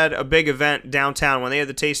they had a big event downtown, when they had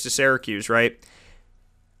the Taste of Syracuse, right?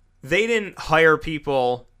 They didn't hire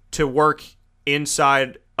people to work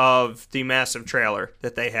inside of the massive trailer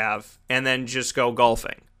that they have and then just go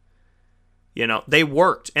golfing. You know, they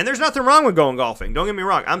worked. And there's nothing wrong with going golfing. Don't get me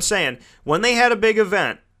wrong. I'm saying when they had a big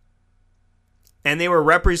event and they were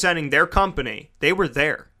representing their company, they were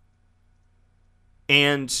there.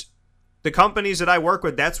 And the companies that I work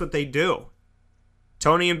with, that's what they do.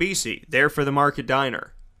 Tony and BC, there for the Market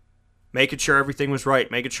Diner, making sure everything was right,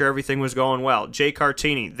 making sure everything was going well. Jay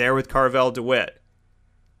Cartini, there with Carvel DeWitt.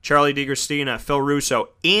 Charlie DiGristina, Phil Russo,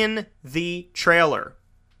 in the trailer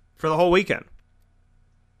for the whole weekend.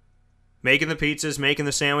 Making the pizzas, making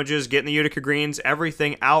the sandwiches, getting the Utica greens,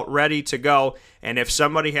 everything out ready to go. And if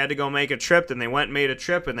somebody had to go make a trip, then they went and made a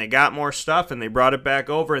trip and they got more stuff and they brought it back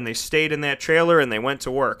over and they stayed in that trailer and they went to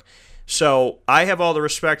work. So I have all the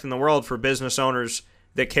respect in the world for business owners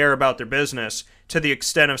that care about their business, to the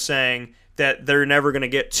extent of saying that they're never going to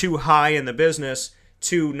get too high in the business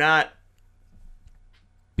to not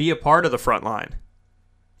be a part of the front line.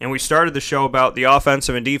 And we started the show about the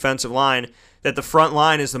offensive and defensive line, that the front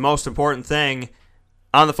line is the most important thing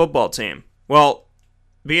on the football team. Well,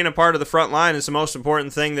 being a part of the front line is the most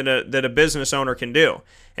important thing that a business owner can do.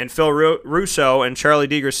 And Phil Russo and Charlie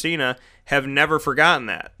DiGristina have never forgotten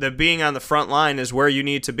that being on the front line is where you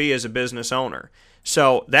need to be as a business owner.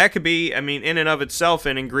 So that could be, I mean, in and of itself,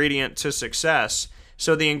 an ingredient to success.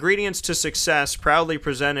 So the ingredients to success, proudly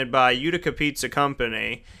presented by Utica Pizza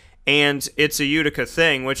Company, and It's a Utica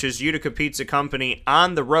Thing, which is Utica Pizza Company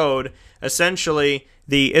on the road. Essentially,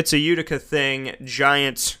 the It's a Utica Thing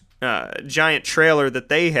giant trailer that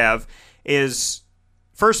they have is,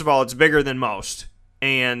 first of all, it's bigger than most,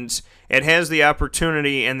 and it has the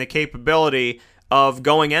opportunity and the capability of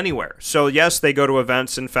going anywhere. So yes, they go to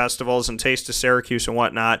events and festivals and Taste of Syracuse and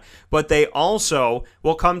whatnot, but they also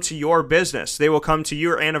will come to your business. They will come to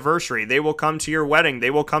your anniversary. They will come to your wedding.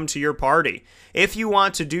 They will come to your party. If you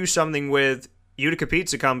want to do something with Utica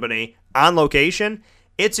Pizza Company on location,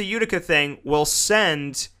 It's a Utica Thing will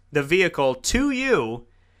send the vehicle to you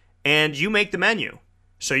and you make the menu.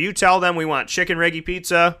 So you tell them, we want chicken reggie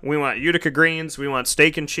pizza, we want Utica greens, we want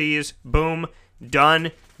steak and cheese, boom,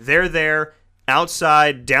 done. They're there.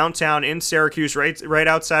 Outside, downtown in Syracuse, right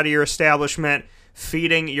outside of your establishment,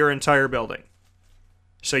 feeding your entire building.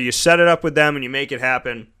 So you set it up with them and you make it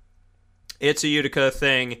happen. It's a Utica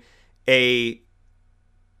Thing, an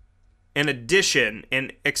addition,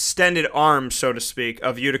 an extended arm, so to speak,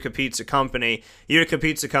 of Utica Pizza Company. Utica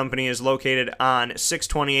Pizza Company is located on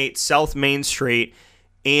 628 South Main Street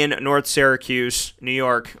in North Syracuse, New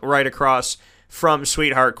York, right across from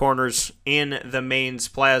Sweetheart Corners in the Mains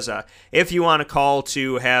Plaza. If you want to call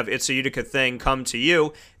to have It's a Utica Thing come to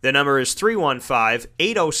you, the number is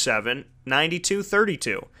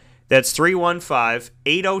 315-807-9232. That's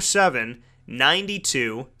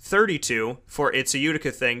 315-807-9232 for It's a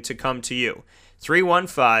Utica Thing to come to you.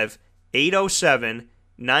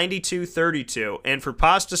 315-807-9232. And for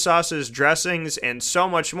pasta sauces, dressings, and so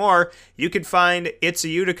much more, you can find It's a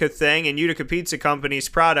Utica Thing and Utica Pizza Company's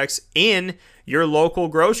products in your local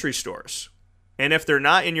grocery stores. And if they're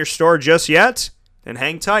not in your store just yet, then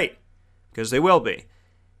hang tight, because they will be.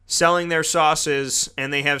 Selling their sauces,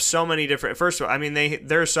 and they have so many different... First of all, I mean,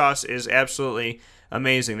 their sauce is absolutely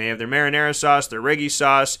amazing. They have their marinara sauce, their Riggy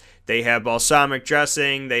sauce, they have balsamic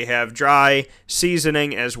dressing, they have dry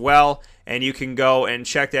seasoning as well, and you can go and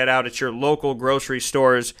check that out at your local grocery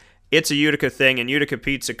stores. It's a Utica thing, and Utica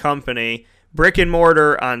Pizza Company, brick and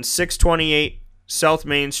mortar on 628 South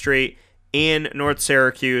Main Street in North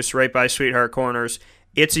Syracuse, right by Sweetheart Corners.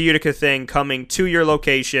 It's a Utica thing, coming to your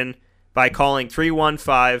location by calling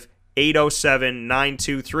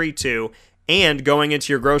 315-807-9232 and going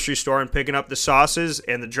into your grocery store and picking up the sauces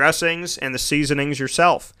and the dressings and the seasonings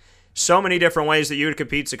yourself. So many different ways that Utica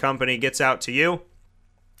Pizza Company gets out to you,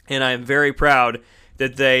 and I am very proud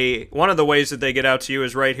that one of the ways that they get out to you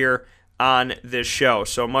is right here on this show.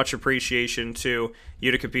 So much appreciation to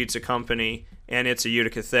Utica Pizza Company, and It's a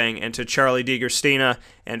Utica Thing, and to Charlie DiGristina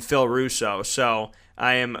and Phil Russo. So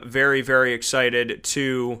I am very, very excited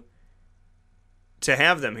to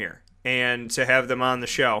have them here and to have them on the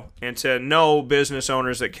show and to know business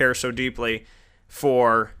owners that care so deeply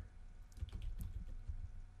for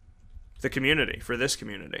the community, for this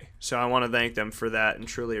community. So I want to thank them for that and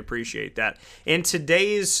truly appreciate that. In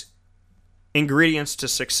today's Ingredients to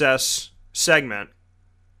Success segment,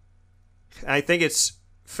 I think it's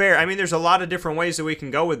fair. I mean, there's a lot of different ways that we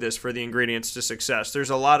can go with this for the Ingredients to Success. There's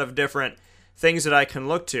a lot of different things that I can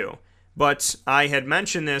look to. But I had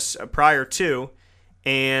mentioned this prior to,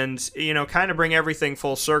 and, kind of bring everything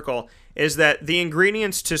full circle, is that the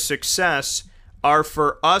ingredients to success are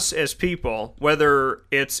for us as people, whether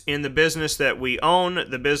it's in the business that we own,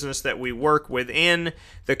 the business that we work within,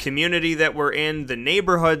 the community that we're in, the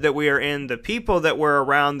neighborhood that we are in, the people that we're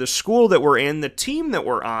around, the school that we're in, the team that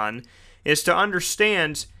we're on, is to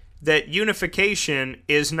understand that unification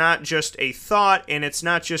is not just a thought and it's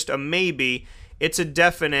not just a maybe, it's a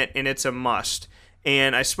definite and it's a must.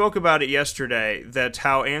 And I spoke about it yesterday, that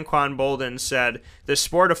how Anquan Boldin said the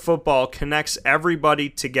sport of football connects everybody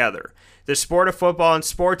together. The sport of football and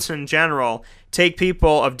sports in general take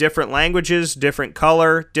people of different languages, different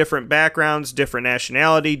color, different backgrounds, different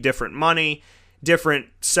nationality, different money, different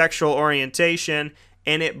sexual orientation,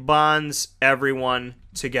 and it bonds everyone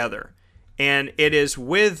together. And it is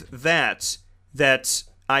with that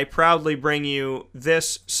I proudly bring you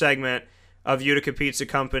this segment of Utica Pizza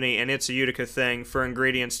Company, and It's a Utica Thing for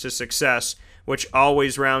Ingredients to Success, which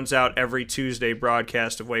always rounds out every Tuesday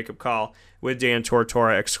broadcast of Wake Up Call with Dan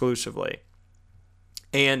Tortora exclusively.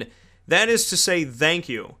 And that is to say thank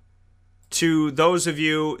you to those of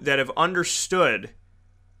you that have understood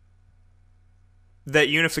that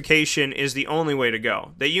unification is the only way to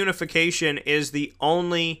go. That unification is the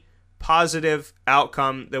only positive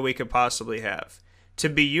outcome that we could possibly have. To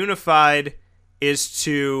be unified is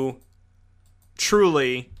to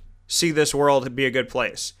truly see this world be a good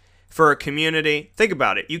place. For a community, think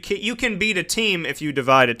about it. You can beat a team if you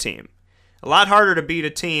divide a team. A lot harder to beat a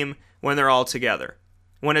team when they're all together.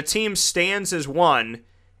 When a team stands as one,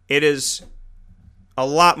 it is a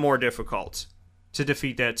lot more difficult to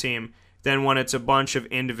defeat that team than when it's a bunch of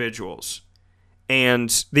individuals.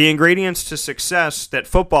 And the ingredients to success that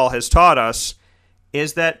football has taught us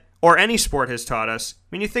is that, or any sport has taught us, I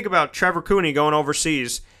mean, you think about Trevor Cooney going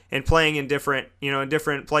overseas and playing in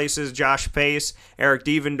different places, Josh Pace, Eric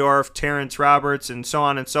Devendorf, Terrence Roberts, and so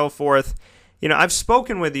on and so forth. I've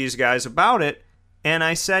spoken with these guys about it, and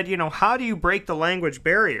I said, how do you break the language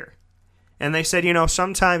barrier? And they said,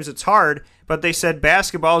 sometimes it's hard, but they said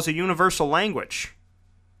basketball is a universal language.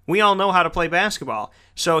 We all know how to play basketball.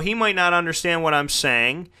 So he might not understand what I'm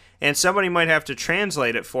saying, and somebody might have to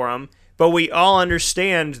translate it for him, but we all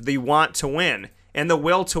understand the want to win, and the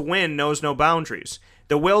will to win knows no boundaries.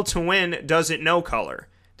 The will to win doesn't know color.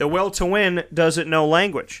 The will to win doesn't know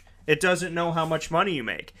language. It doesn't know how much money you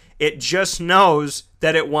make. It just knows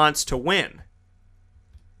that it wants to win.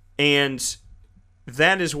 And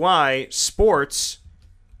that is why sports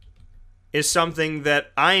is something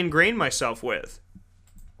that I ingrained myself with.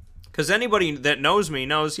 Because anybody that knows me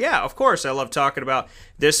knows, yeah, of course I love talking about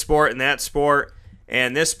this sport and this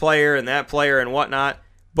player and that player and whatnot.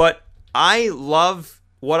 But I love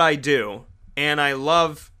what I do. And I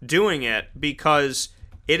love doing it because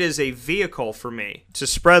it is a vehicle for me to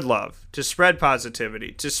spread love, to spread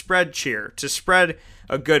positivity, to spread cheer, to spread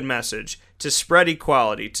a good message, to spread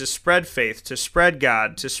equality, to spread faith, to spread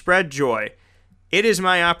God, to spread joy. It is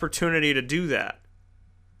my opportunity to do that.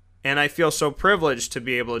 And I feel so privileged to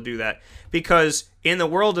be able to do that because in the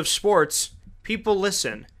world of sports, people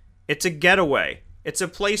listen. It's a getaway. It's a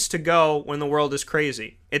place to go when the world is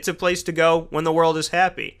crazy. It's a place to go when the world is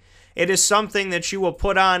happy. It is something that you will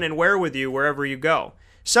put on and wear with you wherever you go.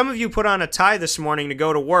 Some of you put on a tie this morning to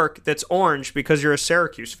go to work that's orange because you're a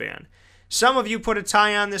Syracuse fan. Some of you put a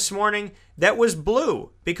tie on this morning that was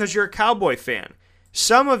blue because you're a Cowboy fan.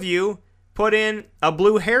 Some of you put in a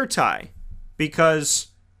blue hair tie because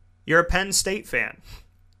you're a Penn State fan.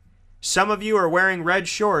 Some of you are wearing red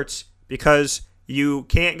shorts because you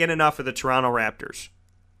can't get enough of the Toronto Raptors.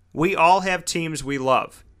 We all have teams we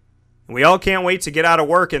love. We all can't wait to get out of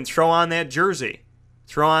work and throw on that jersey,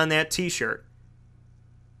 throw on that t-shirt.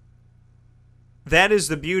 That is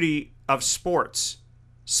the beauty of sports.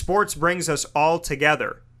 Sports brings us all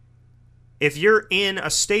together. If you're in a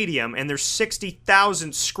stadium and there's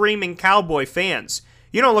 60,000 screaming Cowboy fans,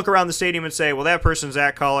 you don't look around the stadium and say, well, that person's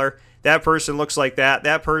that color, that person looks like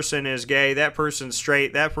that person is gay, that person's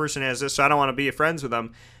straight, that person has this, so I don't want to be friends with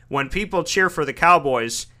them. When people cheer for the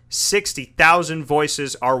Cowboys, 60,000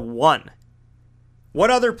 voices are one. What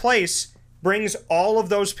other place brings all of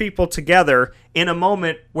those people together in a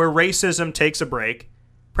moment where racism takes a break,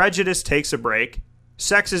 prejudice takes a break,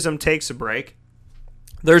 sexism takes a break?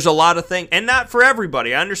 There's a lot of things, and not for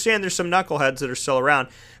everybody. I understand there's some knuckleheads that are still around,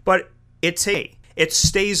 but it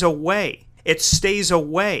stays away. It stays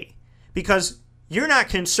away because you're not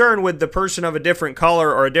concerned with the person of a different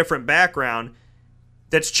color or a different background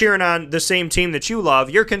that's cheering on the same team that you love.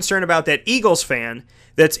 You're concerned about that Eagles fan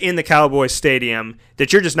that's in the Cowboys stadium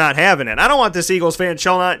that you're just not having it. I don't want this Eagles fan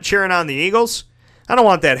cheering on the Eagles. I don't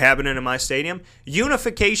want that happening in my stadium.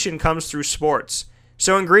 Unification comes through sports.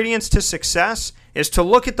 So ingredients to success is to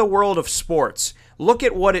look at the world of sports. Look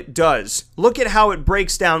at what it does. Look at how it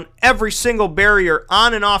breaks down every single barrier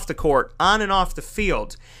on and off the court, on and off the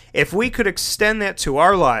field. If we could extend that to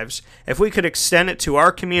our lives, if we could extend it to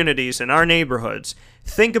our communities and our neighborhoods,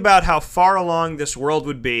 think about how far along this world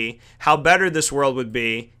would be, how better this world would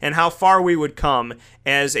be, and how far we would come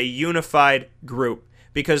as a unified group.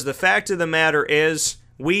 Because the fact of the matter is,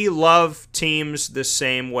 we love teams the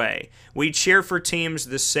same way. We cheer for teams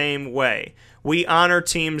the same way. We honor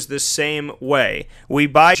teams the same way. We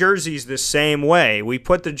buy jerseys the same way. We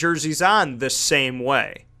put the jerseys on the same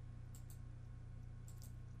way.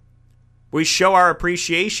 We show our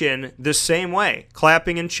appreciation the same way,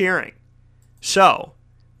 clapping and cheering. So,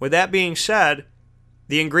 with that being said,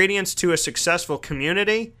 the ingredients to a successful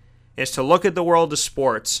community is to look at the world of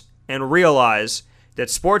sports and realize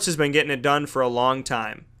that sports has been getting it done for a long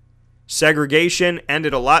time. Segregation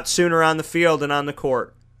ended a lot sooner on the field and on the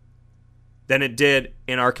court than it did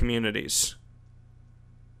in our communities.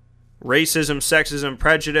 Racism, sexism,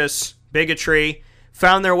 prejudice, bigotry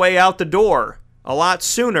found their way out the door a lot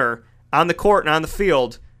sooner on the court and on the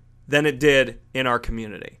field than it did in our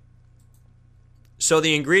community. So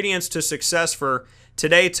the ingredients to success for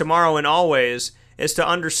today, tomorrow, and always is to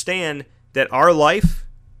understand that our life,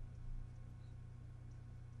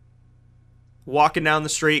 walking down the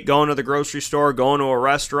street, going to the grocery store, going to a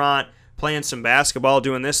restaurant, playing some basketball,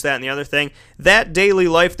 doing this, that, and the other thing, that daily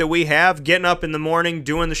life that we have, getting up in the morning,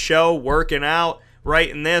 doing the show, working out,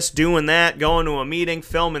 writing this, doing that, going to a meeting,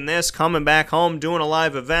 filming this, coming back home, doing a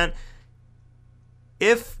live event,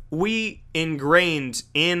 if we ingrained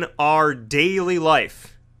in our daily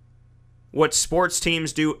life what sports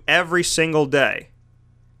teams do every single day,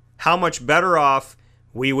 how much better off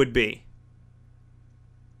we would be.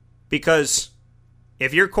 Because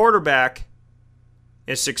if your quarterback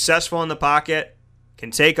is successful in the pocket, can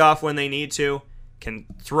take off when they need to, can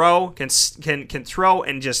throw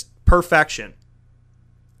and just perfection,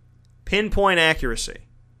 pinpoint accuracy,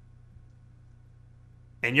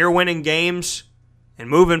 and you're winning games and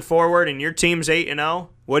moving forward and your team's 8-0,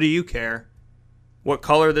 what do you care what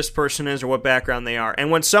color this person is or what background they are? And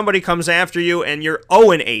when somebody comes after you and you're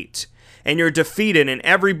 0-8 and you're defeated and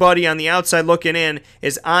everybody on the outside looking in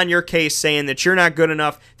is on your case saying that you're not good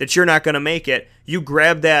enough, that you're not going to make it, you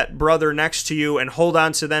grab that brother next to you and hold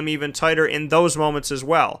on to them even tighter in those moments as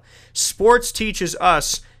well. Sports teaches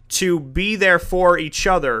us to be there for each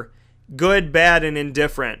other, good, bad, and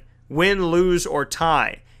indifferent, win, lose, or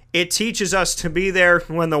tie. It teaches us to be there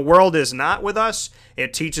when the world is not with us.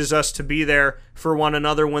 It teaches us to be there for one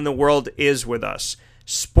another when the world is with us.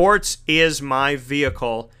 Sports is my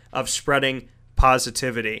vehicle of spreading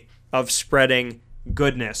positivity, of spreading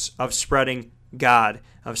goodness, of spreading God,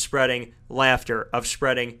 of spreading laughter, of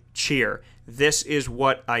spreading cheer. This is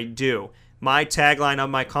what I do. My tagline of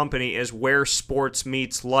my company is where sports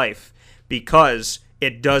meets life, because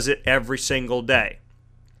it does it every single day.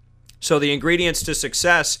 So the ingredients to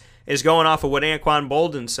success is going off of what Anquan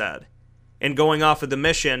Boldin said and going off of the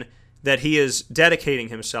mission that he is dedicating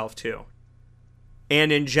himself to.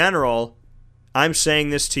 And in general, I'm saying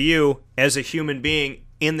this to you as a human being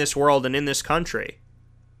in this world and in this country.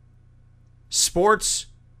 Sports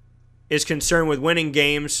is concerned with winning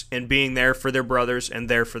games and being there for their brothers and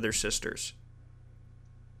there for their sisters,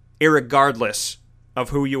 irregardless of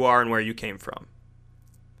who you are and where you came from.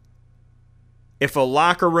 If a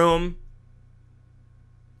locker room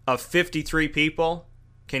of 53 people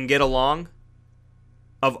can get along,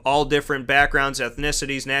 of all different backgrounds,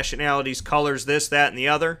 ethnicities, nationalities, colors, this, that, and the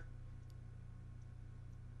other,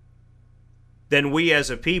 then we as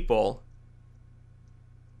a people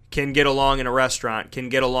can get along in a restaurant, can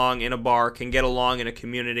get along in a bar, can get along in a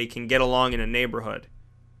community, can get along in a neighborhood.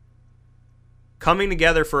 Coming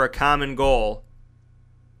together for a common goal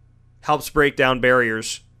helps break down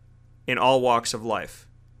barriers in all walks of life.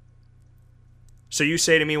 So you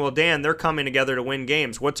say to me, well, Dan, they're coming together to win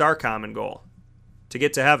games. What's our common goal? To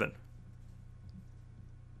get to heaven.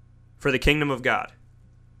 For the kingdom of God.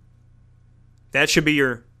 That should be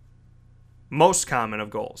your most common of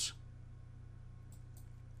goals.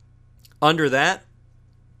 Under that,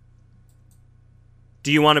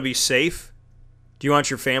 do you want to be safe? Do you want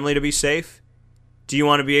your family to be safe? Do you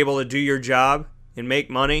want to be able to do your job and make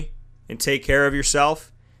money and take care of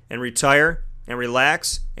yourself and retire and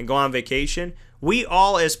relax and go on vacation? We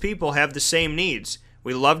all as people have the same needs.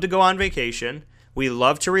 We love to go on vacation. We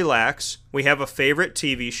love to relax. We have a favorite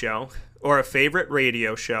TV show or a favorite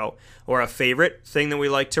radio show or a favorite thing that we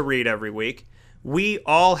like to read every week. We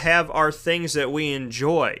all have our things that we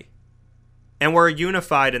enjoy, and we're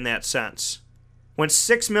unified in that sense. When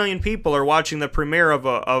 6 million people are watching the premiere of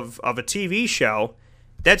a TV show,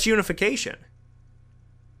 that's unification.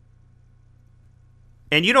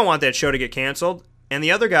 And you don't want that show to get canceled, and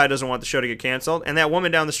the other guy doesn't want the show to get canceled, and that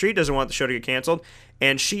woman down the street doesn't want the show to get canceled,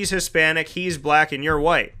 and she's Hispanic, he's black, and you're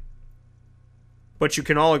white. But you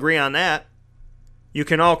can all agree on that. You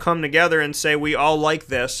can all come together and say, we all like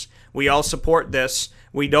this, we all support this,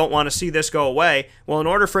 we don't want to see this go away. Well, in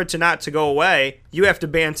order for it to not to go away, you have to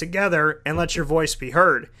band together and let your voice be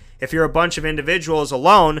heard. If you're a bunch of individuals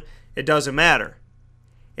alone, it doesn't matter.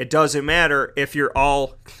 It doesn't matter if you're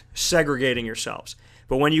all segregating yourselves.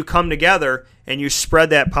 But when you come together and you spread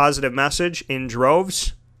that positive message in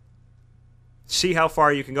droves, see how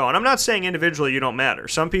far you can go. And I'm not saying individually you don't matter.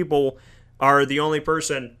 Some people are the only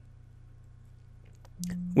person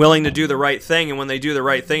willing to do the right thing, and when they do the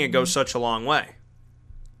right thing, it goes such a long way.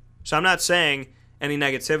 So I'm not saying any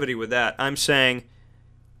negativity with that. I'm saying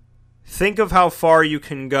think of how far you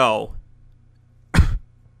can go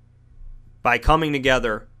by coming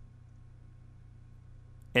together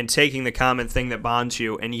and taking the common thing that bonds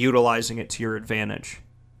you and utilizing it to your advantage.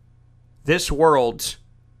 This world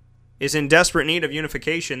is in desperate need of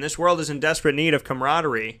unification. This world is in desperate need of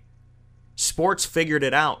camaraderie. Sports figured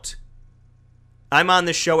it out. I'm on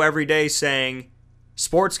this show every day saying,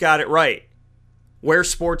 sports got it right. Where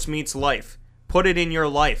sports meets life. Put it in your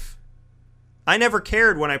life. I never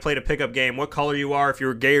cared when I played a pickup game what color you are, if you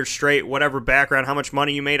were gay or straight, whatever background, how much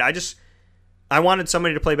money you made. I wanted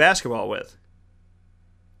somebody to play basketball with.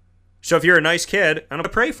 So if you're a nice kid, I'm going to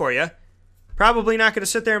pray for you. Probably not going to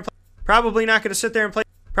sit there and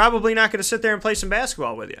play some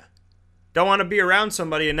basketball with you. Don't want to be around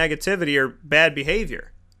somebody in negativity or bad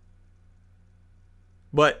behavior.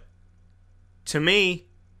 But to me,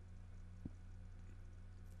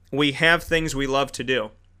 we have things we love to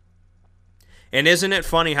do. And isn't it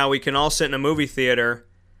funny how we can all sit in a movie theater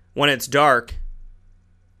when it's dark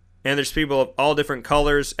and there's people of all different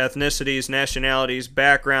colors, ethnicities, nationalities,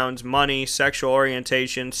 backgrounds, money, sexual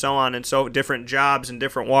orientation, so on and so different jobs and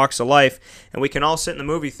different walks of life, and we can all sit in the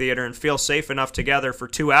movie theater and feel safe enough together for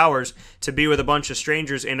 2 hours to be with a bunch of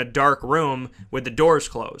strangers in a dark room with the doors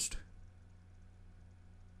closed.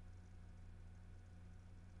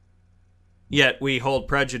 Yet we hold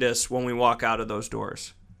prejudice when we walk out of those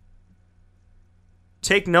doors.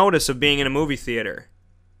 Take notice of being in a movie theater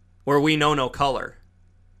where we know no color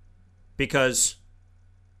because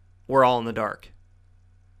we're all in the dark.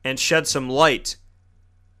 And shed some light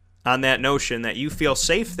on that notion that you feel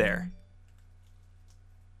safe there.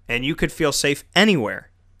 And you could feel safe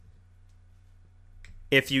anywhere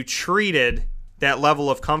if you treated that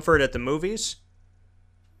level of comfort at the movies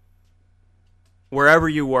wherever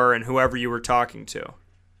you were and whoever you were talking to.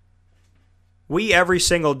 We every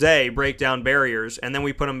single day break down barriers and then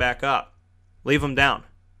we put them back up. Leave them down.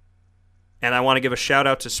 And I want to give a shout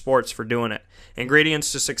out to sports for doing it.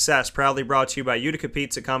 Ingredients to Success, proudly brought to you by Utica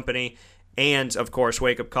Pizza Company and, of course,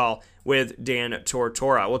 Wake Up Call with Dan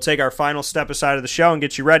Tortora. We'll take our final step aside of the show and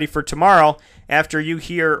get you ready for tomorrow after you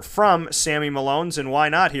hear from Sammy Malone's. And why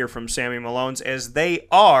not hear from Sammy Malone's, as they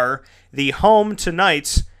are the home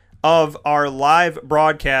tonight of our live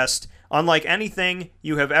broadcast. Unlike anything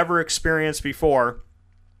you have ever experienced before,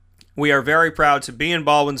 we are very proud to be in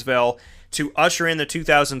Baldwinsville to usher in the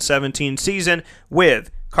 2017 season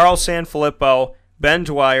with Carl Sanfilippo, Ben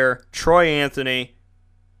Dwyer, Troy Anthony,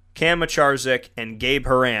 Cam Macharzik, and Gabe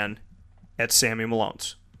Horan at Sammy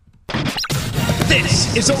Malone's.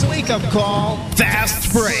 This is a wake-up call,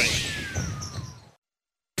 fast break.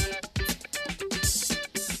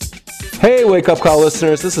 Hey, Wake Up Call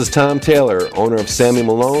listeners, this is Tom Taylor, owner of Sammy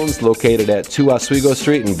Malone's, located at 2 Oswego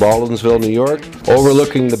Street in Baldwinsville, New York,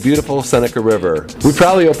 overlooking the beautiful Seneca River. We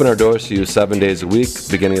proudly open our doors to you 7 days a week,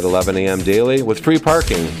 beginning at 11 a.m. daily, with free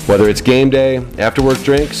parking. Whether it's game day, after-work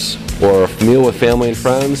drinks, or a meal with family and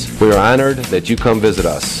friends, we are honored that you come visit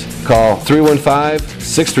us. Call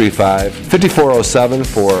 315-635-5407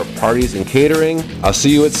 for parties and catering. I'll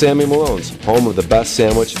see you at Sammy Malone's, home of the best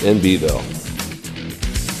sandwich in Beeville.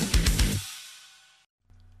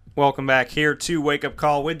 Welcome back here to Wake Up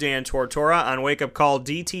Call with Dan Tortora on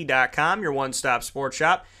wakeupcalldt.com, your one-stop sports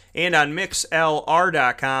shop, and on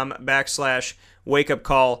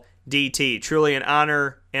mixlr.com/wakeupcalldt. Truly an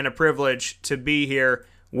honor and a privilege to be here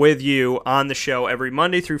with you on the show every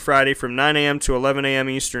Monday through Friday from 9 a.m. to 11 a.m.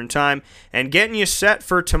 Eastern Time, and getting you set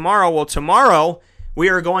for tomorrow. Well, tomorrow we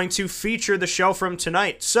are going to feature the show from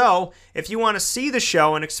tonight. So if you want to see the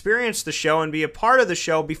show and experience the show and be a part of the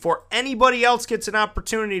show before anybody else gets an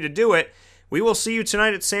opportunity to do it, we will see you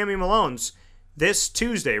tonight at Sammy Malone's this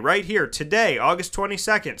Tuesday, right here, today, August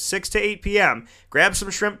 22nd, 6 to 8 p.m. Grab some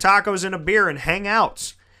shrimp tacos and a beer and hang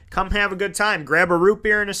out. Come have a good time. Grab a root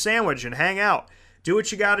beer and a sandwich and hang out. Do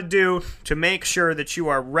what you got to do to make sure that you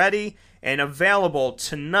are ready and available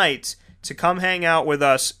tonight to come hang out with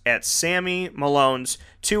us at Sammy Malone's,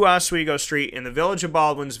 2 Oswego Street in the village of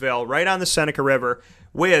Baldwinsville, right on the Seneca River,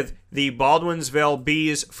 with the Baldwinsville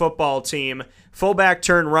Bees football team, fullback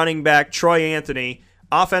turned running back Troy Anthony,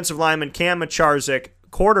 offensive lineman Cam Macharzik,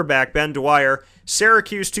 quarterback Ben Dwyer,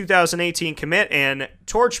 Syracuse 2018 commit and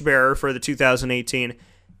torchbearer for the 2018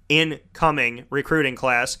 incoming recruiting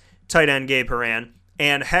class, tight end Gabe Horan,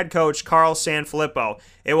 and head coach Carl Sanfilippo.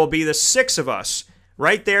 It will be the 6 of us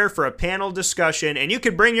right there for a panel discussion, and you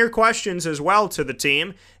can bring your questions as well to the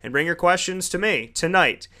team and bring your questions to me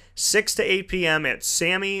tonight, 6 to 8 p.m. at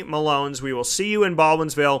Sammy Malone's. We will see you in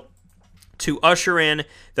Baldwinsville to usher in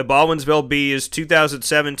the Baldwinsville Bees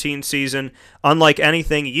 2017 season unlike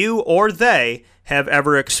anything you or they have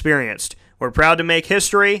ever experienced. We're proud to make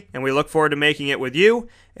history, and we look forward to making it with you,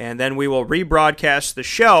 and then we will rebroadcast the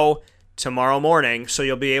show tomorrow morning, so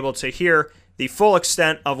you'll be able to hear the full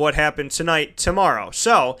extent of what happened tonight tomorrow.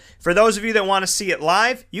 So, for those of you that want to see it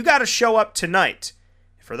live, you got to show up tonight.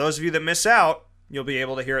 For those of you that miss out, you'll be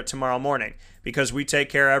able to hear it tomorrow morning, because we take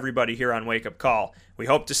care of everybody here on Wake Up Call. We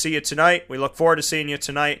hope to see you tonight. We look forward to seeing you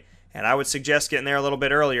tonight, and I would suggest getting there a little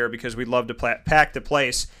bit earlier, because we'd love to pack the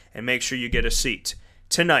place and make sure you get a seat.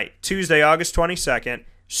 Tonight, Tuesday, August 22nd,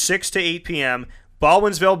 6 to 8 p.m.,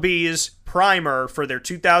 Baldwinsville Bees primer for their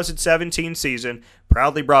 2017 season,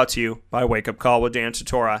 proudly brought to you by Wake Up Call with Dan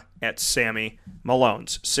Tortora at Sammy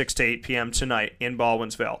Malone's, 6 to 8 p.m. tonight in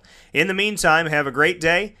Baldwinsville. In the meantime, have a great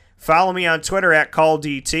day. Follow me on Twitter at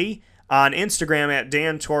CallDT, on Instagram at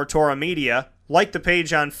Dan Tortora Media, like the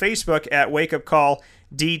page on Facebook at Wake Up Call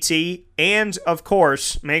DT, and of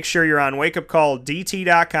course, make sure you're on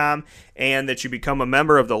wakeupcalldt.com and that you become a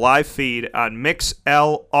member of the live feed on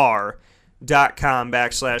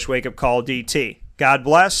mixlr.com/wakeupcalldt. God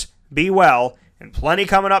bless, be well, and plenty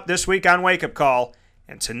coming up this week on Wake Up Call,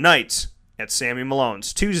 and tonight at Sammy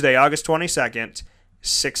Malone's, Tuesday, August 22nd,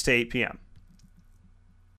 6 to 8 p.m.